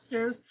hand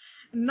gestures,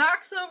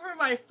 knocks over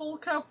my full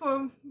cup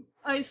of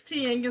iced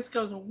tea and just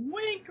goes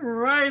wink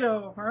right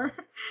over.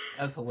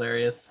 That's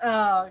hilarious.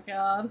 Oh,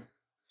 God.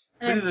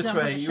 I Put it had to this jump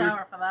way, in the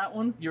shower for that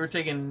one. You were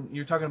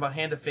talking about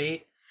Hand of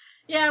Fate.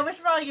 Yeah, we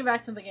should probably get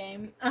back to the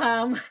game.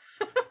 Now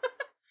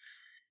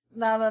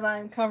that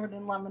I'm covered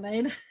in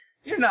lemonade.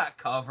 You're not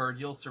covered.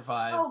 You'll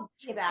survive. Oh,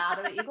 get out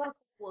of it. You've got a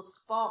couple of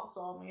spots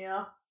on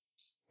you.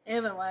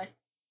 Either way.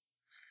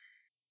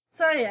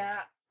 So yeah,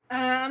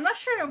 I'm not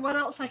sure what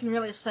else I can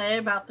really say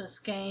about this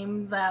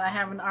game that I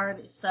haven't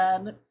already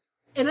said.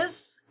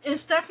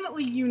 It's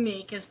definitely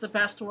unique is the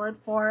best word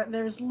for it.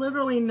 There's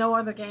literally no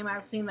other game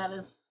I've seen that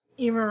is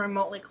even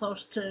remotely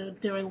close to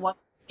doing what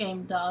this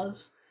game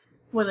does,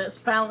 with its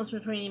balance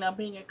between,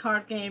 being a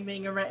card game,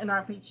 being a written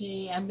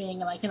RPG, and being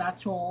like an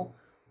actual,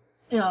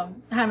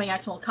 having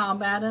actual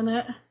combat in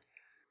it.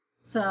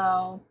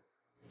 So,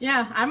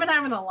 yeah, I've been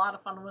having a lot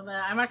of fun with it.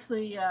 I'm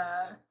actually,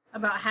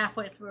 about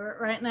halfway through it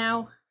right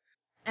now.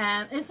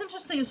 And it's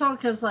interesting as well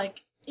because,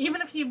 like,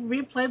 even if you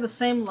replay the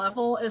same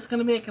level, it's going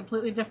to be a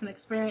completely different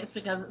experience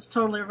because it's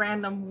totally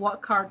random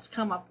what cards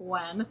come up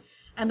when,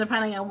 and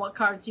depending on what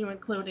cards you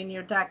include in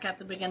your deck at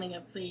the beginning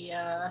of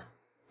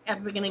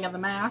the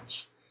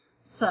match.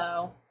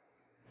 So,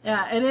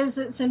 yeah,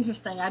 it's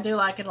interesting. I do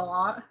like it a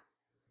lot.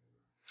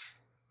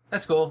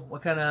 That's cool.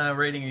 What kind of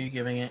rating are you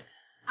giving it?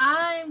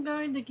 I'm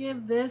going to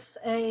give this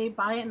a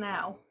buy it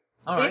now.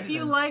 Alright, If you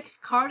then. like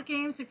card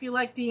games, if you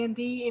like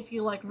D&D, if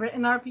you like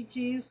written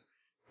RPGs,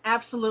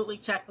 absolutely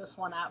check this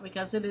one out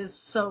because it is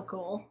so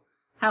cool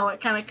how it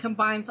kind of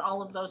combines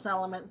all of those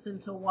elements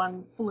into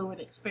one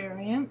fluid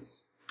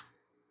experience.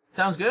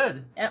 Sounds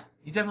good. Yep.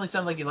 You definitely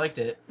sound like you liked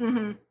it.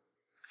 Mm-hmm.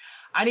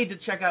 I need to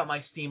check out my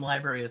Steam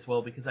library as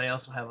well because I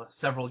also have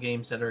several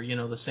games that are,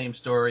 the same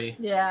story.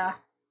 Yeah.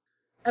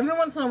 Every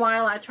once in a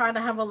while, I try to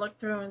have a look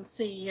through and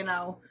see,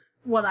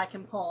 what I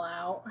can pull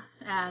out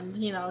and,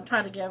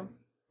 try to give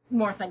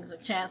more things a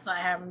chance that I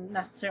haven't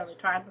necessarily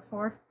tried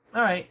before.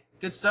 Alright,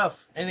 good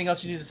stuff. Anything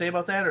else you need to say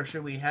about that, or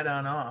should we head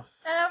on off?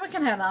 We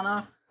can head on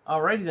off.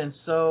 Alrighty then,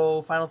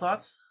 so final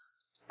thoughts?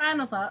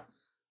 Final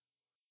thoughts.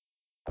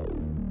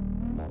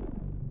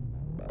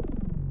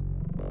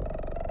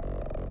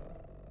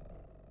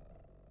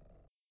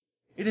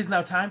 It is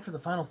now time for the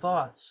final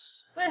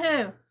thoughts.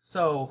 Woohoo!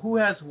 So, who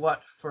has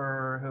what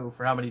for who,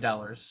 for how many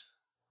dollars?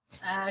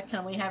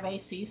 Can we have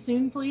AC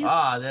soon, please?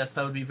 Yes,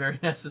 that would be very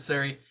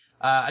necessary.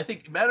 I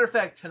think, matter of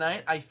fact,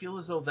 tonight, I feel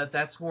as though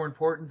that's more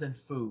important than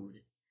food.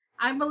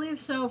 I believe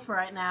so for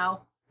right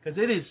now. Because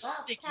it is That's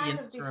sticky kind in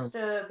of this room.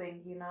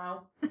 disturbing,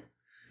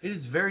 It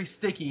is very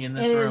sticky in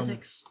this It room. is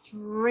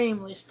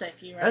extremely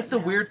sticky right That's the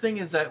now. weird thing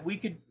is that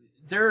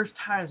there's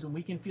times when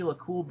we can feel a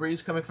cool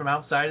breeze coming from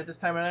outside at this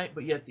time of night,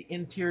 but yet the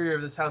interior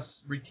of this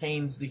house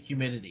retains the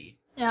humidity.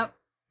 Yep.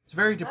 It's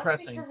very That's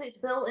depressing. because it's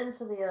built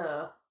into the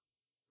earth.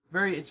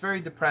 It's very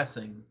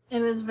depressing.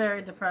 It is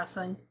very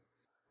depressing.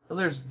 So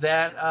there's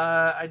that.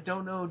 I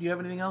don't know. Do you have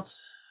anything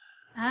else?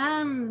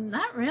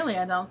 Not really,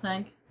 I don't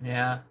think.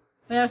 Yeah.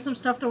 We have some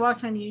stuff to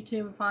watch on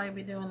YouTube. We'll probably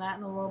be doing that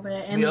in a little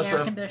bit. And We the also air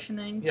have-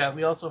 conditioning. Yeah,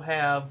 we also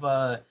have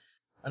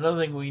another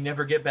thing we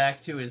never get back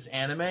to is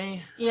anime,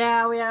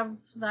 Yeah, we have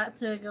that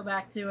to go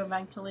back to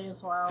eventually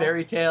as well.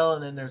 Fairy Tale,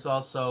 and then there's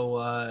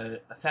also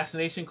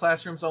Assassination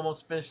Classroom's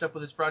almost finished up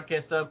with its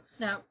broadcast up.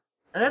 Yep.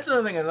 And that's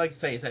another thing I'd like to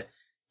say is that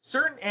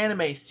certain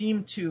anime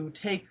seem to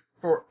take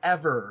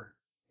forever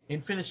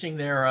in finishing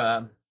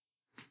their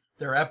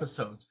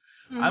episodes.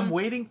 Mm-hmm. I'm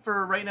waiting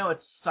for right now.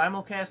 It's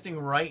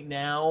simulcasting right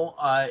now.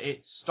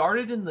 It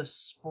started in the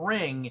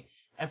spring,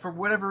 and for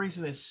whatever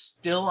reason is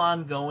still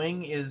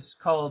ongoing. Is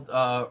called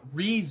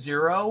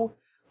ReZero.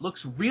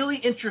 Looks really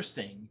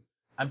interesting.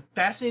 I'm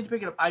fascinated to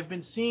pick it up. I've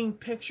been seeing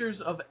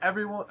pictures of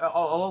everyone,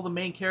 all the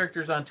main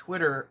characters on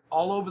Twitter,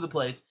 all over the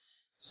place.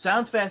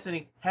 Sounds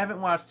fascinating. Haven't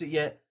watched it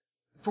yet.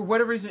 For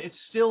whatever reason, it's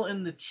still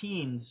in the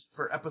teens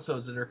for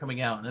episodes that are coming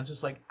out. And I'm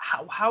just like,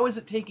 how is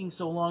it taking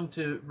so long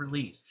to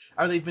release?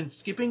 Are they been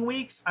skipping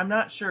weeks? I'm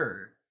not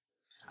sure.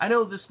 I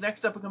know this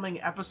next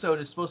upcoming episode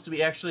is supposed to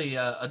be actually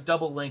a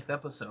double-length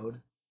episode.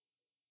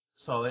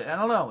 So, I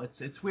don't know.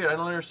 It's weird. I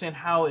don't understand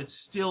how it's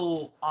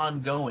still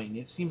ongoing.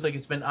 It seems like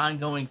it's been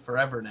ongoing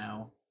forever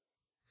now.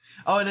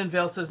 Oh, and then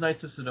Vale says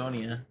Knights of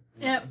Sidonia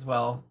Yep. as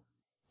well.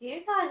 Do you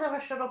guys ever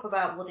shut up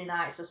about bloody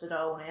Knights of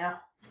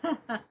Sidonia?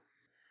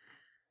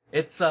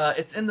 It's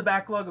in the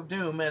backlog of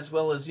Doom, as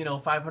well as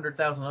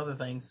 500,000 other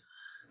things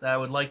that I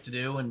would like to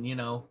do, and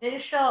In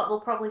short,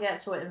 they'll probably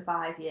get to it in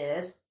 5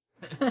 years.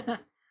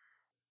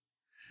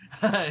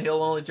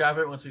 he'll only drop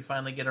it once we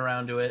finally get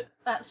around to it.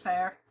 That's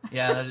fair.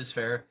 Yeah, that is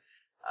fair.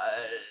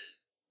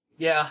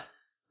 Yeah,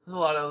 there's a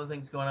lot of other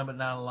things going on, but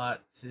not a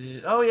lot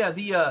to. Oh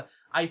yeah,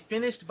 I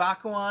finished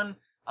Bakuan.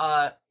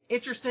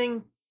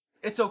 Interesting.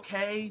 It's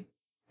okay.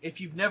 If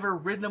you've never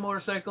ridden a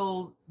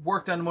motorcycle,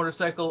 worked on a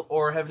motorcycle,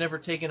 or have never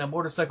taken a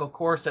motorcycle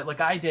course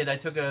like I did, I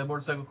took a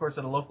motorcycle course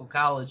at a local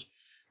college,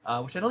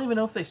 which I don't even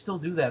know if they still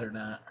do that or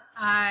not.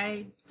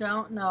 I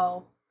don't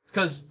know.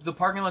 Because the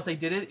parking lot they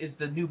did it is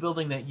the new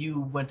building that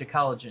you went to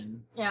college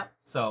in. Yep.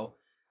 So,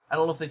 I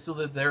don't know if they still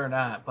live there or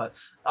not, but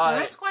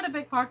There's quite a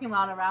big parking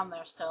lot around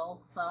there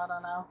still, so I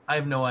don't know. I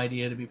have no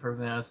idea, to be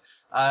perfectly honest.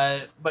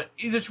 But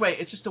either way,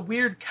 it's just a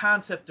weird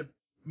concept to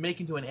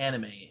make into an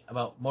anime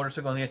about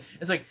motorcycle.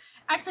 It's like,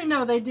 Actually,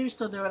 no, they do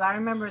still do it. I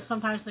remember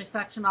sometimes they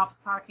section off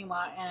the parking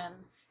lot and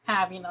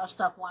have,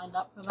 stuff lined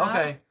up for that.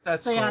 okay,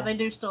 that's So cool. yeah, they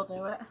do still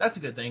do it. That's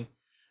a good thing.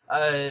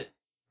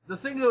 The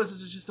thing, though, is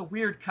it's just a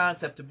weird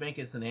concept to make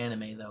it as an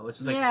anime, though. It's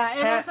just like... Yeah,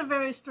 it is a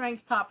very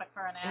strange topic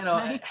for an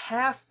anime.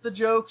 Half the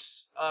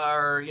jokes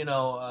are,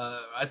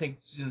 I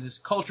think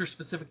just culture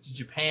specific to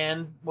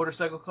Japan,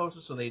 motorcycle culture,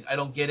 so I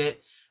don't get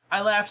it.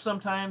 I laugh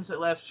sometimes. I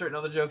laugh at certain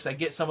other jokes. I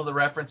get some of the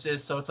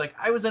references, so it's like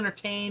I was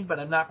entertained, but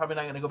I'm probably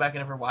not going to go back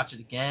and ever watch it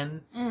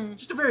again.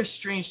 Just a very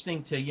strange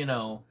thing to,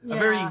 a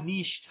very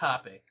niche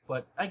topic.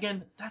 But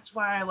again, that's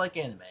why I like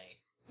anime.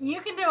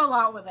 You can do a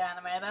lot with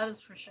anime, that is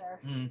for sure.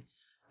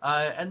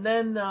 And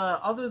then,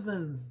 other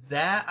than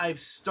that, I've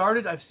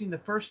seen the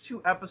first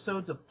 2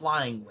 episodes of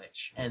Flying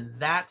Witch, and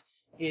that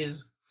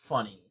is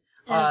funny.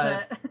 Is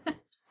it?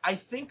 I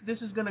think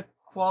this is going to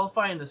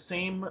qualify in the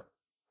same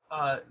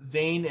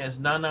vein as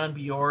Nanan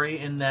Biori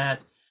in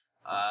that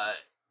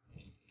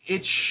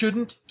it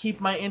shouldn't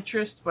keep my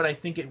interest, but I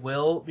think it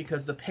will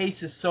because the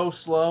pace is so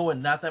slow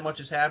and not that much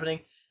is happening.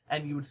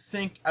 And you would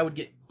think I would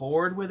get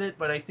bored with it,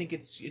 but I think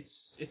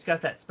it's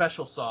got that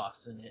special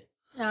sauce in it.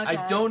 Okay.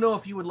 I don't know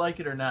if you would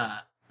like it or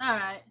not. All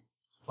right.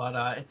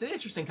 But it's an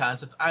interesting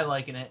concept. I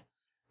liking it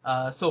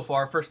so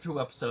far. First 2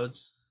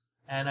 episodes,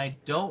 and I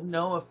don't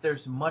know if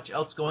there's much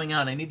else going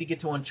on. I need to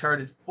get to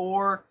Uncharted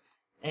 4.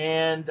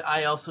 And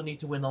I also need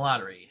to win the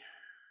lottery.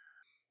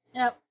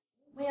 Yep.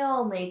 We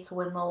all need to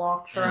win the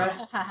lottery.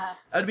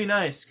 That'd be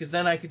nice, because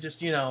then I could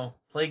just,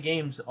 play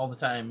games all the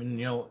time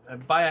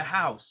and, buy a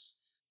house.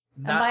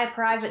 And buy a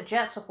private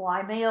jet to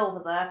fly me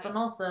over there for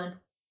nothing.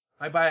 If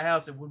I buy a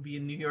house, it would be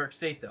in New York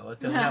State, though. I'll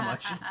tell you that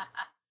much.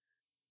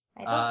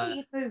 I don't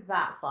think you'd move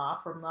that far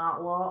from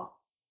that lot.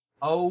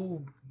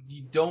 Oh,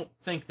 you don't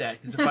think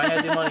that, because if I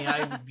had the money,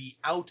 I would be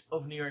out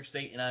of New York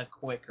State in a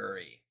quick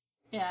hurry.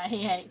 Yeah,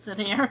 he hates it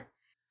here.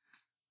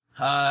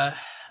 And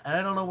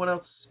I don't know what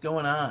else is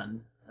going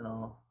on.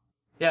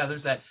 Yeah,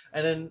 there's that.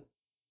 And then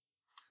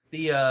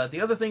the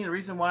other thing, the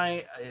reason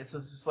why it's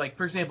just like,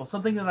 for example,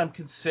 something that I'm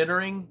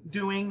considering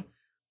doing.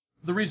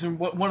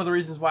 One of the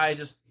reasons why I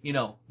just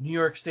New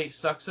York State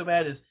sucks so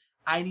bad is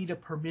I need a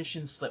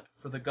permission slip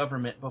for the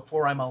government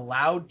before I'm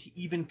allowed to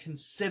even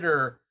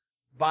consider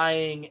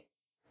buying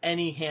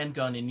any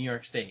handgun in New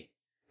York State.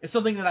 It's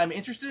something that I'm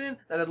interested in,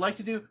 that I'd like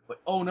to do, but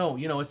oh no,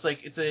 it's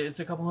like it's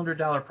a couple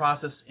 $100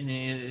 process in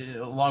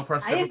a long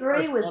process. I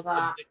agree with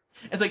that.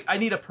 It's like I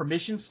need a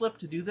permission slip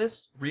to do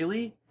this,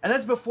 really, and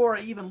that's before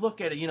I even look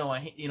at a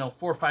 $400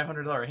 or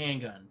 $500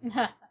 handgun.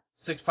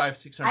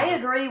 $600. I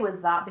agree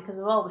with that because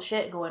of all the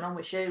shit going on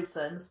with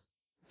shootings.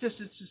 It's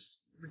just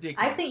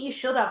ridiculous. I think you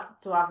should have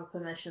to have a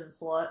permission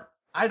slip.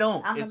 I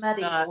don't. And it's a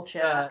medical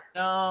check.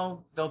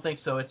 No, don't think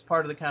so. It's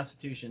part of the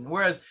Constitution.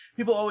 Whereas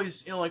people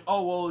always, like,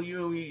 oh, well,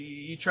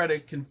 you try to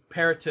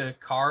compare it to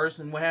cars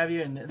and what have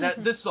you, and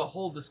this is a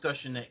whole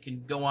discussion that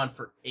can go on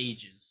for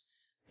ages.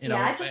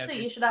 I just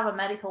think you should have a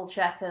medical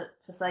check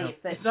to say you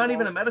fit. It's not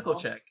even a medical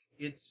check.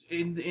 It's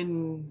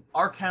in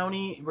our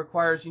county. It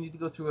requires you need to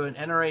go through an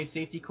NRA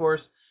safety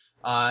course,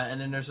 and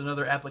then there's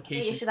another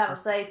application. You should have a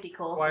safety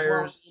course as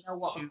well, so you know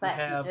what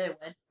effect you're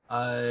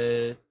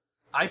doing.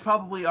 I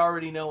probably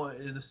already know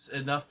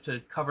enough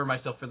to cover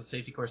myself for the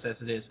safety course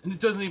as it is, and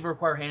it doesn't even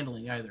require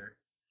handling either.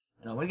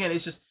 And again,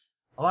 it's just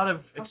a lot of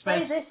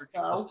expense. I'll say this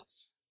though: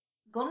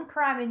 gun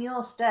crime in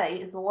your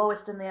state is the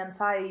lowest in the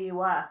entire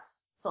U.S.,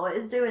 so it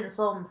is doing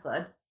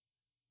something.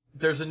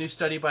 There's a new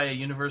study by a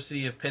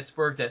University of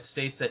Pittsburgh that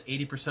states that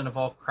 80% of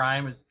all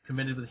crime is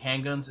committed with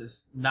handguns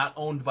is not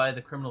owned by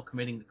the criminal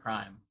committing the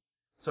crime.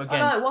 So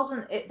again, no, it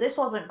wasn't. This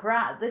wasn't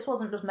This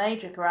wasn't just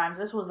major crimes.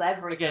 This was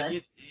everything.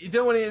 Again, you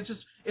don't want to.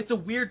 It's a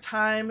weird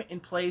time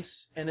and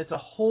place, and it's a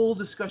whole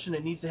discussion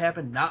that needs to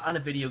happen, not on a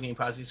video game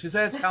podcast. Because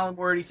as Colin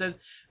already says,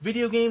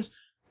 video games,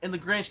 in the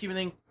grand scheme of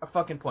things, are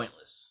fucking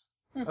pointless.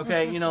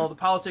 Okay, the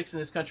politics in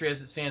this country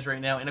as it stands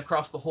right now and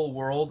across the whole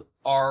world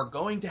are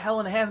going to hell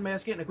in a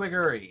handbasket in a quick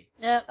hurry.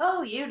 Yep.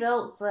 Oh, you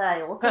don't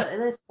say. Look at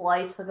this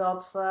place, for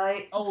God's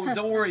sake. Oh,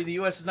 don't worry. The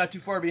U.S. is not too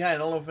far behind. I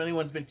don't know if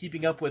anyone's been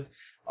keeping up with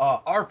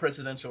our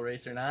presidential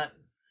race or not.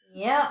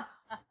 Yep.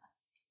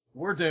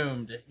 We're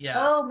doomed. Yeah.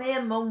 Oh, me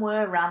and Mum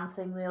were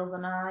ranting the other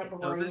night.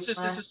 It's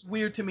just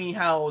weird to me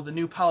how the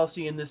new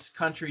policy in this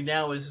country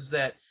now is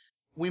that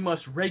we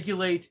must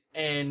regulate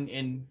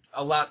and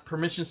allot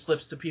permission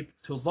slips to people,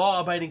 to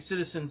law-abiding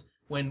citizens,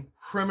 when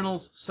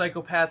criminals,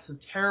 psychopaths, and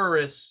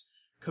terrorists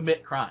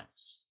commit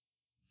crimes.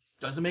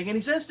 Doesn't make any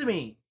sense to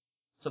me.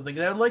 Something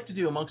that I'd like to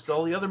do amongst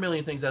all the other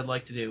million things I'd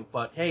like to do.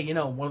 But hey,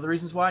 one of the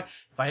reasons why,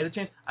 if I had a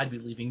chance, I'd be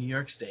leaving New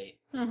York State.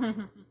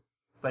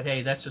 But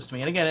hey, that's just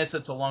me. And again, it's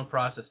a long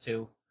process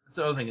too. That's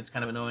the other thing. It's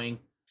kind of annoying.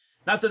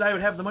 Not that I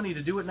would have the money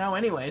to do it now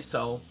anyway.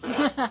 So.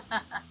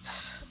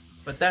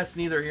 But that's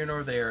neither here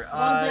nor there.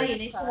 One day you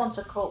need someone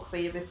to cook for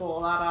you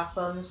before that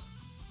happens.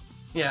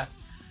 Yeah.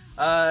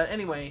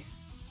 Anyway,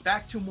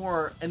 back to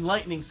more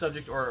enlightening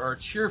subject or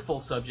cheerful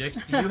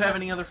subjects. Do you have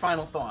any other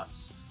final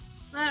thoughts?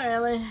 Not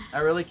really.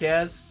 Not really,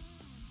 Kaz?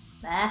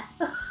 Meh.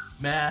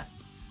 Meh.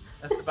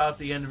 That's about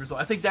the end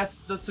result. I think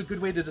that's a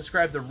good way to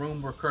describe the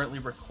room we're currently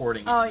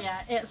recording in. Oh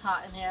yeah, it's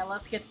hot in here.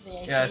 Let's get to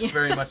the AC. Yes,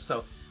 very much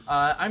so.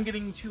 I'm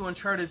getting to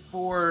Uncharted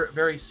 4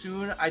 very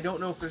soon. I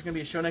don't know if there's going to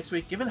be a show next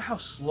week. Given how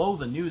slow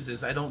the news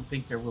is, I don't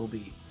think there will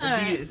be.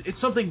 It's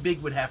something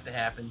big would have to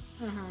happen.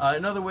 Mm-hmm.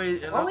 Another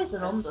way... Always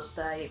an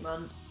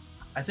understatement.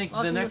 I think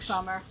Welcome the next... to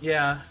summer.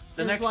 Yeah.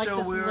 The It's next like show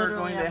this we're literally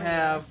going to every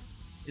have day.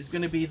 is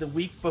going to be the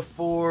week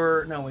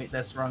before... No, wait,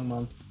 that's the wrong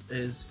month.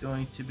 Is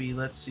going to be...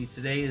 Let's see.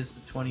 Today is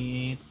the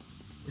 28th.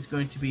 Is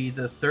going to be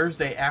the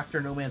Thursday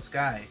after No Man's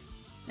Sky.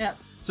 Yep.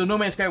 So No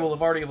Man's Sky will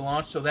have already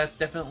launched, so that's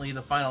definitely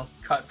the final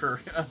cut for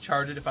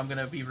Uncharted if I'm going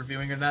to be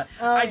reviewing or not.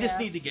 I just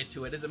need to get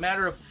to it. It's a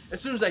matter of, as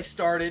soon as I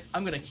start it,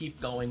 I'm going to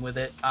keep going with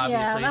it,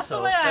 obviously. Yeah, that's so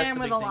the way I that's am the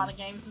with big a lot thing. of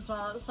games as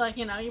well. It's like,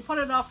 you put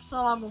it off for so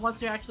long, but once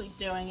you're actually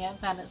doing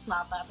it, then it's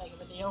not that big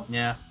of a deal.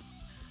 Yeah,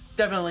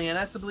 definitely, and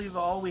that's, I believe,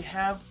 all we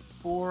have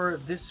for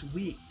this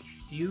week.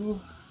 Do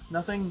you?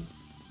 Nothing?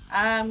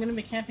 I'm going to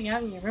be camping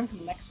out in your room for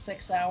the next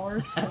 6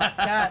 hours, because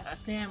god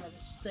damn it,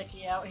 it's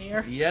sticky out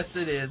here. Yes,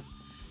 it is.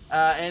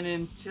 And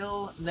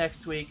until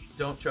next week,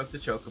 don't choke the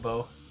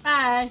chocobo.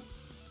 Bye!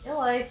 See you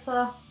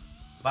later.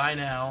 Bye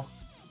now.